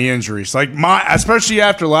have any injuries. Like especially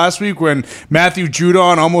after last week when Matthew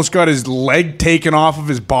Judon almost got his leg taken off of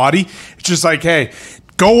his body. It's just like, hey,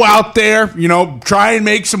 go out there, try and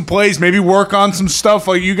make some plays, maybe work on some stuff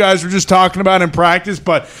like you guys were just talking about in practice,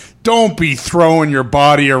 but don't be throwing your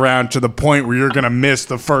body around to the point where you're going to miss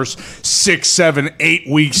the first 6, 7, 8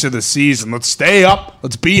 weeks of the season. Let's stay up,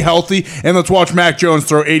 let's be healthy, and let's watch Mac Jones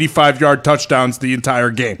throw 85-yard touchdowns the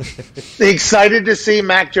entire game. Excited to see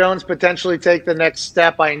Mac Jones potentially take the next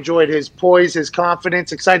step. I enjoyed his poise, his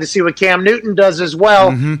confidence. Excited to see what Cam Newton does as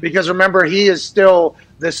well, because remember, he is still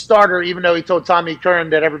the starter, even though he told Tommy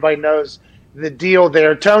Curran that everybody knows the deal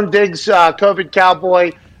there. Tone Diggs, COVID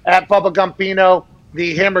Cowboy, at Bubba Gumpino.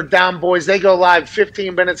 the Hammer Down Boys. They go live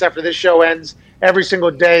 15 minutes after this show ends every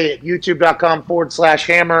single day at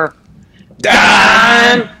youtube.com/Hammer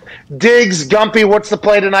Down. Diggs, Gumpy, what's the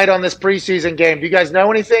play tonight on this preseason game? Do you guys know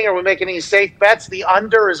anything? Are we making any safe bets? The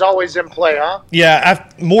under is always in play, huh? Yeah,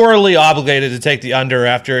 I'm morally obligated to take the under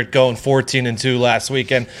after it going 14-2 last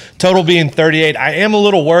weekend. Total being 38. I am a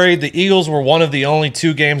little worried. The Eagles were one of the only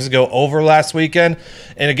 2 games to go over last weekend.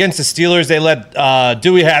 And against the Steelers, they let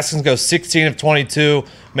Dewey Haskins go 16 of 22,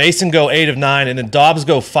 Mason go 8 of 9, and then Dobbs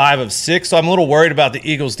go 5 of 6. So I'm a little worried about the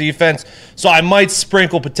Eagles' defense. So I might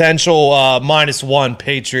sprinkle potential -1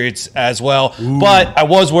 Patriots as well. Ooh. But I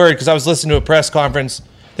was worried because I was listening to a press conference.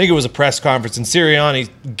 I think it was a press conference, and Sirianni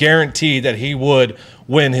guaranteed that he would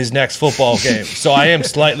win his next football game. So I am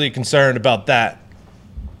slightly concerned about that.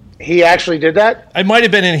 He actually did that? I might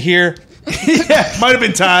have been in here. Yeah, might have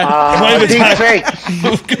been time. Might have been deep fake.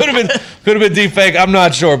 could have been deep fake. I'm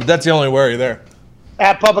not sure, but that's the only worry there.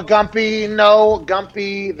 At Papa Gumpy, no.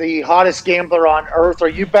 Gumpy, the hottest gambler on earth. Are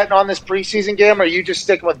you betting on this preseason game, or are you just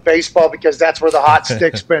sticking with baseball because that's where the hot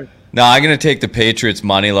stick's been? No, I'm going to take the Patriots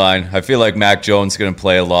money line. I feel like Mac Jones is going to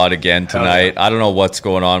play a lot again tonight. I don't know what's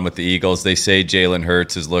going on with the Eagles. They say Jalen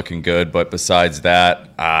Hurts is looking good, but besides that,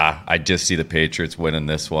 I just see the Patriots winning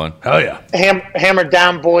this one. Hell yeah. Hammer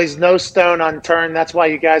Down, boys. No stone unturned. That's why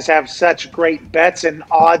you guys have such great bets and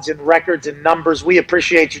odds and records and numbers. We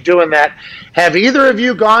appreciate you doing that. Have either of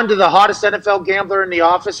you gone to the hottest NFL gambler in the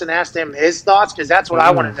office and asked him his thoughts? Because that's what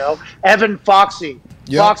I want to know. Evan Foxy.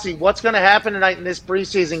 Yep. Foxy, what's going to happen tonight in this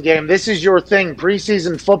preseason game? This is your thing.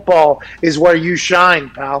 Preseason football is where you shine,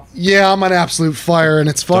 pal. Yeah, I'm on absolute fire, and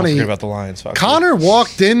it's funny. Don't forget about the Lions, Foxy. Connor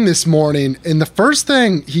walked in this morning, and the first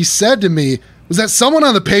thing he said to me was that someone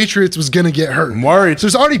on the Patriots was going to get hurt. I'm worried. So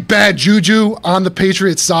there's already bad juju on the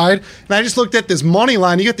Patriots side, and I just looked at this money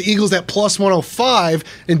line. You got the Eagles at plus 105,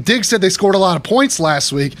 and Diggs said they scored a lot of points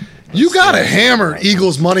last week. You got to hammer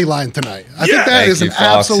Eagles money line tonight. I think that is an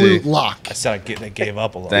absolute lock. I said they gave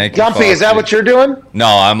up a lot. Thank you, Gumpy, is that what you're doing? No,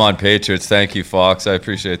 I'm on Patriots. Thank you, Fox. I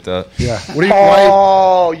appreciate that. Yeah.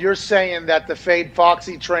 You're saying that the Fade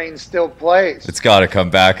Foxy train still plays. It's got to come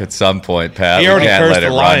back at some point, Pat. He We already can't cursed let it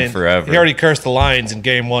the run Lions. forever. He already cursed the Lions in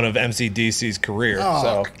game 1 of MCDC's career. Oh,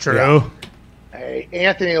 so true. Hey,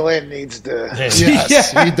 Anthony Lynn needs to.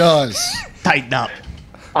 Yes, he does. Tighten up.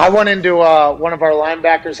 I went into one of our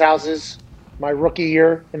linebackers' houses my rookie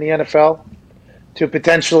year in the NFL to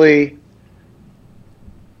potentially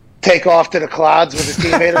take off to the clouds with a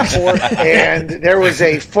teammate or four. And there was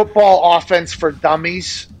a football offense for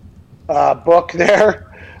dummies book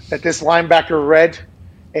there that this linebacker read,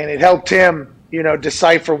 and it helped him,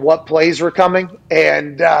 decipher what plays were coming.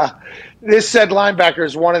 And this said linebacker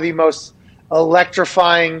is one of the most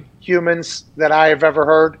electrifying humans that I have ever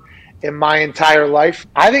heard in my entire life.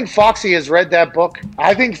 I think Foxy has read that book.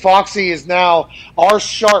 I think Foxy is now our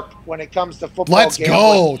sharp when it comes to football. Let's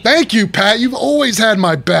go. Thank you, Pat. You've always had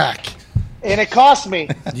my back. And it cost me.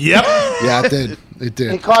 Yep. Yeah, it did. It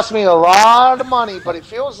did. It cost me a lot of money, but it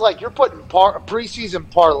feels like you're putting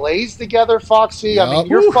preseason parlays together, Foxy. Yep. I mean,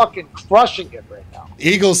 you're fucking crushing it right now.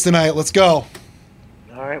 Eagles tonight. Let's go.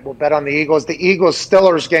 All right, we'll bet on the Eagles. The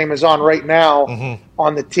Eagles-Steelers game is on right now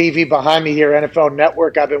on the TV behind me here, NFL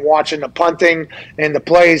Network. I've been watching the punting and the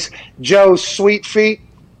plays. Joe, sweet feet,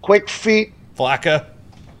 quick feet. Flacca.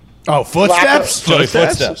 Oh, footsteps? Joey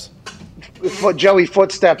Footsteps. Joey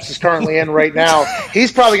Footsteps is currently in right now.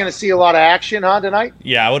 He's probably going to see a lot of action, huh, tonight?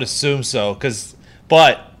 Yeah, I would assume so.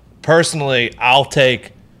 But personally, I'll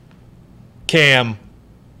take Cam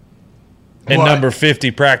and number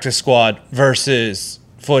 50 practice squad versus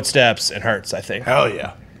Footsteps and Hurts, I think. Hell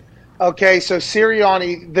yeah. Okay, so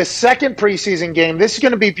Sirianni, the second preseason game, this is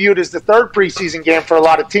going to be viewed as the third preseason game for a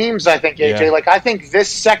lot of teams, I think, AJ. Yeah. Like, I think this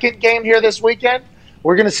second game here this weekend,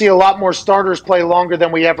 we're going to see a lot more starters play longer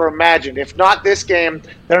than we ever imagined. If not this game,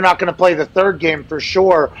 they're not going to play the third game for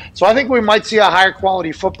sure. So I think we might see a higher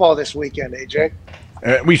quality football this weekend, AJ.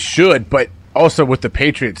 We should, but also with the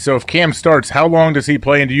Patriots. So if Cam starts, how long does he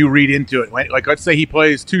play, and do you read into it? Like, let's say he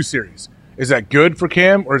plays 2 series. Is that good for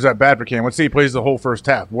Cam, or is that bad for Cam? Let's say he plays the whole first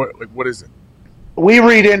half. What is it? We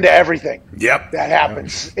read into everything Yep. that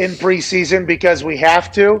happens in preseason because we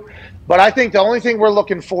have to. But I think the only thing we're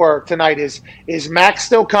looking for tonight is Max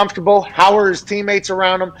still comfortable? How are his teammates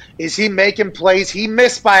around him? Is he making plays? He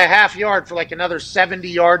missed by a half yard for like another 70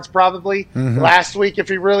 yards probably last week if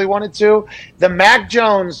he really wanted to. The Mac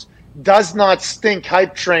Jones does not stink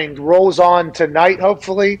hype train rolls on tonight,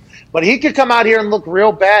 hopefully. But he could come out here and look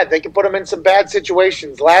real bad. They could put him in some bad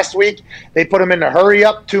situations. Last week, they put him in a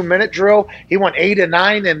hurry-up 2-minute drill. He went 8 of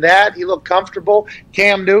 9 in that. He looked comfortable.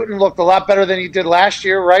 Cam Newton looked a lot better than he did last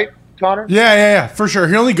year, right? Connor? Yeah, for sure.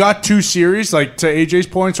 He only got 2 series, like to AJ's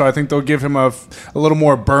point, so I think they'll give him a little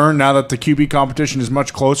more burn now that the QB competition is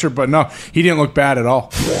much closer. But no, he didn't look bad at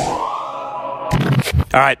all.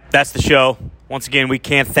 All right, that's the show. Once again, we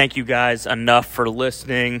can't thank you guys enough for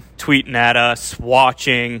listening, tweeting at us,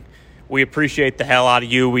 watching. We appreciate the hell out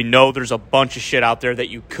of you. We know there's a bunch of shit out there that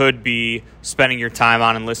you could be spending your time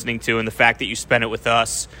on and listening to, and the fact that you spend it with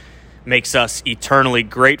us makes us eternally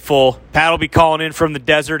grateful. Pat will be calling in from the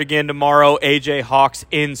desert again tomorrow. AJ Hawks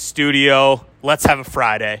in studio. Let's have a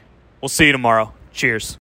Friday. We'll see you tomorrow.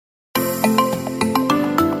 Cheers.